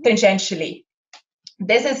 tangentially.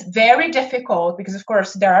 This is very difficult because, of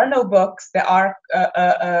course, there are no books, there are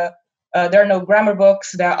no grammar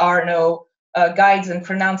books, there are no guides and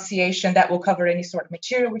pronunciation that will cover any sort of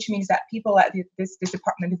material, which means that people at this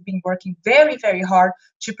department have been working very, very hard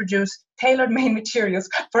to produce tailor-made materials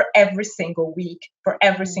for every single week, for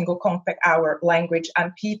every single contact hour language,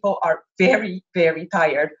 and people are very, very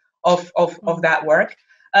tired of that work.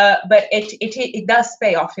 But it does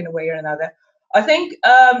pay off in a way or another. I think,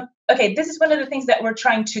 okay, this is one of the things that we're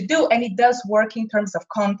trying to do, and it does work in terms of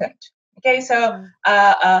content. Okay, so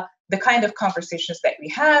the kind of conversations that we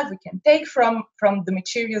have, we can take from the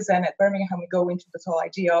materials, and at Birmingham we go into this whole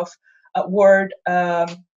idea of word,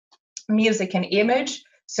 music, and image.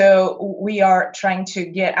 So we are trying to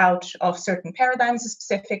get out of certain paradigms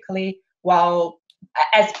specifically, while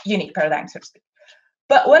as unique paradigms, so to speak.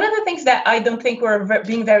 But one of the things that I don't think we're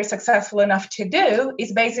being very successful enough to do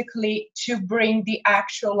is basically to bring the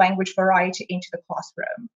actual language variety into the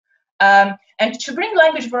classroom. And to bring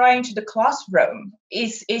language variety into the classroom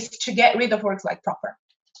is to get rid of words like proper,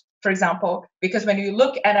 for example, because when you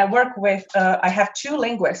look, and I work with, I have 2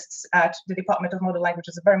 linguists at the Department of Modern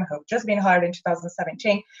Languages of Birmingham, just been hired in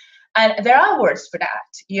 2017. And there are words for that.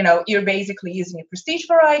 You know, you're basically using a prestige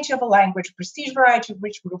variety of a language, prestige variety of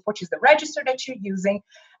which group, which is the register that you're using.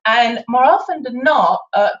 And more often than not,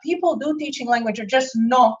 people do teaching language are just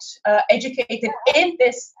not educated in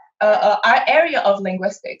this area of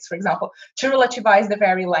linguistics, for example, to relativize the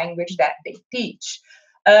very language that they teach.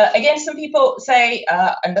 Again, some people say,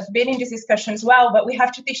 and I've been in this discussion as well, but we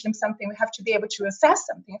have to teach them something. We have to be able to assess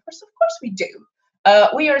something. Of course we do.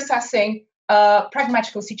 We are assessing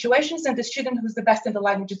pragmatical situations, and the student who's the best in the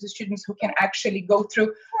language is the students who can actually go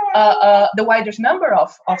through the widest number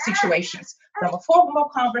of situations, from a formal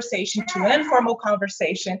conversation to an informal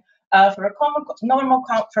conversation, from a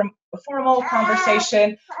formal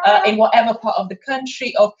conversation in whatever part of the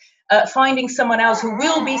country, of finding someone else who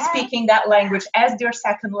will be speaking that language as their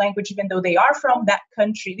second language, even though they are from that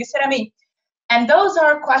country. You see what I mean? And those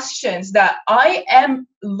are questions that I am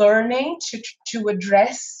learning to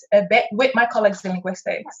address a bit with my colleagues in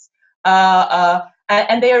linguistics.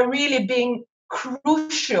 And they are really being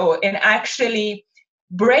crucial in actually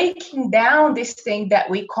breaking down this thing that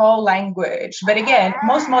we call language. But again,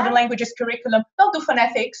 most modern languages curriculum don't do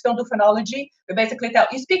phonetics, don't do phonology. They basically tell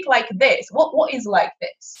you speak like this. What is like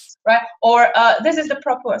this, right? Or this is the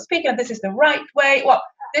proper speak and this is the right way. Well,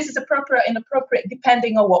 this is appropriate, inappropriate,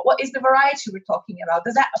 depending on what is the variety we're talking about.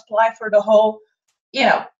 Does that apply for the whole, you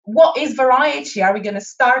know, what is variety? Are we going to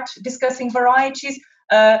start discussing varieties?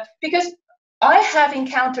 Because I have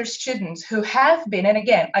encountered students who have been, and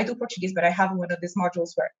again, I do Portuguese, but I have one of these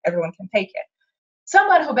modules where everyone can take it.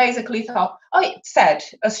 Someone who basically thought,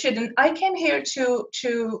 a student, I came here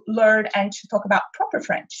to learn and to talk about proper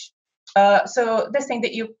French. So this thing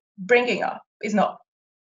that you're bringing up is not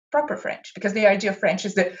proper French, because the idea of French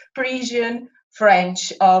is the Parisian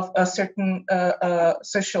French of a certain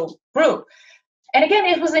social group. And again,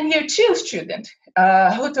 it was a year 2 student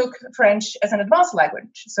who took French as an advanced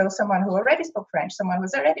language. So someone who already spoke French, someone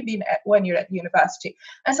who's already been 1 year at the university,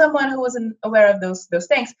 and someone who wasn't aware of those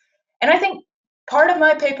things. And I think part of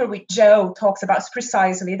my paper with Joe talks about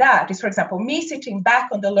precisely that. Is, for example, me sitting back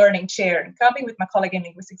on the learning chair and coming with my colleague in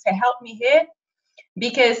linguistics, say, help me here,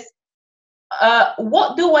 because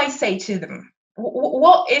what do I say to them?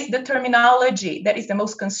 What is the terminology that is the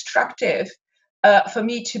most constructive for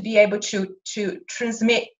me to be able to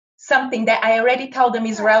transmit something that I already tell them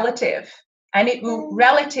is relative, and it will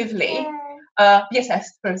relatively,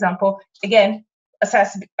 PSS, for example, again,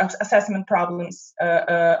 assessment problems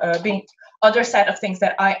being other set of things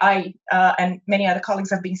that I and many other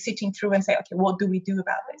colleagues have been sitting through and say, okay, what do we do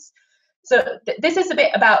about this? So this is a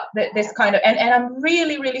bit about this kind of, and I'm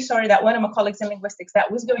really, really sorry that one of my colleagues in linguistics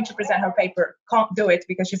that was going to present her paper can't do it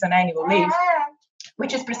because she's on annual leave,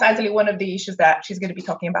 which is precisely one of the issues that she's going to be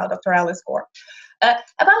talking about, Dr. Alice Gore.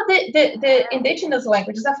 About the indigenous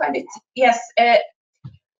languages, I find it, yes,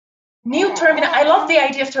 new terminology. I love the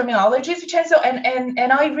idea of terminologies, Vincenzo,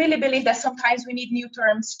 and I really believe that sometimes we need new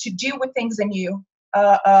terms to deal with things anew.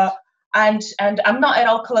 And I'm not at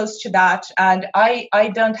all close to that. And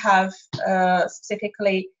I don't have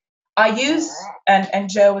specifically, I use, and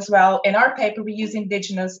Joe as well, in our paper, we use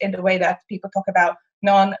indigenous in the way that people talk about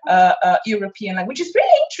non-European language, which is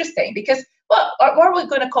really interesting because, well, what are we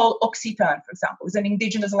going to call Occitan, for example? Is an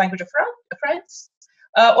indigenous language of France?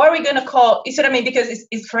 Or are we going to call, you see what I mean? Because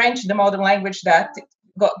it's French, the modern language that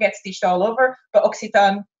gets taught all over, but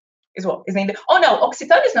Occitan is what? Oh no,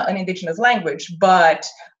 Occitan is not an indigenous language, but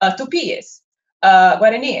Tupi is,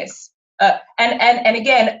 Guarani is. And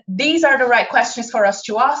again, these are the right questions for us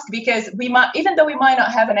to ask, because we might, even though we might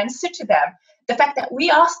not have an answer to them, the fact that we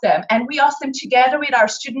ask them, and we ask them together with our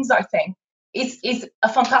students, I think, is a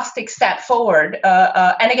fantastic step forward.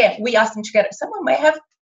 And again, we ask them together. Someone may have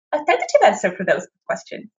a tentative answer for those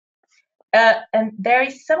questions. And there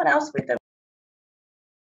is someone else with them.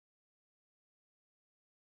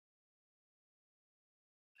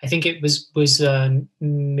 I think it was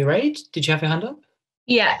Mairead. Did you have your hand up?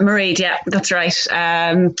 Yeah, Mairead, yeah, that's right.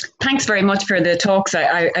 Thanks very much for the talks.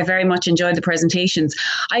 I very much enjoyed the presentations.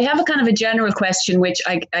 I have a kind of a general question, which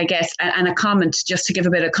I guess, and a comment just to give a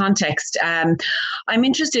bit of context. I'm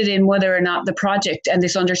interested in whether or not the project and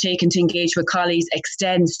this undertaking to engage with colleagues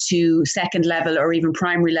extends to second level or even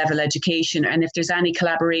primary level education, and if there's any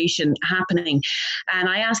collaboration happening. And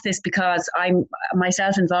I ask this because I'm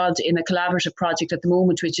myself involved in a collaborative project at the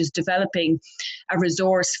moment, which is developing a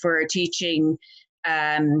resource for teaching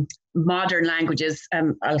modern languages.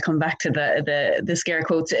 I'll come back to the scare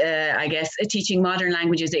quotes, I guess, teaching modern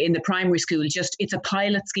languages in the primary school. It's a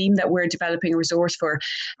pilot scheme that we're developing a resource for,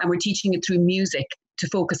 and we're teaching it through music to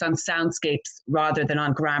focus on soundscapes rather than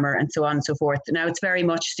on grammar and so on and so forth. Now, it's very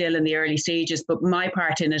much still in the early stages, but my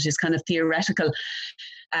part in it is kind of theoretical,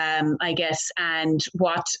 I guess. And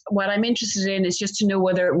what I'm interested in is just to know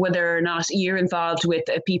whether or not you're involved with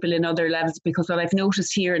people in other levels, because what I've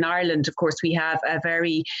noticed here in Ireland, of course, we have a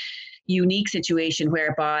very unique situation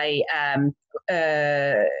whereby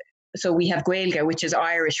so we have Gaeilge, which is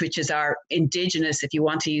Irish, which is our indigenous, if you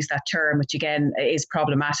want to use that term, which again is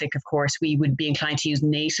problematic. Of course, we would be inclined to use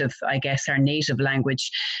native, I guess, our native language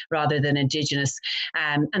rather than indigenous.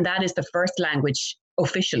 And that is the first language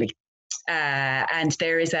officially. And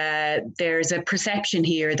there's a perception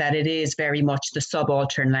here that it is very much the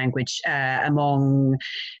subaltern language among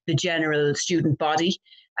the general student body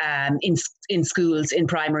in schools, in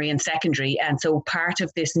primary and secondary. And so part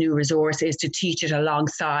of this new resource is to teach it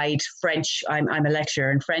alongside French. I'm a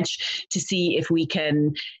lecturer in French, to see if we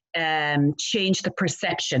can change the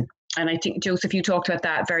perception I think, Joseph, you talked about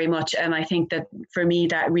that very much. And I think that for me,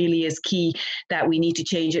 that really is key, that we need to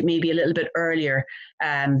change it maybe a little bit earlier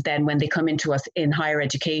than when they come into us in higher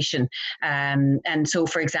education. And so,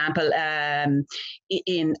 for example,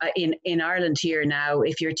 in Ireland here now,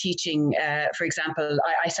 if you're teaching, for example,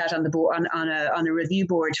 I sat on the board on a review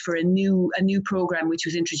board for a new program which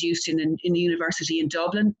was introduced in a university in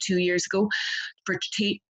Dublin 2 years ago for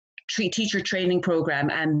teacher training program,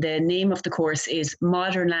 and the name of the course is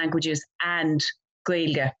Modern Languages and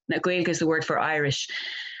Gaeilge. Now, Gaeilge is the word for Irish.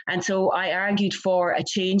 And so I argued for a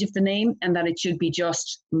change of the name and that it should be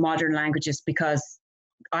just Modern Languages, because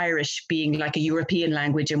Irish, being like a European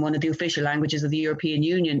language and one of the official languages of the European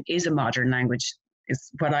Union, is a modern language, is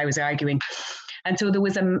what I was arguing. And so there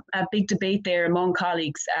was a big debate there among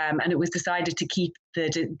colleagues, and it was decided to keep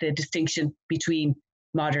the distinction between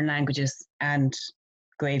modern languages and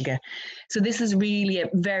Gaeilge. So this is really a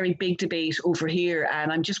very big debate over here,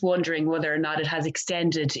 and I'm just wondering whether or not it has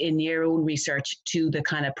extended in your own research to the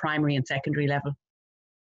kind of primary and secondary level.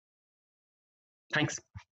 Thanks.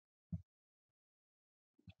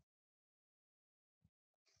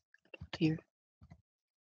 Here.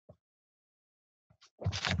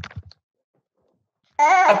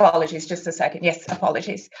 Apologies, just a second. Yes,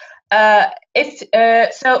 apologies.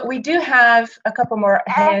 So we do have a couple more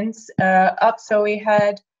hands up. So we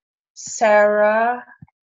had Sarah,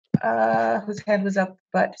 whose hand was up,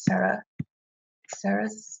 but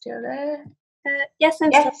Sarah's still there? Yes,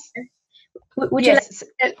 I'm still here. Would you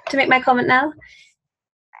like to make my comment now?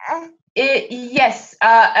 Yes,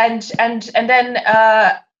 and then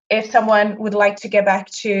if someone would like to get back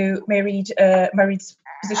to Mary's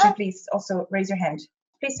position, please also raise your hand.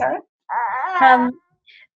 Please, Sarah.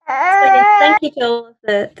 So yes, thank you to all of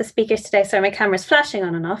the speakers today. Sorry, my camera's flashing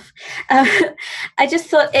on and off. I just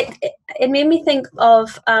thought it made me think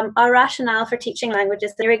of our rationale for teaching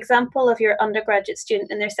languages. Your example of your undergraduate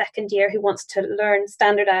student in their second year who wants to learn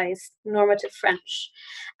standardized normative French.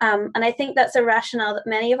 And I think that's a rationale that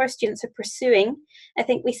many of our students are pursuing. I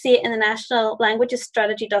think we see it in the National Languages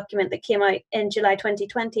Strategy document that came out in July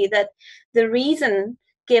 2020, that the reason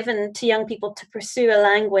given to young people to pursue a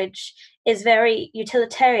language is very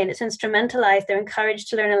utilitarian. It's instrumentalized. They're encouraged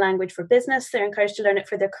to learn a language for business. They're encouraged to learn it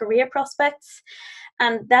for their career prospects.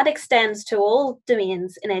 And that extends to all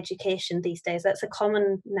domains in education these days. That's a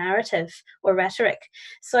common narrative or rhetoric.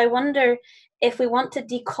 So I wonder, if we want to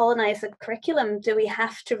decolonize the curriculum, do we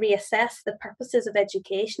have to reassess the purposes of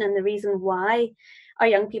education and the reason why our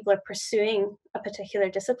young people are pursuing a particular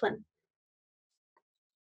discipline?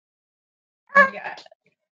 Yeah.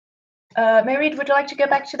 Mary, would you like to get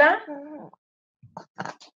back to that?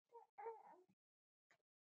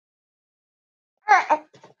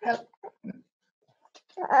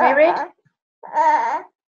 Mary?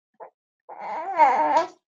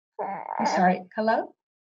 I'm sorry. Hello?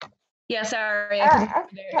 Yeah, sorry. I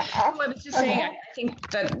was just saying. I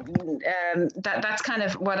think that that's kind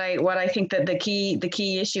of what I think that the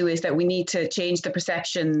key issue is, that we need to change the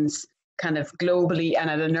perceptions kind of globally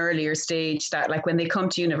and at an earlier stage, that like when they come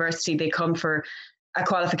to university, they come for a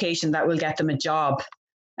qualification that will get them a job,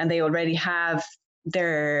 and they already have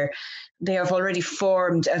already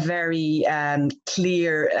formed a very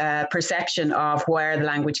clear perception of where the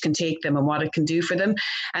language can take them and what it can do for them.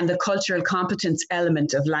 And the cultural competence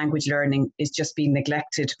element of language learning is just being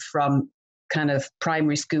neglected from kind of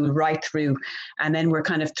primary school right through. And then we're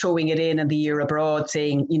kind of throwing it in the year abroad,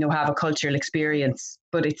 saying, you know, have a cultural experience,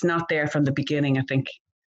 but it's not there from the beginning, I think.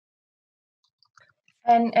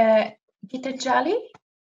 And Gita Jali?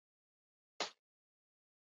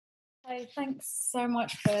 Hi, thanks so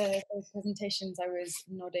much for those presentations. I was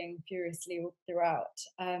nodding furiously all throughout.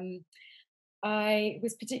 I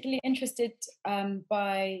was particularly interested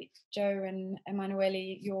by Joe and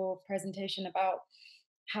Emanuelle, your presentation about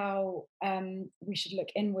how we should look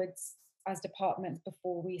inwards as departments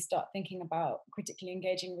before we start thinking about critically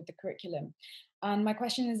engaging with the curriculum. And my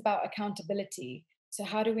question is about accountability. So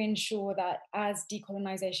how do we ensure that as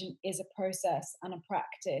decolonisation is a process and a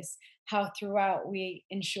practice, how throughout we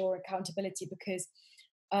ensure accountability? Because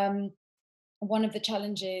one of the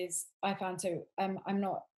challenges I found, so I'm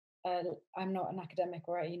not an academic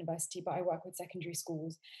or at a university, but I work with secondary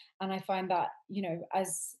schools, and I find that, you know,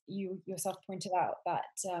 as you yourself pointed out, that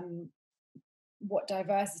what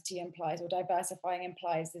diversity implies or diversifying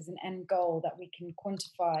implies is an end goal that we can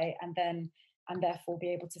quantify and therefore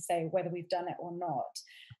be able to say whether we've done it or not.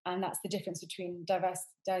 And that's the difference between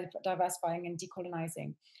diversifying and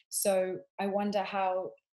decolonising. So I wonder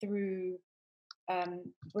how, through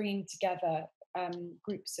bringing together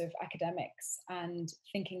groups of academics and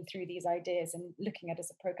thinking through these ideas and looking at it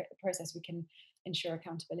as a process, we can ensure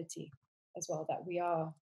accountability as well, that we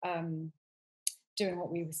are doing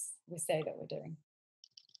what we say that we're doing.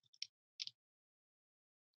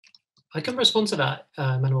 I can respond to that,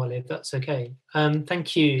 Emanuelle, if that's okay.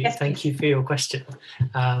 Thank you. Yes, thank you for your question.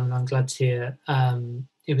 I'm glad to hear.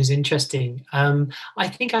 It was interesting. I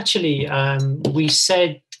think actually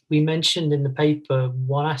we mentioned in the paper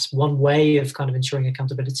one way of kind of ensuring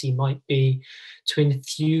accountability might be to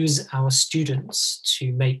enthuse our students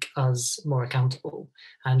to make us more accountable,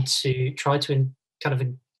 and to try to kind of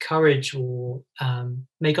encourage or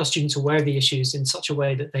make our students aware of the issues in such a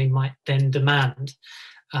way that they might then demand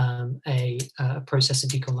a process of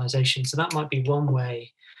decolonisation. So that might be one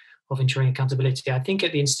way of ensuring accountability. I think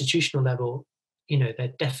at the institutional level,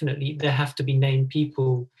 there have to be named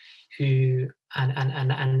people who,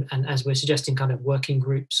 and as we're suggesting, kind of working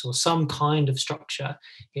groups or some kind of structure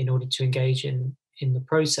in order to engage in the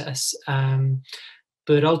process.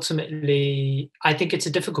 But ultimately, I think it's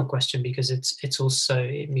a difficult question, because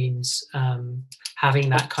it means having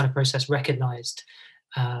that kind of process recognised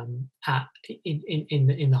in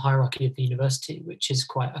the hierarchy of the university, which is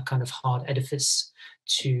quite a kind of hard edifice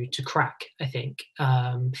to crack. I think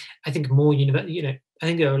I think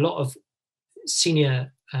there are a lot of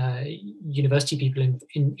senior university people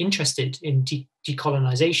interested in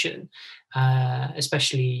decolonisation,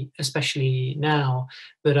 especially now,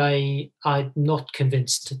 but I'm not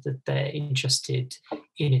convinced that they're interested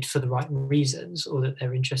in it for the right reasons, or that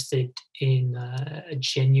they're interested in a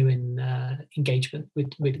genuine engagement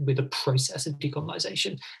with a process of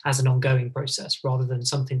decolonisation as an ongoing process, rather than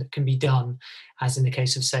something that can be done, as in the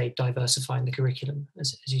case of, say, diversifying the curriculum,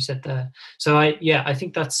 as you said there. So I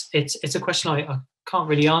think it's a question I can't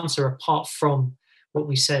really answer apart from what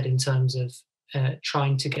we said in terms of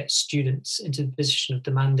trying to get students into the position of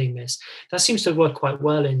demanding this. That seems to work quite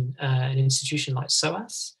well in an institution like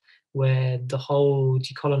SOAS, where the whole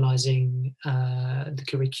decolonising the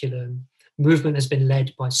curriculum movement has been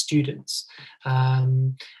led by students.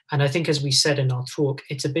 And I think, as we said in our talk,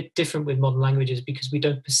 it's a bit different with modern languages, because we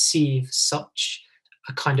don't perceive such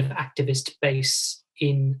a kind of activist base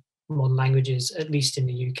in modern languages, at least in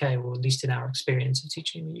the UK, or at least in our experience of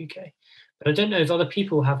teaching in the UK. But I don't know if other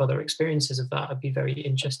people have other experiences of that. I'd be very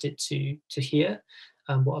interested to hear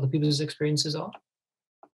what other people's experiences are.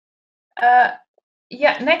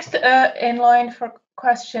 Next in line for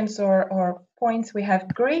questions or points, we have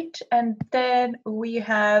Great, and then we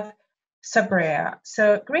have Sabrea.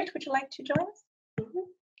 So Great, would you like to join us? Mm-hmm.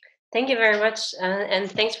 Thank you very much, and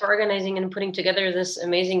thanks for organizing and putting together this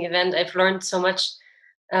amazing event. I've learned so much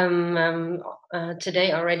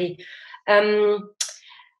today already.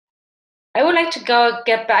 I would like to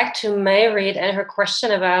get back to Mammeri and her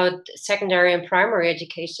question about secondary and primary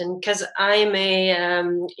education, because I'm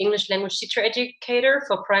a English language teacher educator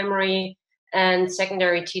for primary and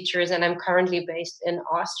secondary teachers, and I'm currently based in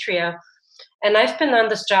Austria. And I've been on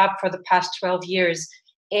this job for the past 12 years.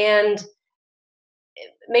 And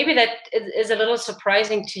maybe that is a little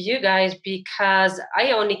surprising to you guys, because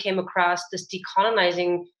I only came across this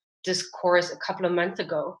decolonizing discourse a couple of months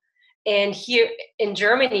ago. And here in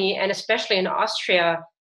Germany, and especially in Austria,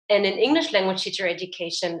 and in English language teacher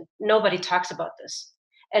education, nobody talks about this.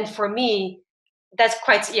 And for me, that's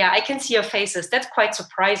quite, I can see your faces, that's quite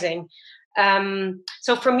surprising.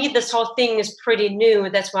 So for me, this whole thing is pretty new.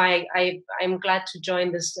 That's why I'm glad to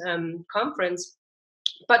join this conference.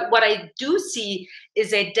 But what I do see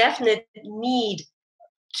is a definite need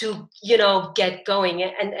to, get going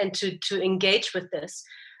and to engage with this.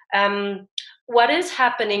 What is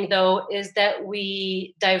happening, though, is that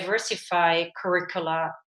we diversify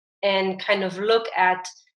curricula and kind of look at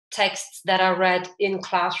texts that are read in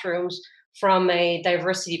classrooms from a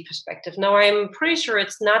diversity perspective. Now, I'm pretty sure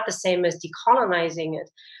it's not the same as decolonizing it,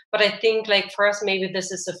 but I think, for us, maybe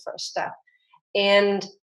this is the first step. And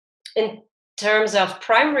in terms of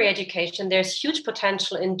primary education, there's huge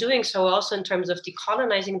potential in doing so, also in terms of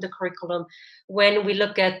decolonizing the curriculum, when we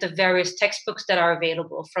look at the various textbooks that are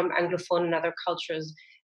available from Anglophone and other cultures,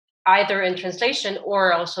 either in translation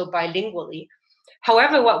or also bilingually.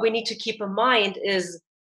 However, what we need to keep in mind is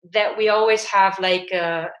that we always have like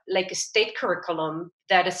a state curriculum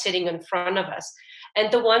that is sitting in front of us. And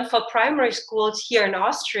the one for primary schools here in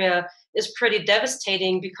Austria is pretty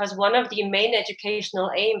devastating, because one of the main educational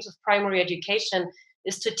aims of primary education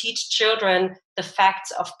is to teach children the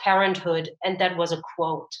facts of parenthood. And that was a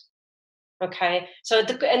quote. Okay, so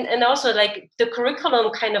and also the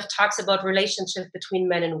curriculum kind of talks about relationship between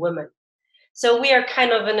men and women. So we are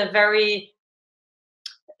kind of in a very,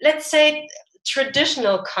 let's say,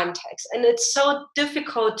 traditional context, and it's so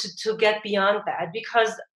difficult to get beyond that,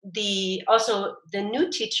 because the new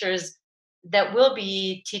teachers that will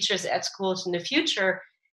be teachers at schools in the future,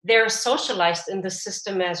 they're socialized in the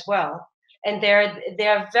system as well. And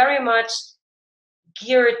they're very much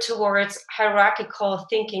geared towards hierarchical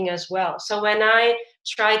thinking as well. So when I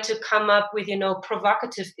try to come up with,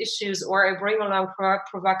 provocative issues, or I bring along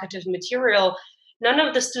provocative material, none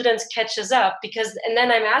of the students catches up, and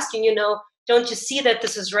then I'm asking, don't you see that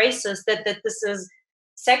this is racist, that this is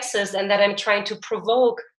sexist, and that I'm trying to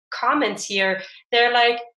provoke comments here? They're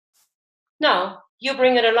like, no, you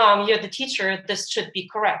bring it along, you're the teacher, this should be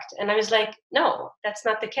correct. And I was like, no, that's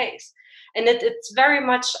not the case. And it's very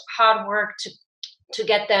much hard work to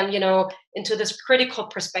get them, into this critical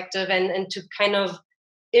perspective and to kind of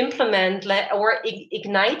implement or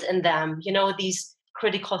ignite in them, these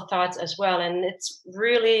critical thoughts as well. And it's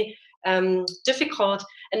really difficult.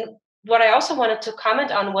 And what I also wanted to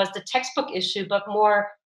comment on was the textbook issue, but more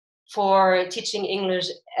for teaching English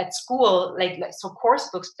at school, so course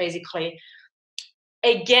books, basically.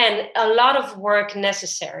 Again, a lot of work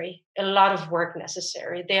necessary.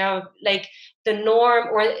 They are like the norm,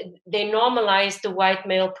 or they normalize the white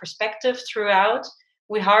male perspective throughout.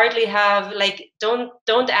 We hardly have,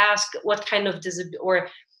 don't ask what kind of or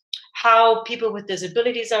how people with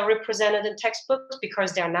disabilities are represented in textbooks,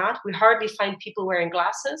 because they're not. We hardly find people wearing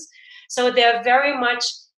glasses. So they're very much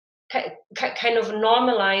kind of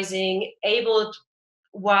normalizing abled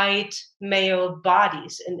white male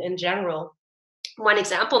bodies in general. One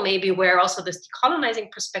example maybe where also this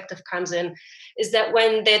decolonizing perspective comes in is that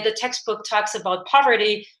when the textbook talks about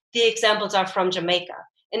poverty, the examples are from Jamaica.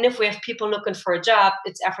 And if we have people looking for a job,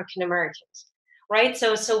 it's African Americans, right?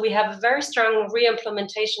 So we have a very strong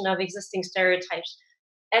re-implementation of existing stereotypes,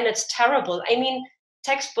 and it's terrible. I mean,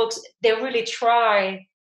 textbooks, they really try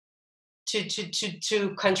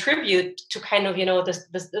to contribute to kind of,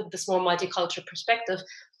 this more multicultural perspective,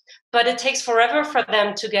 but it takes forever for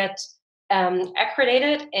them to get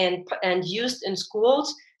accredited and used in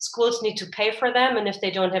schools. Schools need to pay for them, and if they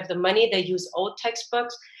don't have the money, they use old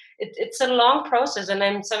textbooks. It's a long process, and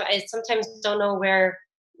I sometimes don't know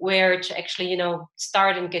where to actually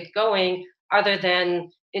start and get going, other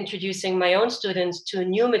than introducing my own students to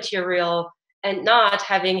new material and not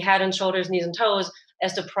having Head and Shoulders, Knees and Toes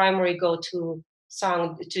as the primary go-to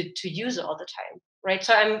song to use all the time, right?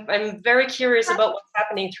 So I'm very curious about what's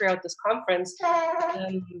happening throughout this conference.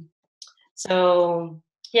 So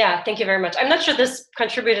yeah, thank you very much. I'm not sure this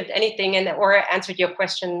contributed anything or answered your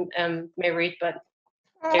question, Mary, but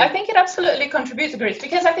I think it absolutely contributes, Grace,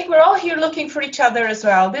 because I think we're all here looking for each other as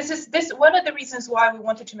well. This is one of the reasons why we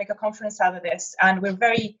wanted to make a conference out of this, and we're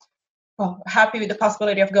very happy with the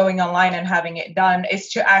possibility of going online and having it done, is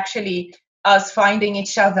to actually us finding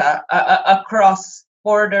each other across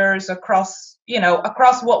borders, across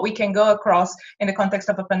what we can go across in the context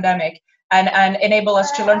of a pandemic, and enable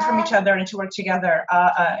us to learn from each other and to work together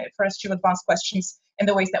for us to advance questions in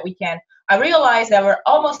the ways that we can. I realize that we're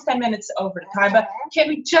almost 10 minutes over time, but can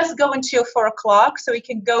we just go until 4 o'clock so we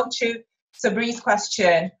can go to Sabri's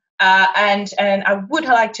question? And I would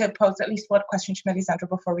like to pose at least one question to Melisande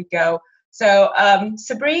before we go. So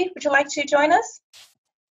Sabri, would you like to join us?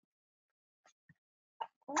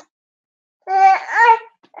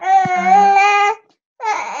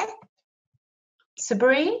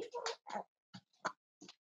 Sabri?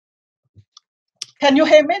 Can you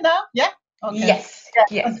hear me now? Yeah? Okay. Yes. Yeah.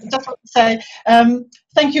 Yes. I just want to say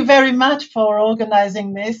thank you very much for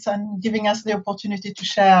organizing this and giving us the opportunity to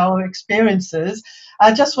share our experiences.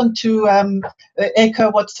 I just want to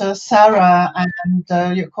echo what Sarah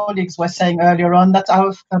and your colleagues were saying earlier on, that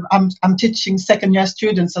I'm teaching second-year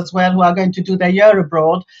students as well who are going to do their year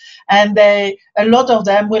abroad, and a lot of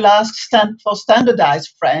them will ask for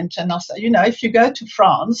standardized French. And also, if you go to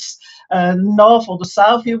France, north or the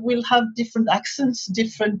south, you will have different accents,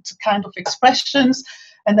 different kind of expressions,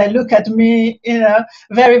 and they look at me,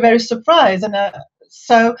 very, very surprised. And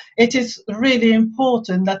so it is really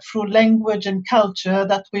important that through language and culture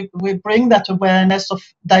that we bring that awareness of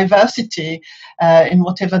diversity in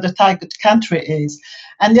whatever the target country is.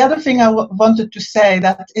 And the other thing I wanted to say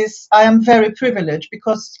that is I am very privileged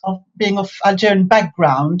because of being of Algerian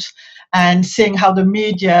background and seeing how the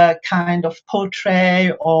media kind of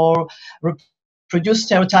portray or produce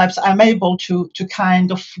stereotypes. I'm able to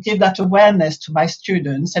kind of give that awareness to my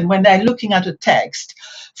students. And when they're looking at a text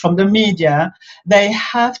from the media, they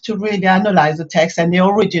have to really analyze the text and the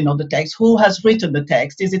origin of the text. Who has written the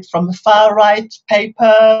text? Is it from a far right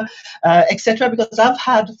paper, etc.? Because I've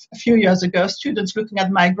had a few years ago students looking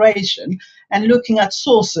at migration and looking at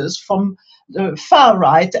sources from the far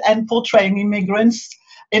right and portraying immigrants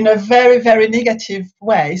in a very, very negative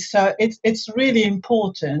way. So it's really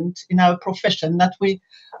important in our profession that we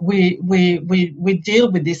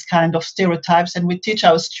deal with this kind of stereotypes, and we teach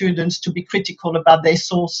our students to be critical about their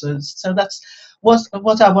sources. So that's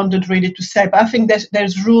what I wanted really to say. But I think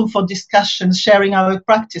there's room for discussion, sharing our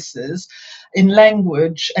practices in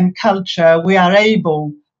language and culture. We are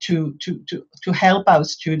able to help our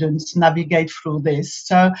students navigate through this.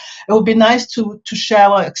 So it would be nice to share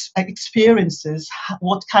our experiences,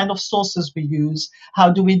 what kind of sources we use, how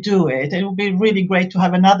do we do it. It would be really great to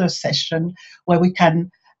have another session where we can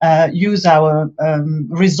use our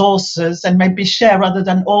resources and maybe share rather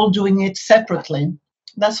than all doing it separately.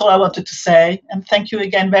 That's all I wanted to say, and thank you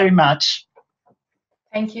again very much.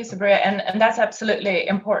 Thank you, Sabria, and that's absolutely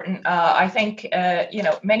important. I think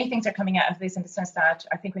many things are coming out of this in the sense that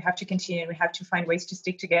I think we have to continue. We have to find ways to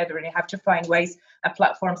stick together, and we have to find ways and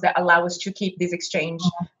platforms that allow us to keep this exchange.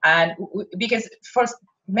 And because for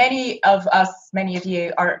many of us, many of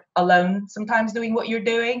you are alone sometimes doing what you're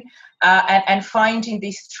doing, and finding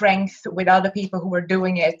this strength with other people who are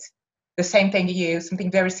doing it the same thing to you,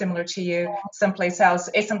 something very similar to you, someplace else,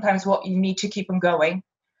 is sometimes what you need to keep them going.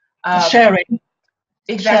 Sharing.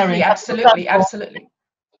 Exactly, sharing. absolutely.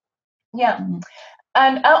 Yeah.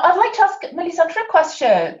 And I'd like to ask Melisande a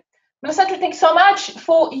question. Melisande, thanks so much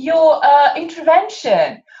for your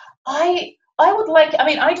intervention. I would like,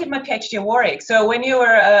 I did my PhD at Warwick, so when you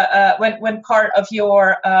were, when part of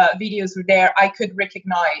your videos were there, I could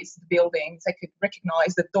recognize the buildings, I could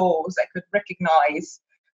recognize the doors, I could recognize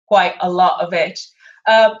quite a lot of it.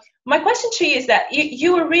 My question to you is that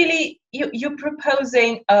you're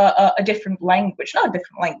proposing a different language, not a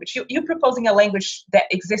different language. You're proposing a language that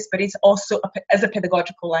exists, but it's also as a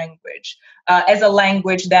pedagogical language, as a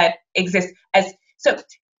language that exists as. So,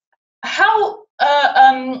 how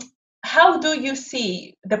do you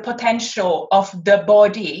see the potential of the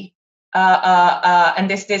body and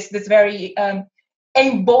this very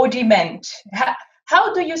embodiment?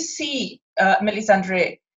 How do you see,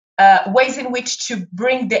 Melisande, ways in which to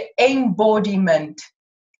bring the embodiment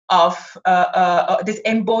of this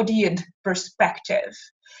embodied perspective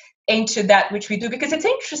into that which we do? Because it's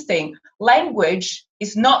interesting, language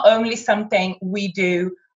is not only something we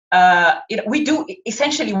do, we do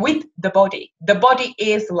essentially with the body. The body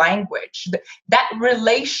is language. That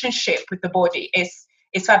relationship with the body is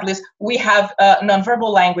fabulous. We have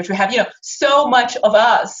nonverbal language. We have, so much of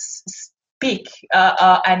us speak,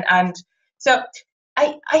 and so.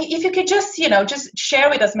 If you could just share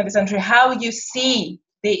with us, Melisande, how you see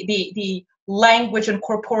the language and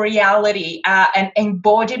corporeality and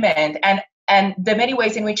embodiment, and the many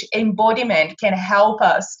ways in which embodiment can help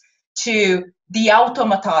us to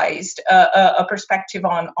de-automatize a perspective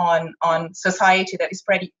on society that is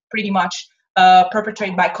pretty much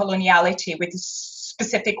perpetrated by coloniality, with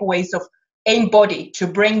specific ways of embody, to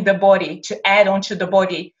bring the body, to add onto the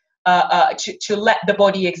body. To let the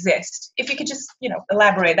body exist. If you could just,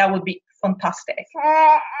 elaborate, that would be fantastic.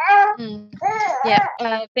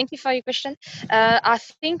 Thank you for your question. I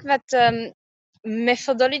think that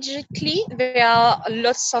methodologically, there are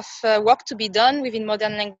lots of work to be done within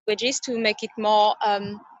modern languages to make it more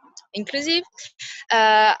inclusive.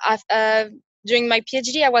 During my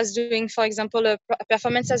PhD, I was doing, for example, a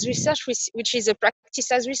performance as research, which is a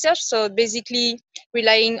practice as research. So basically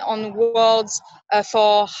relying on words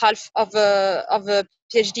for half of a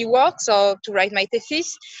PhD work, so to write my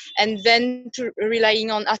thesis, and then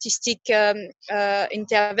relying on artistic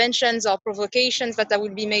interventions or provocations that I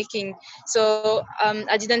would be making. So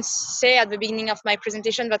I didn't say at the beginning of my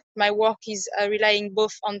presentation that my work is relying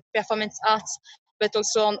both on performance arts, but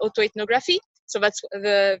also on autoethnography. So that's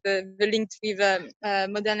the link with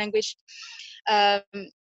modern language.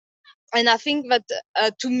 And I think that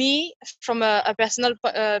to me, from a personal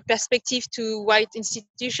perspective to white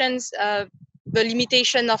institutions, the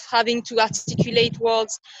limitation of having to articulate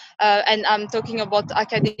words, and I'm talking about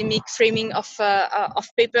academic framing of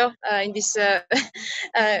paper in this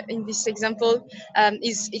example,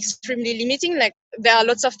 is extremely limiting. Like, there are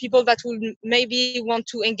lots of people that will maybe want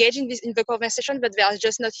to engage in the conversation, but they are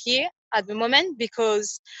just not here at the moment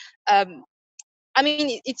because.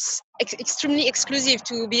 It's extremely exclusive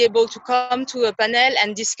to be able to come to a panel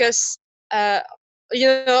and discuss,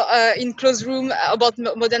 in closed room about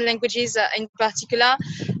modern languages in particular.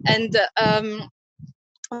 And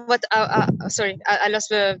sorry, I lost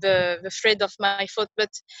the thread of my thought.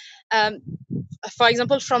 But for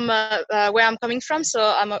example, from where I'm coming from, so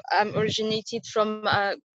I'm originated from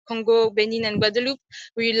Congo, Benin, and Guadeloupe.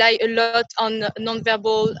 We rely a lot on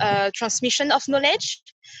non-verbal transmission of knowledge.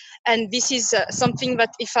 And this is something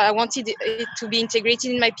that if I wanted it to be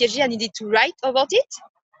integrated in my PhD, I needed to write about it.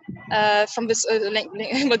 from this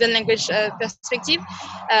modern language perspective.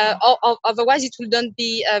 Otherwise, it will not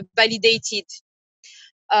be validated.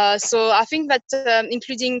 So I think that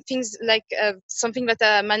including things like something that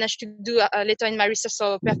I managed to do later in my research,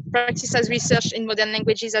 so practice as research in modern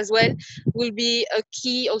languages as well, will be a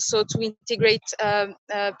key also to integrate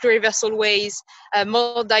pluriversal ways,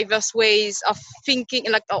 more diverse ways of thinking,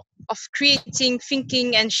 like of creating,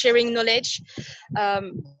 thinking, and sharing knowledge.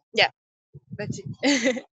 Yeah, that's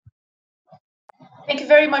it. Thank you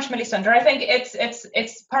very much, Melisande. I think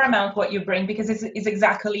it's paramount what you bring, because it's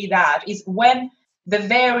exactly that. Is when the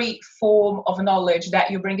very form of knowledge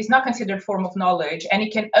that you bring is not considered form of knowledge, and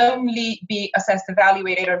it can only be assessed,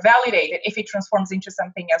 evaluated, or validated if it transforms into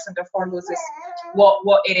something else, and therefore loses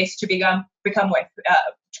what it is to begin with,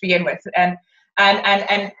 to begin with. And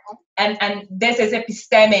this is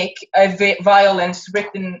epistemic violence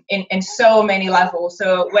written in so many levels.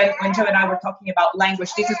 So when Joe and I were talking about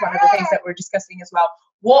language, this is one of the things that we're discussing as well.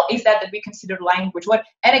 What is that we consider language?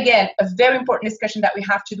 And again, a very important discussion that we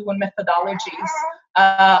have to do on methodologies,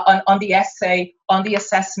 on the essay, on the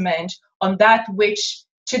assessment, on that which,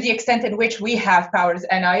 to the extent in which we have powers.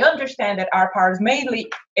 And I understand that our powers,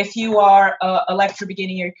 mainly if you are a lecturer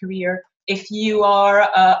beginning your career, if you are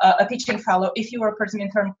a teaching fellow, if you are a person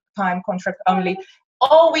in time contract only,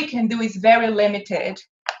 all we can do is very limited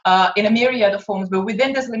in a myriad of forms. But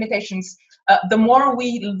within those limitations, the more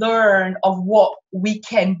we learn of what we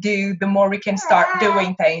can do, the more we can start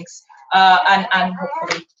doing things, and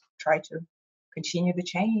hopefully try to continue the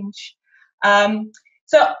change.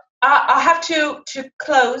 So I have to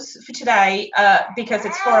close for today because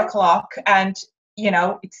it's 4 o'clock, and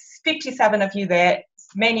it's 57 of you there.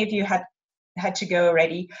 Many of you had to go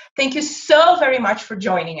already. Thank you so very much for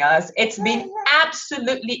joining us. It's been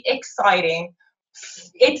absolutely exciting.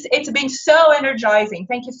 It's been so energizing.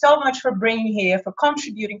 Thank you so much for bringing here, for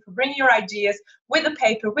contributing, for bringing your ideas with a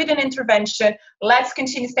paper, with an intervention. Let's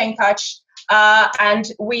continue staying in touch.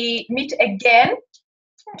 And we meet again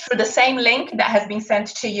through the same link that has been sent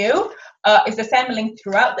to you. It's the same link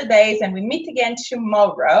throughout the days, and we meet again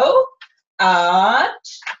tomorrow at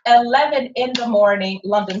 11 in the morning,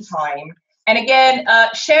 London time. And again,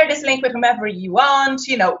 share this link with whomever you want,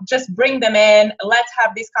 just bring them in. Let's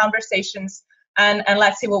have these conversations and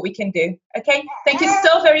let's see what we can do. Okay, thank you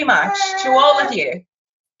so very much to all of you.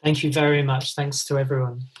 Thank you very much. Thanks to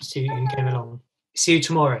everyone who came along. See you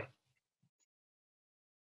tomorrow.